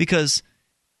 because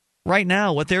right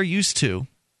now what they're used to,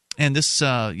 and this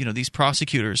these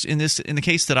prosecutors in the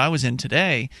case that I was in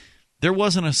today, there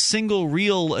wasn't a single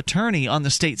real attorney on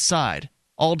the state side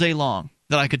all day long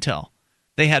that I could tell.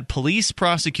 They had police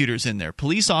prosecutors in there,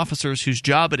 police officers whose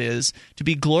job it is to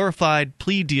be glorified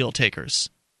plea deal takers.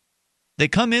 They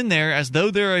come in there as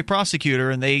though they're a prosecutor,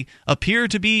 and they appear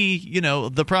to be,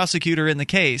 the prosecutor in the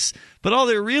case. But all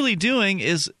they're really doing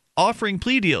is offering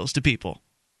plea deals to people.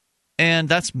 And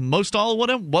that's most all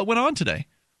what went on today.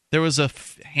 There was a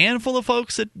handful of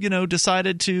folks that,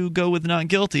 decided to go with not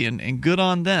guilty, and good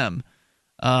on them.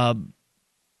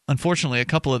 Unfortunately, a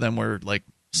couple of them were like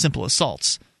simple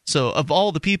assaults. So of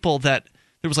all the people there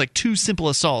was like 2 simple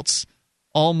assaults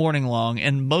all morning long,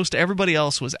 and most everybody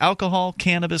else was alcohol,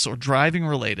 cannabis, or driving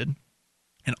related,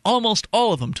 and almost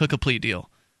all of them took a plea deal.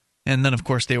 And then, of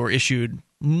course, they were issued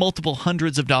multiple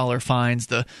hundreds of dollar fines,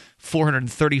 the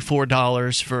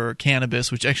 $434 for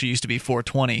cannabis, which actually used to be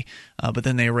 $420, but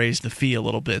then they raised the fee a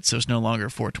little bit, so it's no longer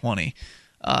 $420.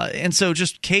 And so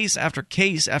just case after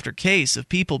case after case of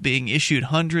people being issued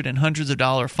hundreds and hundreds of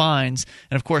dollar fines,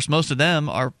 and of course most of them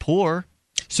are poor.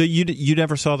 So you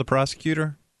never saw the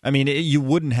prosecutor? I mean, you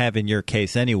wouldn't have in your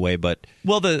case anyway, but...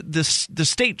 Well, the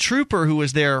state trooper who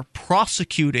was there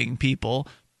prosecuting people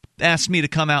asked me to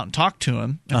come out and talk to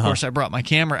him. Of course, I brought my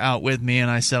camera out with me,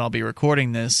 and I said, I'll be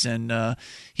recording this. And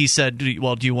he said,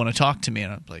 well, do you want to talk to me?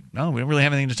 And I'm like, no, we don't really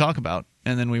have anything to talk about.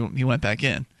 And then he went back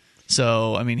in.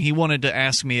 So, I mean, he wanted to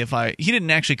ask me if he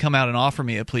didn't actually come out and offer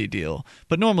me a plea deal.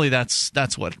 But normally that's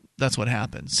what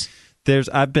happens.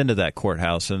 I've been to that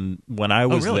courthouse, and when I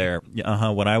was there,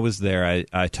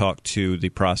 I talked to the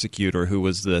prosecutor who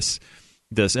was this,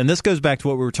 and this goes back to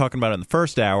what we were talking about in the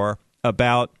first hour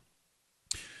about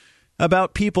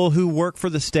people who work for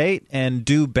the state and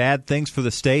do bad things for the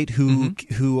state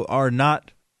who are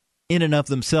not in and of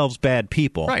themselves bad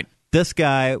people. Right. This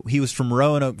guy, he was from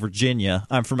Roanoke, Virginia.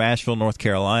 I'm from Asheville, North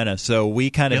Carolina. So we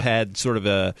kind of had sort of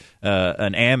an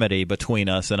amity between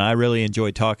us, and I really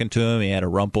enjoyed talking to him. He had a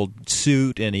rumpled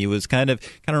suit, and he was kind of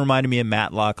reminded me of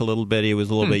Matlock a little bit. He was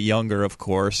a little bit younger, of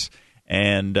course,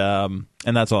 and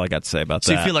that's all I got to say about that.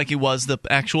 So you feel like he was the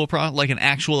actual like an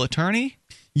actual attorney?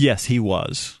 Yes, he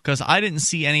was. Because I didn't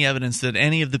see any evidence that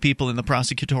any of the people in the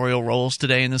prosecutorial roles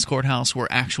today in this courthouse were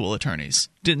actual attorneys.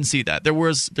 Didn't see that. There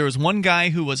was one guy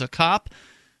who was a cop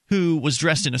who was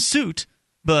dressed in a suit,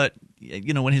 but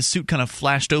when his suit kind of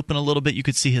flashed open a little bit, you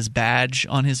could see his badge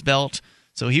on his belt.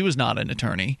 So he was not an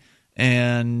attorney.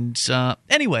 And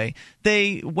anyway,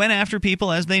 they went after people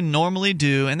as they normally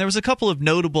do, and there was a couple of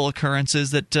notable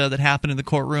occurrences that happened in the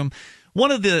courtroom.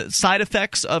 One of the side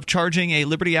effects of charging a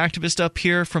liberty activist up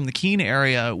here from the Keene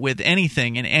area with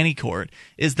anything in any court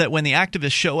is that when the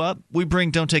activists show up, we bring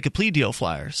Don't Take a Plea Deal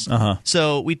flyers.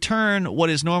 So we turn what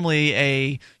is normally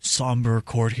a somber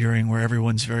court hearing where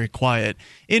everyone's very quiet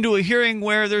into a hearing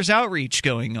where there's outreach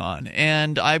going on.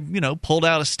 And I, pulled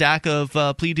out a stack of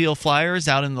plea deal flyers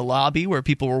out in the lobby where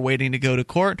people were waiting to go to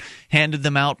court, handed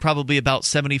them out. Probably about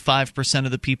 75%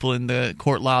 of the people in the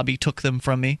court lobby took them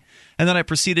from me. And then I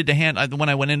proceeded to when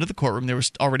I went into the courtroom, there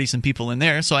was already some people in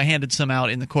there, so I handed some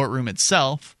out in the courtroom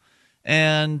itself.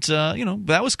 And,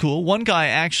 that was cool. One guy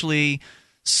actually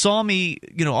saw me,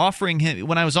 offering him,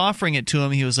 when I was offering it to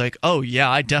him, he was like, oh, yeah,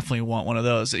 I definitely want one of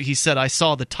those. He said, I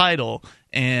saw the title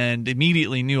and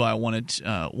immediately knew I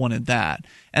wanted that.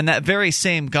 And that very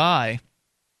same guy,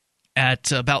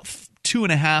 at about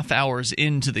 2.5 hours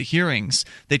into the hearings,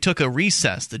 they took a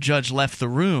recess. The judge left the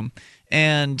room.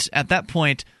 And at that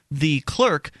point, the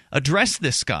clerk addressed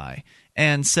this guy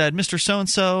and said, Mr.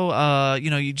 So-and-so,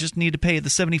 you just need to pay the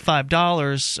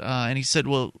 $75. And he said,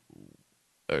 well,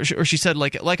 or she said,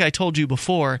 like I told you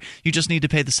before, you just need to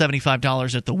pay the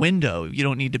 $75 at the window. You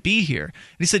don't need to be here.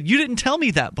 And he said, you didn't tell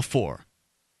me that before.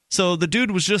 So the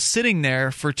dude was just sitting there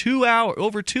for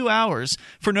over 2 hours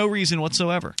for no reason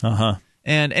whatsoever.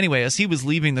 And anyway, as he was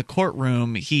leaving the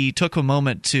courtroom, he took a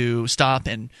moment to stop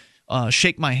and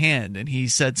shake my hand, and he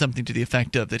said something to the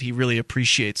effect of that he really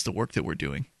appreciates the work that we're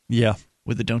doing. Yeah.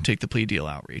 With the Don't Take the Plea Deal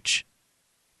outreach.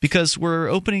 Because we're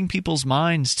opening people's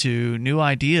minds to new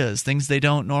ideas, things they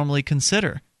don't normally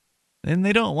consider. And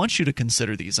they don't want you to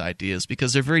consider these ideas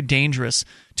because they're very dangerous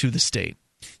to the state.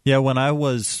 Yeah, when I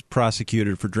was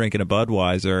prosecuted for drinking a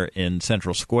Budweiser in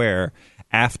Central Square,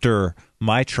 after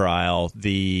my trial,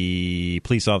 the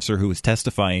police officer who was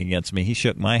testifying against me, he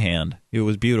shook my hand. It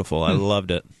was beautiful. I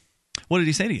loved it. What did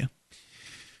he say to you?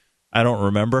 I don't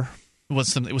remember. It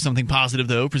was something positive,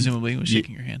 though, presumably. He was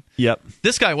shaking your hand. Yep.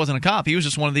 This guy wasn't a cop. He was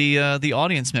just one of the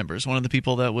audience members, one of the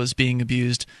people that was being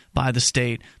abused by the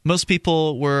state. Most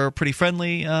people were pretty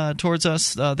friendly towards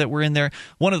us that were in there.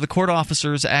 One of the court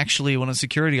officers, one of the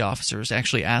security officers,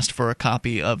 actually asked for a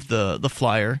copy of the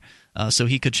flyer so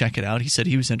he could check it out. He said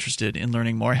he was interested in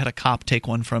learning more. I had a cop take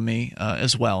one from me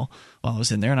as well while I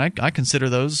was in there, and I consider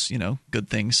those good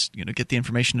things. Get the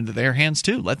information into their hands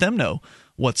too. Let them know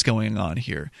what's going on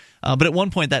here. But at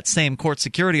one point, that same court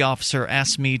security officer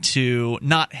asked me to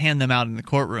not hand them out in the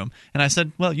courtroom. And I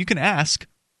said, well, you can ask.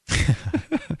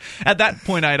 At that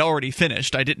point, I had already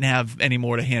finished. I didn't have any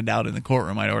more to hand out in the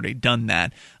courtroom. I'd already done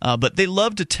that. But they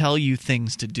love to tell you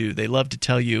things to do. They love to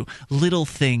tell you little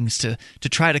things to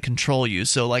try to control you.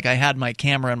 So like I had my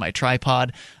camera on my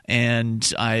tripod,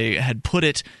 and I had put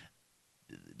it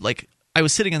I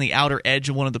was sitting on the outer edge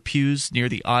of one of the pews near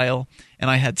the aisle, and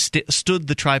I had stood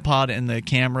the tripod and the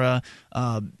camera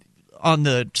on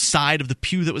the side of the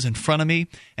pew that was in front of me,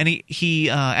 and he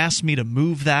asked me to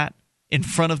move that in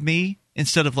front of me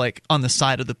instead of on the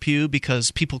side of the pew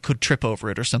because people could trip over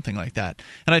it or something like that.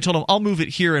 And I told him, I'll move it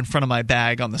here in front of my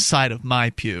bag on the side of my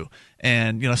pew.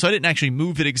 And, so I didn't actually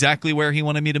move it exactly where he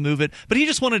wanted me to move it, but he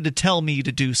just wanted to tell me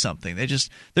to do something.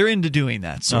 They're into doing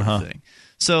that sort of thing.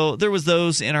 So there was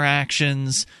those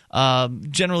interactions,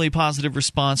 generally positive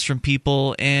response from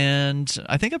people, and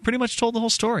I think I pretty much told the whole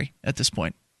story at this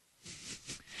point.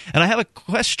 And I have a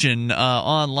question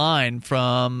online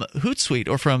from Hootsuite,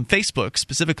 or from Facebook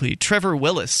specifically. Trevor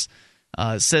Willis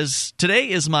says, today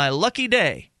is my lucky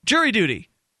day. Jury duty.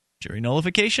 Jury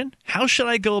nullification? How should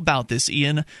I go about this,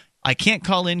 Ian? I can't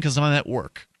call in because I'm at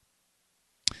work.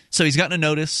 So he's gotten a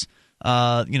notice.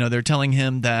 They're telling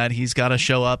him that he's got to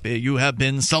show up. You have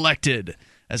been selected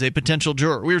as a potential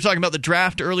juror. We were talking about the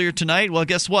draft earlier tonight. Well,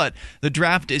 guess what? The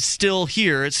draft is still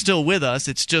here. It's still with us.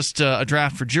 It's just a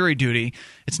draft for jury duty.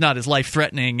 It's not as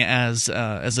life-threatening as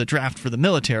a draft for the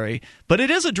military, but it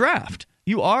is a draft.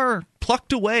 You are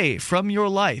plucked away from your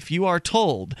life. You are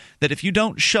told that if you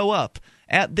don't show up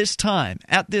at this time,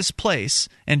 at this place,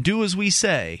 and do as we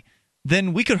say,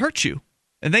 then we could hurt you.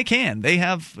 And they can. They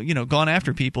have, gone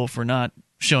after people for not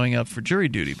showing up for jury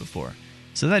duty before.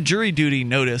 So that jury duty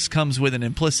notice comes with an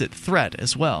implicit threat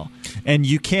as well. And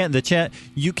you can't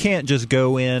just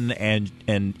go in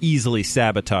and easily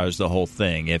sabotage the whole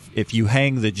thing. If you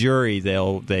hang the jury,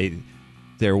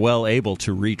 they're well able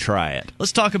to retry it.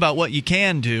 Let's talk about what you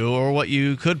can do, or what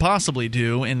you could possibly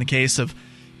do in the case of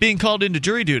being called into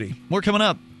jury duty. More coming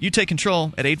up. You take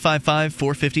control at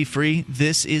 855-450-FREE.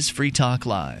 This is Free Talk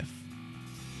Live.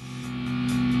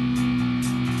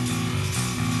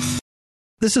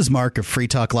 This is Mark of Free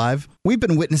Talk Live. We've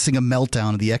been witnessing a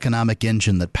meltdown of the economic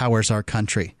engine that powers our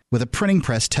country. With a printing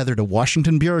press tethered to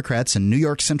Washington bureaucrats and New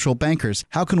York central bankers,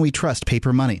 how can we trust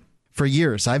paper money? For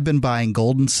years, I've been buying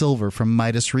gold and silver from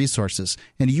Midas Resources,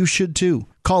 and you should too.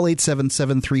 Call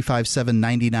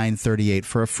 877-357-9938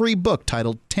 for a free book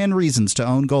titled 10 Reasons to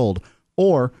Own Gold,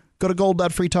 or go to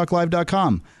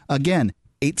gold.freetalklive.com. Again,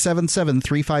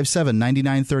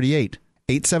 877-357-9938.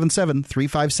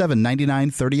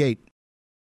 877-357-9938.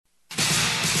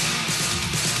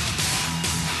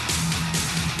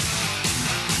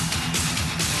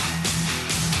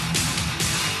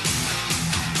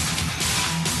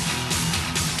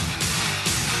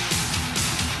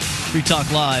 Free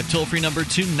Talk Live, toll-free number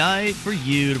tonight for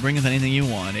you to bring up anything you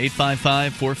want.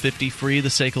 855-450-FREE, the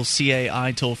SACL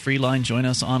CAI toll-free line. Join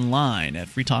us online at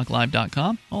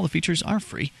freetalklive.com. All the features are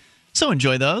free, so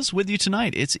enjoy those. With you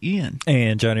tonight, it's Ian.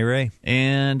 And Johnny Ray.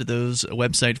 And those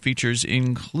website features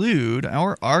include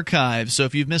our archives. So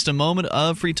if you've missed a moment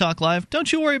of Free Talk Live,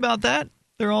 don't you worry about that.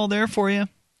 They're all there for you.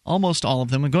 Almost all of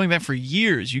them. And going back for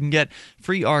years, you can get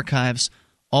free archives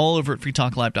all over at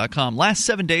freetalklive.com. Last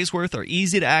 7 days worth are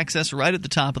easy to access right at the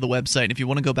top of the website. If you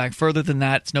want to go back further than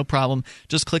that, it's no problem.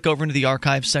 Just click over into the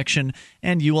archive section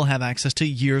and you will have access to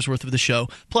years worth of the show.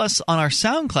 Plus, on our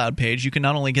SoundCloud page, you can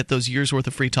not only get those years worth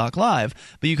of Free Talk Live,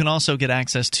 but you can also get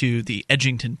access to the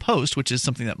Edgington Post, which is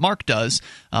something that Mark does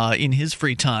in his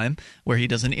free time, where he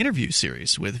does an interview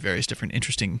series with various different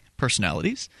interesting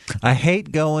personalities. I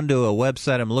hate going to a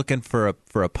website. I'm looking for a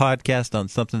podcast on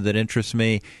something that interests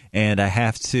me, and I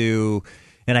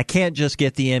can't just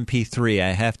get the MP3.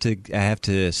 I have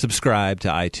to subscribe to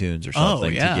iTunes or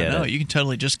something to get it. You can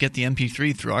totally just get the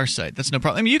MP3 through our site. That's no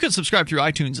problem. I mean, you can subscribe through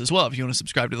iTunes as well if you want to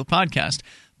subscribe to the podcast.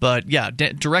 But yeah,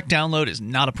 direct download is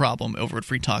not a problem over at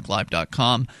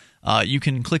freetalklive.com. You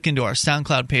can click into our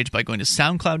SoundCloud page by going to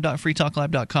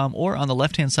soundcloud.freetalklive.com, or on the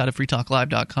left-hand side of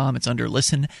freetalklive.com, it's under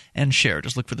Listen and Share.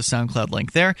 Just look for the SoundCloud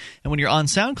link there. And when you're on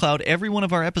SoundCloud, every one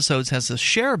of our episodes has a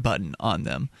share button on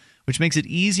them, which makes it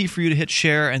easy for you to hit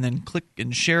share and then click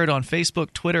and share it on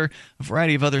Facebook, Twitter, a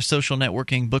variety of other social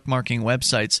networking, bookmarking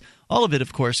websites. All of it,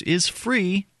 of course, is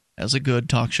free, as a good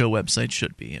talk show website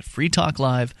should be, at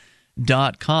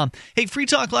freetalklive.com. Hey, Free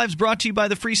Talk Live is brought to you by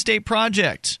the Free State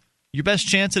Project. Your best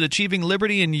chance at achieving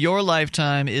liberty in your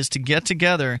lifetime is to get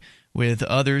together with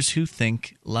others who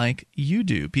think like you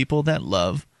do, people that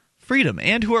love freedom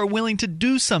and who are willing to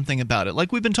do something about it,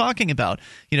 like we've been talking about.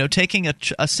 You know, taking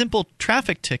a simple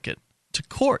traffic ticket to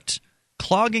court,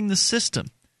 clogging the system,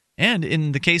 and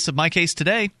in the case of my case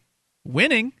today,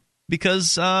 winning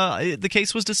because the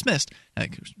case was dismissed. I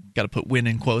got to put win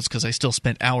in quotes because I still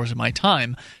spent hours of my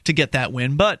time to get that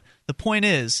win, but the point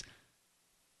is,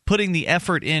 putting the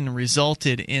effort in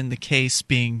resulted in the case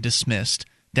being dismissed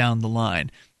down the line.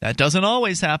 That doesn't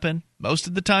always happen. Most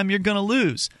of the time you're going to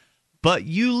lose. But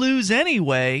you lose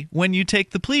anyway when you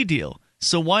take the plea deal.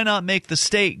 So why not make the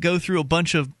state go through a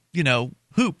bunch of,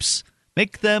 hoops?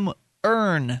 Make them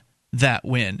earn that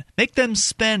win. Make them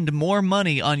spend more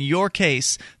money on your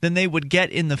case than they would get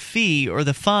in the fee or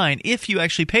the fine if you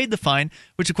actually paid the fine,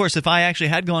 which, of course, if I actually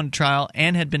had gone to trial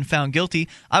and had been found guilty,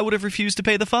 I would have refused to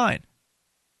pay the fine.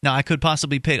 Now, I could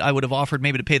possibly pay. I would have offered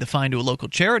maybe to pay the fine to a local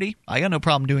charity. I got no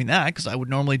problem doing that because I would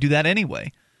normally do that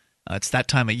anyway. It's that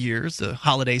time of year. It's the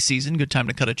holiday season. Good time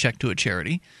to cut a check to a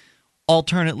charity.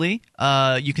 Alternately,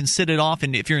 you can sit it off,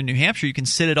 and if you're in New Hampshire, you can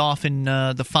sit it off in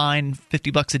the fine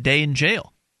 $50 a day in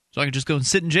jail. So I could just go and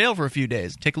sit in jail for a few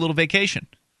days, take a little vacation,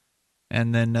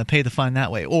 and then pay the fine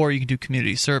that way. Or you can do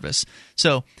community service.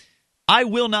 So I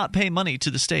will not pay money to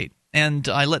the state. And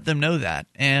I let them know that.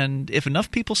 And if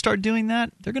enough people start doing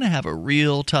that, they're going to have a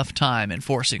real tough time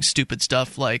enforcing stupid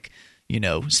stuff like,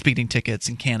 speeding tickets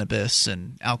and cannabis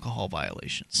and alcohol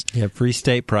violations. Yeah, Free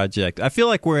State Project. I feel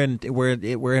like we're in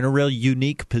a real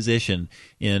unique position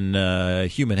in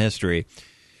human history.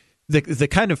 The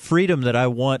kind of freedom that I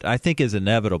want, I think, is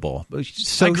inevitable. I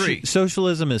agree.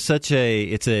 Socialism is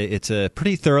it's a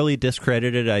pretty thoroughly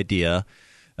discredited idea.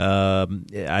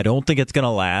 I don't think it's going to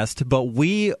last, but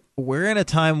we're in a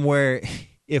time where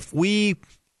I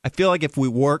feel like if we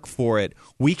work for it,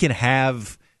 we can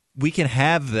have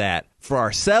that for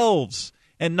ourselves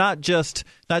and not just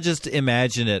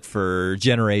imagine it for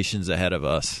generations ahead of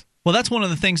us. Well, that's one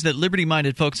of the things that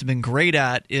liberty-minded folks have been great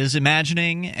at, is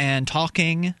imagining and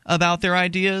talking about their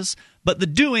ideas, but the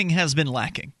doing has been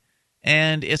lacking.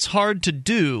 And it's hard to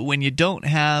do when you don't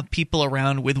have people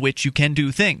around with which you can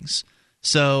do things.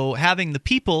 So having the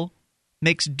people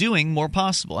makes doing more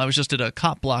possible. I was just at a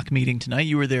cop block meeting tonight.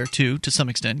 You were there too, to some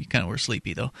extent. You kind of were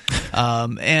sleepy though.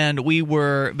 And we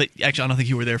were, but actually I don't think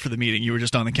you were there for the meeting. You were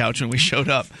just on the couch when we showed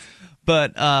up.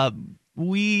 But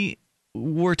we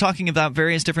we're talking about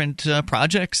various different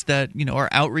projects that are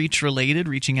outreach related,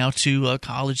 reaching out to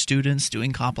college students,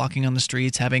 doing cop blocking on the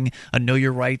streets, having a Know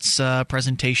Your Rights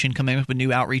presentation, coming up with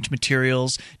new outreach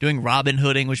materials, doing Robin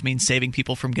Hooding, which means saving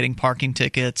people from getting parking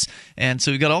tickets. And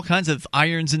so we've got all kinds of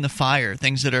irons in the fire,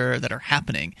 things that are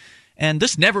happening. And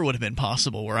this never would have been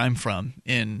possible where I'm from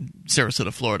in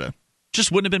Sarasota, Florida.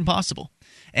 Just wouldn't have been possible.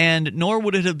 And nor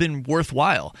would it have been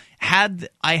worthwhile had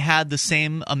I had the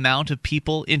same amount of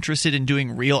people interested in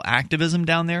doing real activism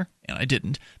down there, and I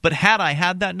didn't. But had I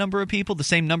had that number of people, the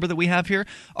same number that we have here,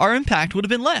 our impact would have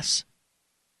been less.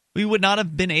 We would not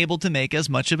have been able to make as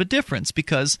much of a difference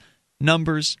because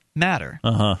numbers matter.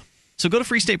 So go to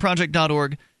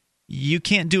freestateproject.org. You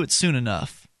can't do it soon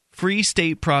enough.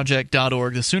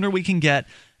 freestateproject.org. The sooner we can get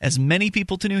as many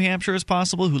people to New Hampshire as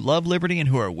possible who love liberty and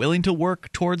who are willing to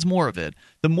work towards more of it,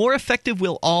 the more effective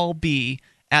we'll all be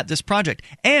at this project.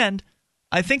 And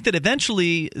I think that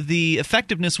eventually the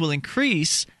effectiveness will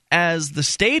increase as the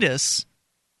statists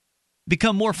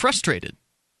become more frustrated.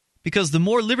 Because the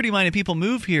more liberty-minded people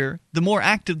move here, the more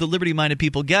active the liberty-minded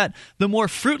people get, the more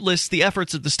fruitless the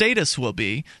efforts of the statists will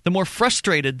be, the more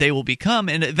frustrated they will become,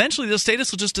 and eventually the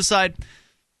statists will just decide,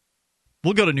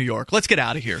 we'll go to New York. Let's get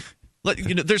out of here.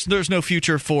 There's no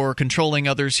future for controlling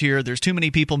others here. There's too many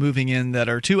people moving in that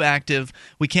are too active.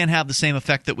 We can't have the same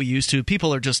effect that we used to.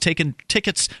 People are just taking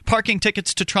tickets, parking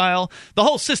tickets to trial. The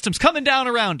whole system's coming down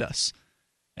around us.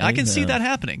 I can see that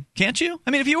happening. Can't you?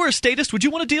 I mean, if you were a statist, would you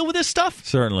want to deal with this stuff?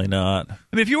 Certainly not.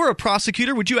 I mean, if you were a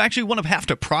prosecutor, would you actually want to have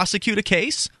to prosecute a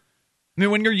case? I mean,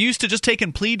 when you're used to just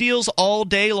taking plea deals all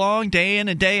day long, day in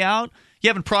and day out, you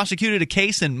haven't prosecuted a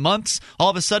case in months. All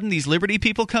of a sudden, these liberty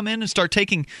people come in and start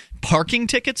taking parking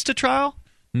tickets to trial?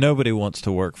 Nobody wants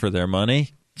to work for their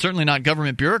money. Certainly not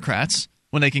government bureaucrats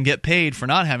when they can get paid for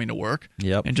not having to work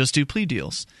and just do plea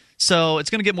deals. So it's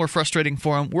going to get more frustrating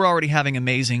for them. We're already having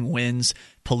amazing wins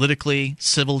politically,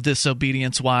 civil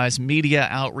disobedience-wise, media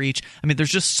outreach. I mean,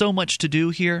 there's just so much to do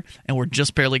here, and we're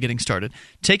just barely getting started.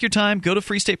 Take your time. Go to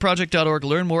freestateproject.org,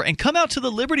 learn more, and come out to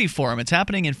the Liberty Forum. It's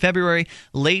happening in February,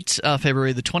 late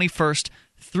February, the 21st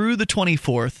through the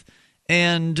 24th.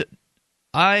 And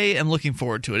I am looking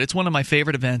forward to it. It's one of my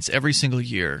favorite events every single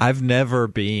year. I've never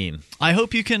been. I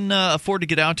hope you can afford to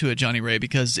get out to it, Johnny Ray,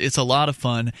 because it's a lot of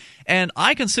fun. And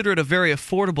I consider it a very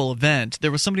affordable event.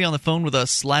 There was somebody on the phone with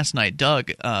us last night,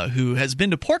 Doug, who has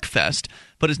been to PorcFest,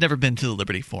 but has never been to the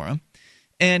Liberty Forum.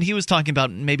 And he was talking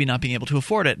about maybe not being able to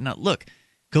afford it. Now, look,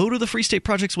 go to the Free State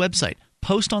Project's website.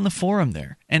 Post on the forum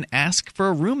there and ask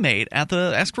for roommates at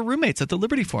the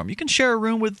Liberty Forum. You can share a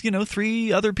room with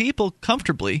 3 other people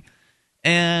comfortably,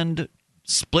 and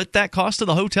split that cost of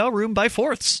the hotel room by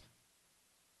fourths.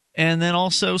 And then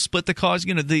also split the cost.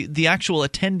 The actual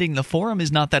attending the forum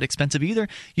is not that expensive either.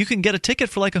 You can get a ticket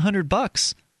for like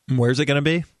 $100. Where's it going to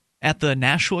be? At the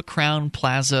Nashua Crown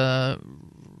Plaza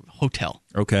Hotel.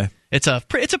 Okay. It's a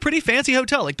pretty fancy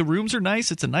hotel. Like, the rooms are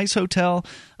nice. It's a nice hotel.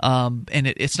 And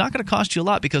it's not going to cost you a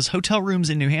lot because hotel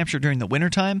rooms in New Hampshire during the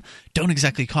wintertime don't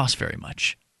exactly cost very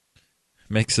much.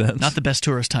 Makes sense. Not the best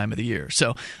tourist time of the year.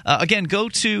 So, again, go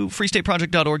to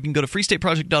freestateproject.org. You can go to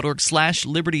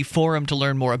freestateproject.org/Liberty Forum to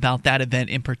learn more about that event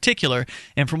in particular.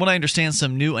 And from what I understand,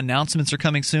 some new announcements are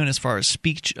coming soon as far as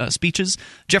speeches.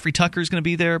 Jeffrey Tucker is going to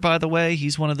be there, by the way.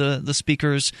 He's one of the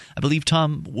speakers. I believe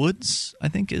Tom Woods, I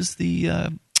think, is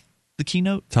the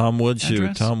keynote. Tom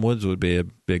Woods would be a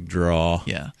big draw.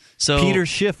 Yeah. So Peter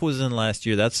Schiff was in last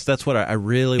year. That's what I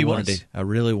really wanted. I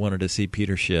really wanted to see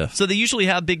Peter Schiff. So they usually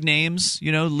have big names,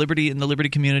 Liberty in the Liberty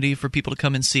community for people to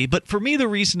come and see. But for me, the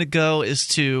reason to go is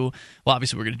to, well,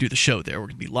 obviously we're going to do the show there. We're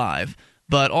going to be live.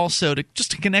 But also to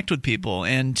connect with people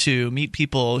and to meet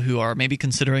people who are maybe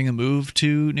considering a move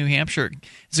to New Hampshire.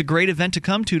 It's a great event to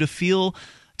come to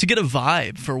get a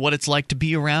vibe for what it's like to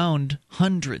be around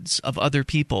hundreds of other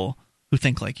people who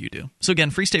think like you do. So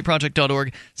again,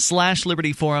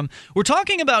 freestateproject.org/Liberty Forum. We're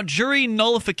talking about jury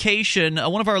nullification.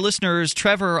 One of our listeners,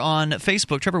 Trevor on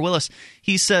Facebook, Trevor Willis,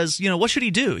 he says, what should he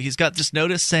do? He's got this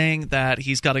notice saying that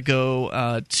he's got to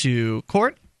go to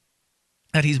court,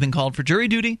 that he's been called for jury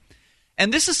duty.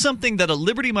 And this is something that a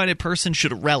liberty-minded person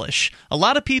should relish. A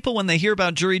lot of people, when they hear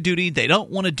about jury duty, they don't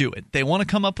want to do it. They want to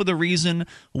come up with a reason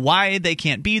why they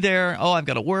can't be there. Oh, I've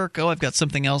got to work. Oh, I've got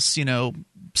something else,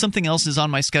 something else is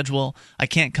on my schedule. I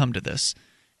can't come to this.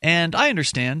 And I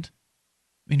understand.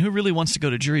 I mean, who really wants to go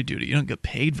to jury duty? You don't get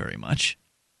paid very much.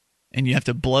 And you have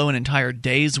to blow an entire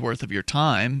day's worth of your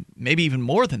time, maybe even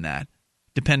more than that,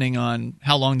 depending on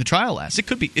how long the trial lasts.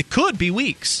 It could be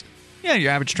weeks. Yeah,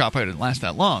 your average trial probably doesn't last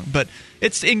that long, but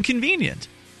it's inconvenient.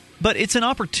 But it's an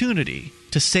opportunity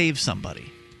to save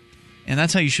somebody. And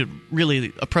that's how you should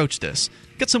really approach this.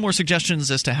 Get some more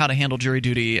suggestions as to how to handle jury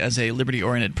duty as a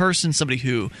liberty-oriented person, somebody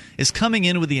who is coming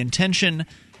in with the intention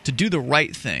to do the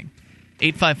right thing.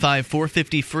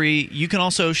 855-450-FREE. You can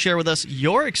also share with us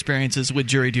your experiences with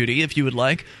jury duty if you would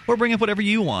like, or bring up whatever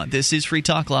you want. This is Free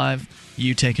Talk Live.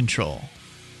 You take control.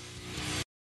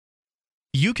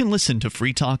 You can listen to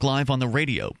Free Talk Live on the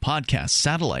radio, podcast,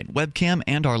 satellite, webcam,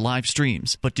 and our live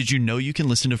streams. But did you know you can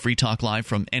listen to Free Talk Live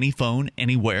from any phone,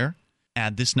 anywhere?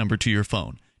 Add this number to your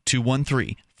phone,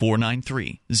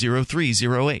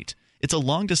 213-493-0308. It's a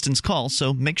long-distance call,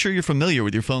 so make sure you're familiar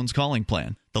with your phone's calling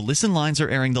plan. The listen lines are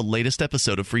airing the latest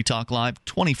episode of Free Talk Live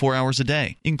 24 hours a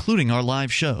day, including our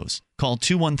live shows. Call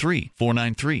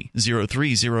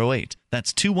 213-493-0308.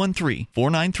 That's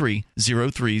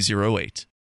 213-493-0308.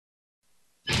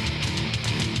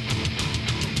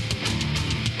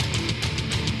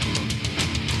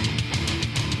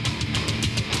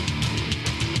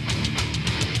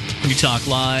 Free Talk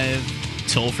Live,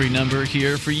 toll-free number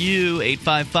here for you,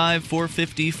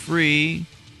 855-450-FREE.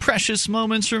 Precious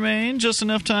moments remain, just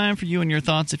enough time for you and your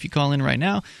thoughts if you call in right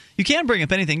now. You can bring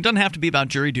up anything. Doesn't have to be about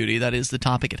jury duty. That is the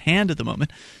topic at hand at the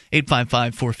moment.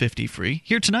 855-450-FREE.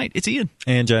 Here tonight, it's Ian.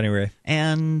 And Johnny Ray.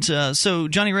 And so,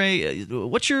 Johnny Ray,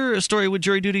 what's your story with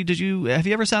jury duty? Have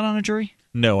you ever sat on a jury?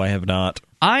 No, I have not.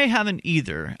 I haven't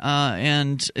either,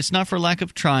 and it's not for lack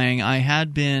of trying. I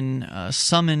had been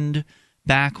summoned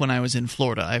back when I was in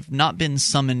Florida. I've not been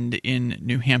summoned in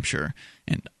New Hampshire,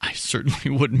 and I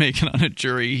certainly wouldn't make it on a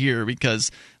jury here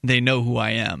because they know who I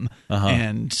am,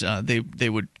 and they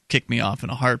would kick me off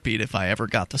in a heartbeat if I ever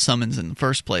got the summons in the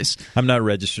first place. I'm not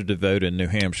registered to vote in New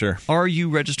Hampshire. Are you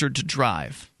registered to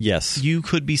drive? Yes. You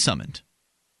could be summoned.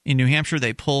 In New Hampshire,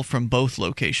 they pull from both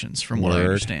locations, from what I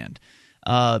understand.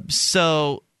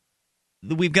 So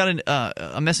we've got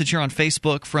a message here on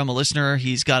Facebook from a listener.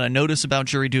 He's got a notice about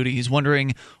jury duty. He's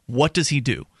wondering, what does he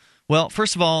do? Well,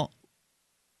 first of all,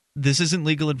 this isn't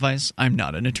legal advice. I'm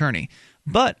not an attorney.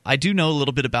 But I do know a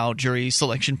little bit about jury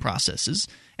selection processes,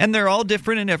 and they're all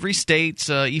different in every state.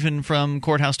 Even from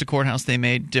courthouse to courthouse, they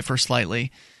may differ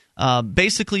slightly.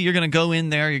 Basically, you're going to go in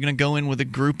there. You're going to go in with a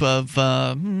group of,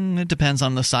 it depends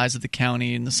on the size of the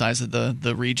county and the size of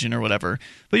the region or whatever.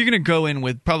 But you're going to go in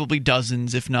with probably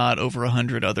dozens, if not over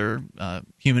 100 other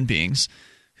human beings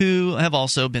who have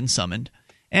also been summoned.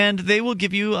 And they will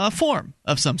give you a form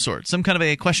of some sort, some kind of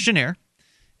a questionnaire.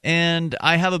 And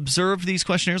I have observed these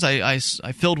questionnaires. I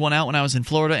filled one out when I was in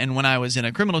Florida, and when I was in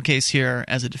a criminal case here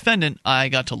as a defendant, I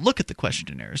got to look at the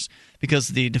questionnaires because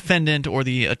the defendant or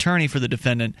the attorney for the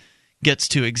defendant gets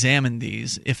to examine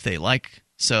these if they like.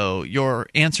 So your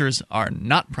answers are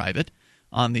not private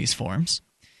on these forms.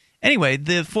 Anyway,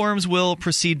 the forms will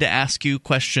proceed to ask you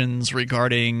questions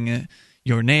regarding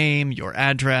your name, your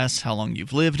address, how long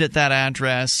you've lived at that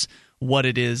address, what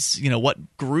it is,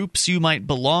 what groups you might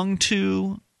belong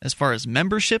to as far as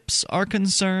memberships are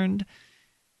concerned.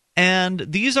 And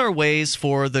these are ways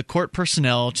for the court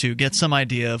personnel to get some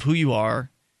idea of who you are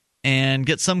and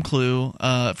get some clue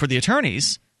for the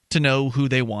attorneys to know who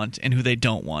they want and who they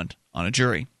don't want on a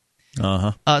jury.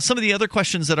 Some of the other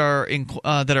questions that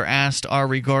are asked are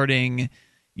regarding,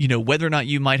 whether or not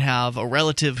you might have a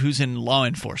relative who's in law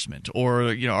enforcement, or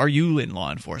are you in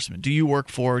law enforcement? Do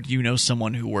you know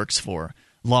someone who works for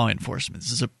law enforcement?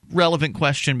 This is a relevant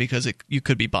question because you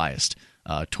could be biased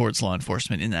towards law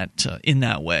enforcement in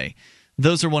that way.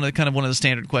 Those are one of the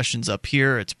standard questions up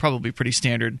here. It's probably pretty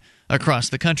standard across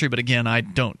the country, but again, I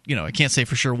can't say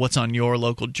for sure what's on your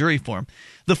local jury form.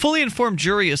 The Fully Informed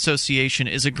Jury Association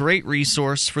is a great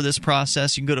resource for this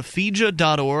process. You can go to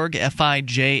FIJA.org,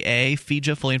 F-I-J-A,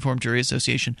 FIJA, Fully Informed Jury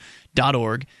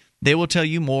Association.org. They will tell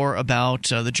you more about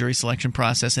the jury selection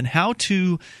process and how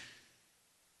to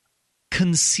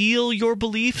conceal your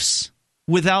beliefs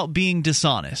without being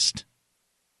dishonest.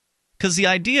 Because the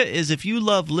idea is, if you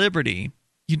love liberty,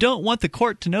 you don't want the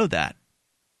court to know that.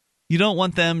 You don't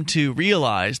want them to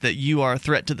realize that you are a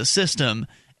threat to the system,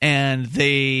 and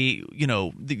you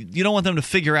don't want them to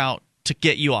figure out to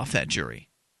get you off that jury.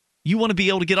 You want to be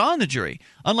able to get on the jury.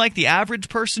 Unlike the average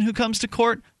person who comes to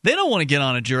court, they don't want to get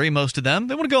on a jury, most of them.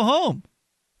 They want to go home.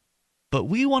 But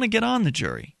we want to get on the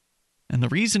jury. And the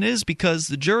reason is because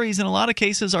the juries in a lot of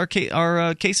cases are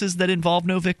cases that involve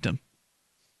no victim.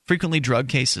 Frequently drug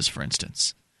cases, for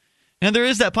instance. And there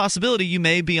is that possibility you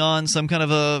may be on some kind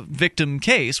of a victim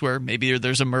case where maybe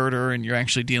there's a murder and you're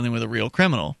actually dealing with a real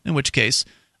criminal, in which case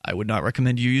I would not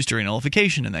recommend you use jury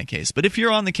nullification in that case. But if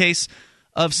you're on the case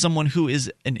of someone who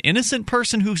is an innocent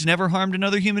person who's never harmed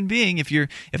another human being, if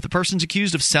the person's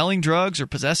accused of selling drugs or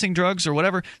possessing drugs or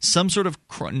whatever, some sort of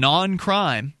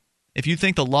non-crime, If you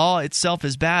think the law itself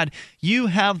is bad, you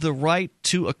have the right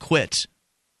to acquit.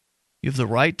 You have the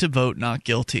right to vote not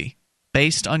guilty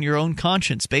based on your own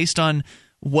conscience, based on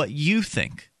what you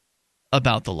think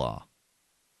about the law.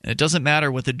 And it doesn't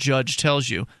matter what the judge tells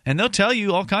you. And they'll tell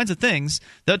you all kinds of things.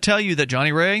 They'll tell you that,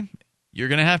 Johnny Ray, you're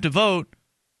going to have to vote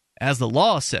as the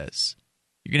law says.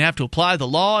 You're going to have to apply the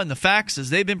law and the facts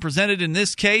as they've been presented in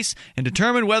this case and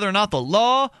determine whether or not the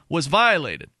law was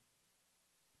violated.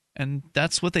 And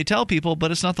that's what they tell people, but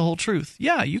it's not the whole truth.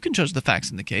 Yeah, you can judge the facts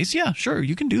in the case. Yeah, sure,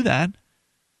 you can do that.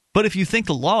 But if you think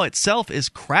the law itself is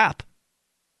crap,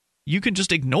 you can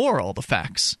just ignore all the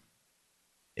facts.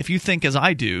 If you think, as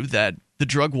I do, that the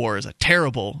drug war is a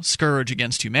terrible scourge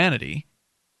against humanity,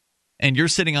 and you're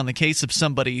sitting on the case of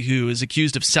somebody who is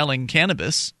accused of selling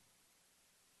cannabis,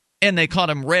 and they caught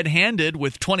him red-handed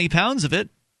with 20 pounds of it,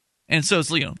 and so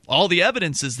it's, all the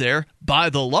evidence is there. By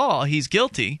the law, he's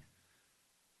guilty,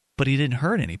 but he didn't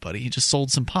hurt anybody. He just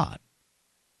sold some pot.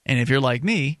 And if you're like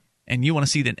me, and you want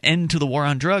to see an end to the war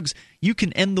on drugs, you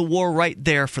can end the war right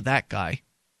there for that guy,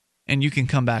 and you can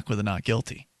come back with a not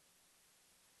guilty.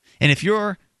 And if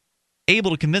you're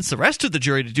able to convince the rest of the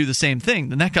jury to do the same thing,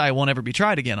 then that guy won't ever be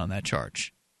tried again on that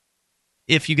charge.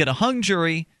 If you get a hung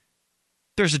jury,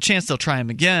 there's a chance they'll try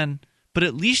him again, but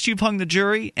at least you've hung the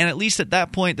jury, and at least at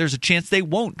that point there's a chance they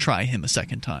won't try him a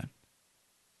second time.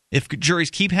 If juries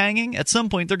keep hanging, at some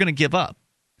point they're going to give up.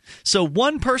 So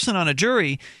one person on a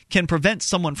jury can prevent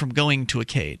someone from going to a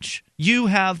cage. You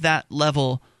have that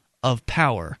level of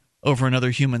power over another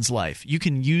human's life. You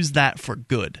can use that for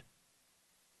good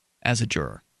as a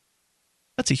juror.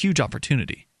 That's a huge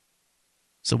opportunity.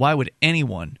 So why would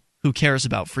anyone who cares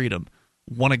about freedom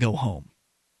want to go home?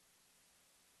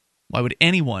 Why would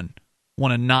anyone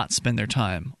want to not spend their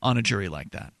time on a jury like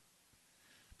that?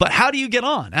 But how do you get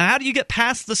on? How do you get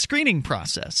past the screening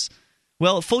process?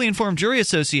 Well, Fully Informed Jury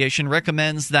Association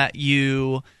recommends that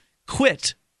you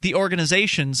quit the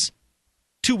organizations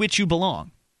to which you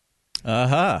belong.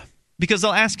 Because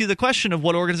they'll ask you the question of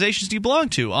what organizations do you belong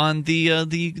to on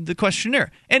the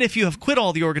questionnaire. And if you have quit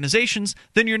all the organizations,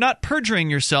 then you're not perjuring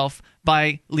yourself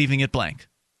by leaving it blank,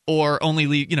 or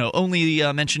only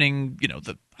mentioning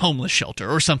the homeless shelter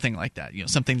or something like that.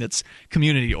 Something that's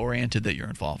community oriented that you're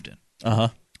involved in.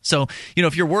 So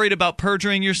if you're worried about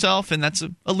perjuring yourself, and that's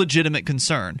a legitimate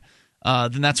concern,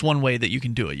 then that's one way that you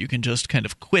can do it. You can just kind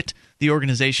of quit the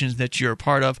organizations that you're a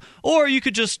part of, or you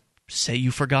could just say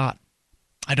you forgot.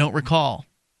 I don't recall.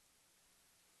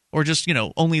 Or just,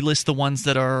 only list the ones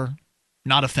that are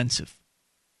not offensive.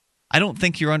 I don't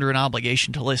think you're under an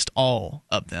obligation to list all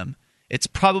of them. It's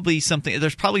probably something,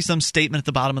 there's probably some statement at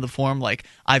the bottom of the form like,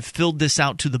 I've filled this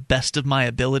out to the best of my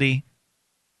ability.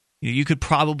 You could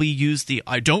probably use the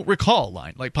I don't recall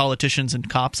line, like politicians and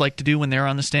cops like to do when they're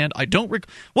on the stand.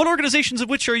 What organizations of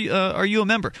which are you a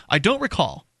member? I don't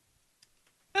recall.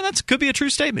 And that could be a true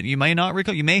statement. You may not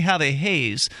recall. You may have a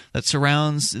haze that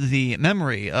surrounds the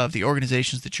memory of the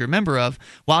organizations that you're a member of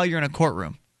while you're in a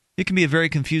courtroom. It can be a very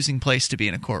confusing place to be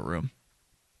in a courtroom.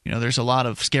 There's a lot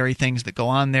of scary things that go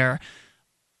on there.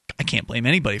 I can't blame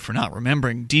anybody for not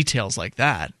remembering details like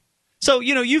that. So,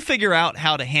 you figure out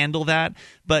how to handle that.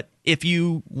 But if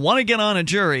you want to get on a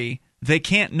jury, they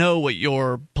can't know what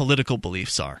your political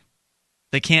beliefs are.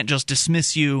 They can't just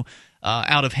dismiss you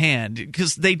out of hand,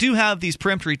 because they do have these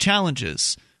peremptory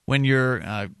challenges when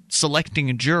you're selecting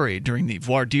a jury during the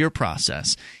voir dire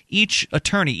process. Each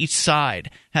attorney, each side,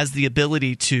 has the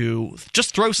ability to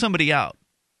just throw somebody out.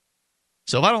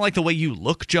 So if I don't like the way you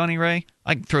look, Johnny Ray,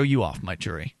 I can throw you off my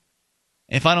jury.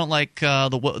 If I don't like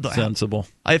sensible,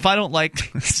 if I don't like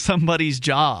somebody's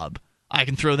job, I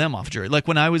can throw them off jury. Like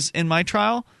when I was in my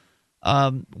trial,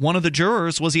 one of the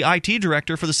jurors was the IT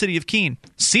director for the city of Keene.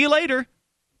 See you later.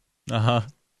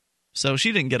 So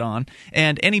she didn't get on.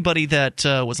 And anybody that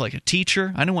was like a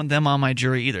teacher, I don't want them on my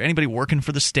jury either. Anybody working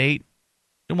for the state,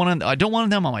 I don't want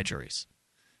them on my juries.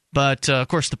 But of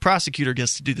course, the prosecutor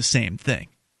gets to do the same thing.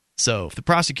 So if the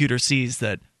prosecutor sees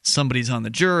that somebody's on the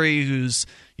jury who's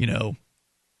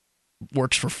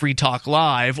works for Free Talk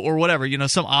Live or whatever,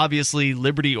 some obviously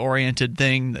liberty-oriented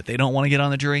thing that they don't want to get on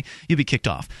the jury, you'll be kicked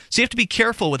off. So you have to be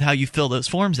careful with how you fill those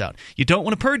forms out. You don't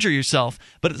want to perjure yourself,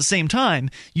 but at the same time,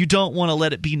 you don't want to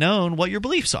let it be known what your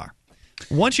beliefs are.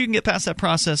 Once you can get past that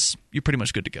process, you're pretty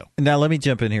much good to go. Now, let me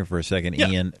jump in here for a second,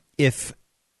 Ian. If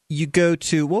you go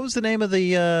to, what was the name of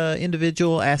the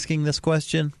individual asking this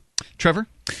question?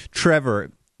 Trevor,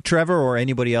 or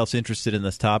anybody else interested in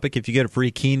this topic, if you go to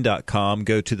freekeen.com,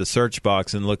 go to the search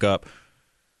box and look up,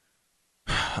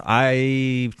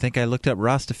 I think I looked up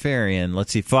Rastafarian.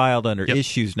 Let's see, filed under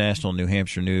Issues National New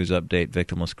Hampshire News Update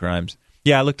Victimless Crimes.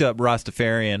 Yeah, I looked up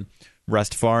Rastafarian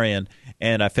Rastafarian,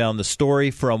 and I found the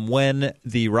story from when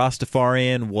the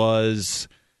Rastafarian was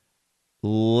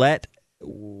let.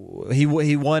 He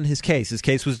won his case. His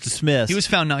case was dismissed. He was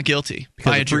found not guilty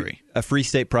by a jury. A Free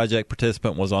State Project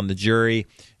participant was on the jury,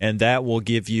 and that will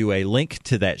give you a link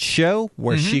to that show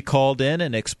where she called in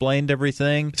and explained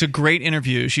everything. It's a great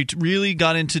interview. She really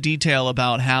got into detail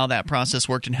about how that process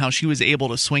worked and how she was able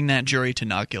to swing that jury to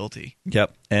not guilty.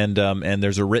 Yep, and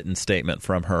there's a written statement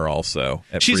from her also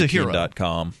at she's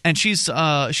freeteam.com. A hero. And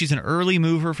she's an early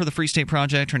mover for the Free State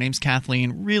Project. Her name's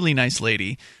Kathleen. Really nice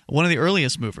lady. One of the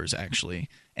earliest movers, actually.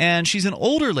 And she's an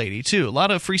older lady, too. A lot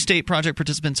of Free State Project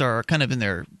participants are kind of in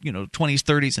their 20s,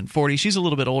 30s, and 40s. She's a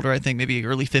little bit older, I think, maybe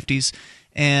early 50s.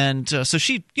 And so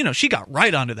she got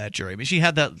right onto that jury. I mean, she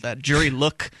had that jury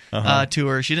look to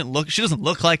her. She doesn't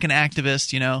look like an activist,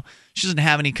 She doesn't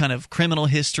have any kind of criminal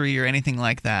history or anything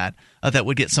like that that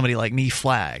would get somebody like me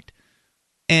flagged.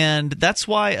 And that's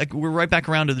why we're right back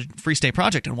around to the Free State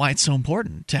Project and why it's so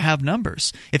important to have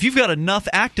numbers. If you've got enough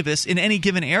activists in any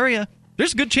given area,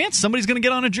 there's a good chance somebody's going to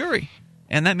get on a jury.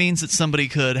 And that means that somebody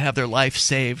could have their life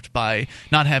saved by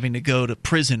not having to go to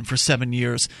prison for 7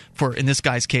 years for, in this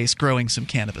guy's case, growing some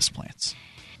cannabis plants.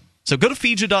 So go to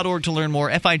fija.org to learn more,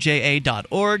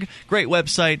 fija.org. Great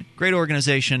website, great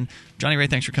organization. Johnny Ray,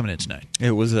 thanks for coming in tonight.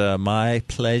 It was my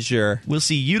pleasure. We'll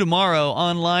see you tomorrow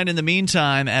online in the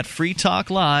meantime at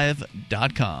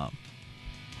freetalklive.com.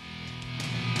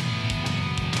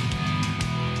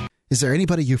 Is there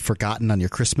anybody you've forgotten on your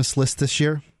Christmas list this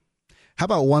year? How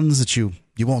about ones that you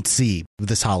won't see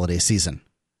this holiday season?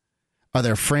 Are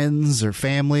there friends or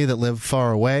family that live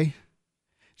far away?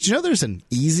 Did you know there's an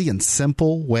easy and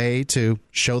simple way to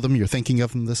show them you're thinking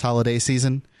of them this holiday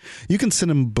season? You can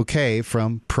send them a bouquet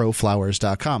from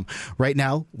proflowers.com. Right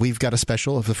now, we've got a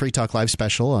special of the Free Talk Live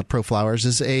special on ProFlowers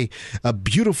is a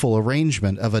beautiful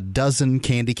arrangement of a dozen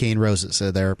candy cane roses.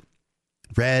 They're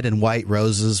red and white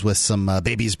roses with some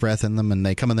baby's breath in them, and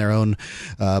they come in their own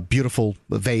beautiful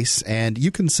vase. And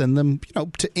you can send them,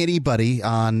 to anybody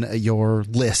on your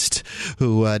list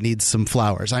who needs some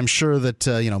flowers. I'm sure that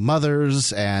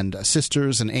mothers and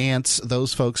sisters and aunts,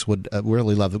 those folks would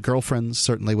really love it. Girlfriends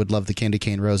certainly would love the candy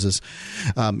cane roses.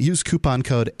 Use coupon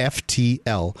code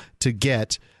FTL to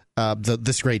get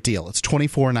this great deal. It's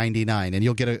 $24.99, and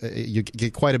you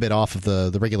get quite a bit off of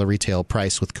the regular retail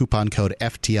price with coupon code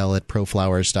FTL at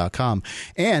proflowers.com.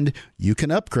 And you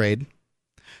can upgrade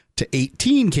to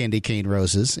 18 candy cane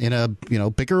roses in a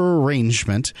bigger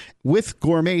arrangement with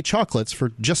gourmet chocolates for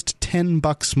just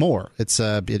 $10 more. It's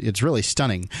really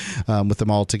stunning with them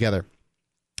all together.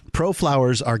 Pro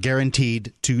flowers are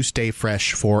guaranteed to stay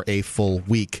fresh for a full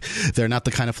week. They're not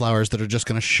the kind of flowers that are just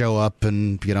going to show up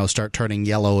and start turning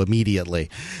yellow immediately.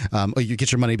 You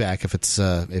get your money back if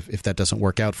if that doesn't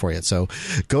work out for you. So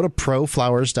go to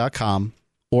proflowers.com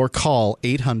or call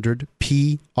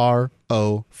 800-PRO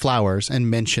flowers and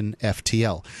mention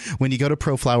FTL. When you go to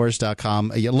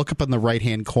proflowers.com, you look up in the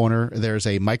right-hand corner, there's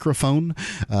a microphone,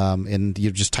 and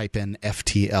you just type in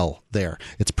FTL there.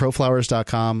 It's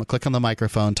proflowers.com, click on the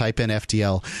microphone, type in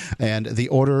FTL, and the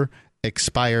order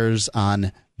expires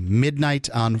on midnight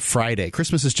on Friday.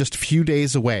 Christmas is just a few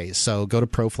days away, so go to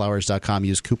proflowers.com,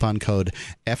 use coupon code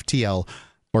FTL,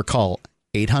 or call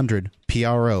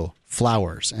 800-PRO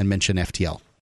flowers and mention FTL.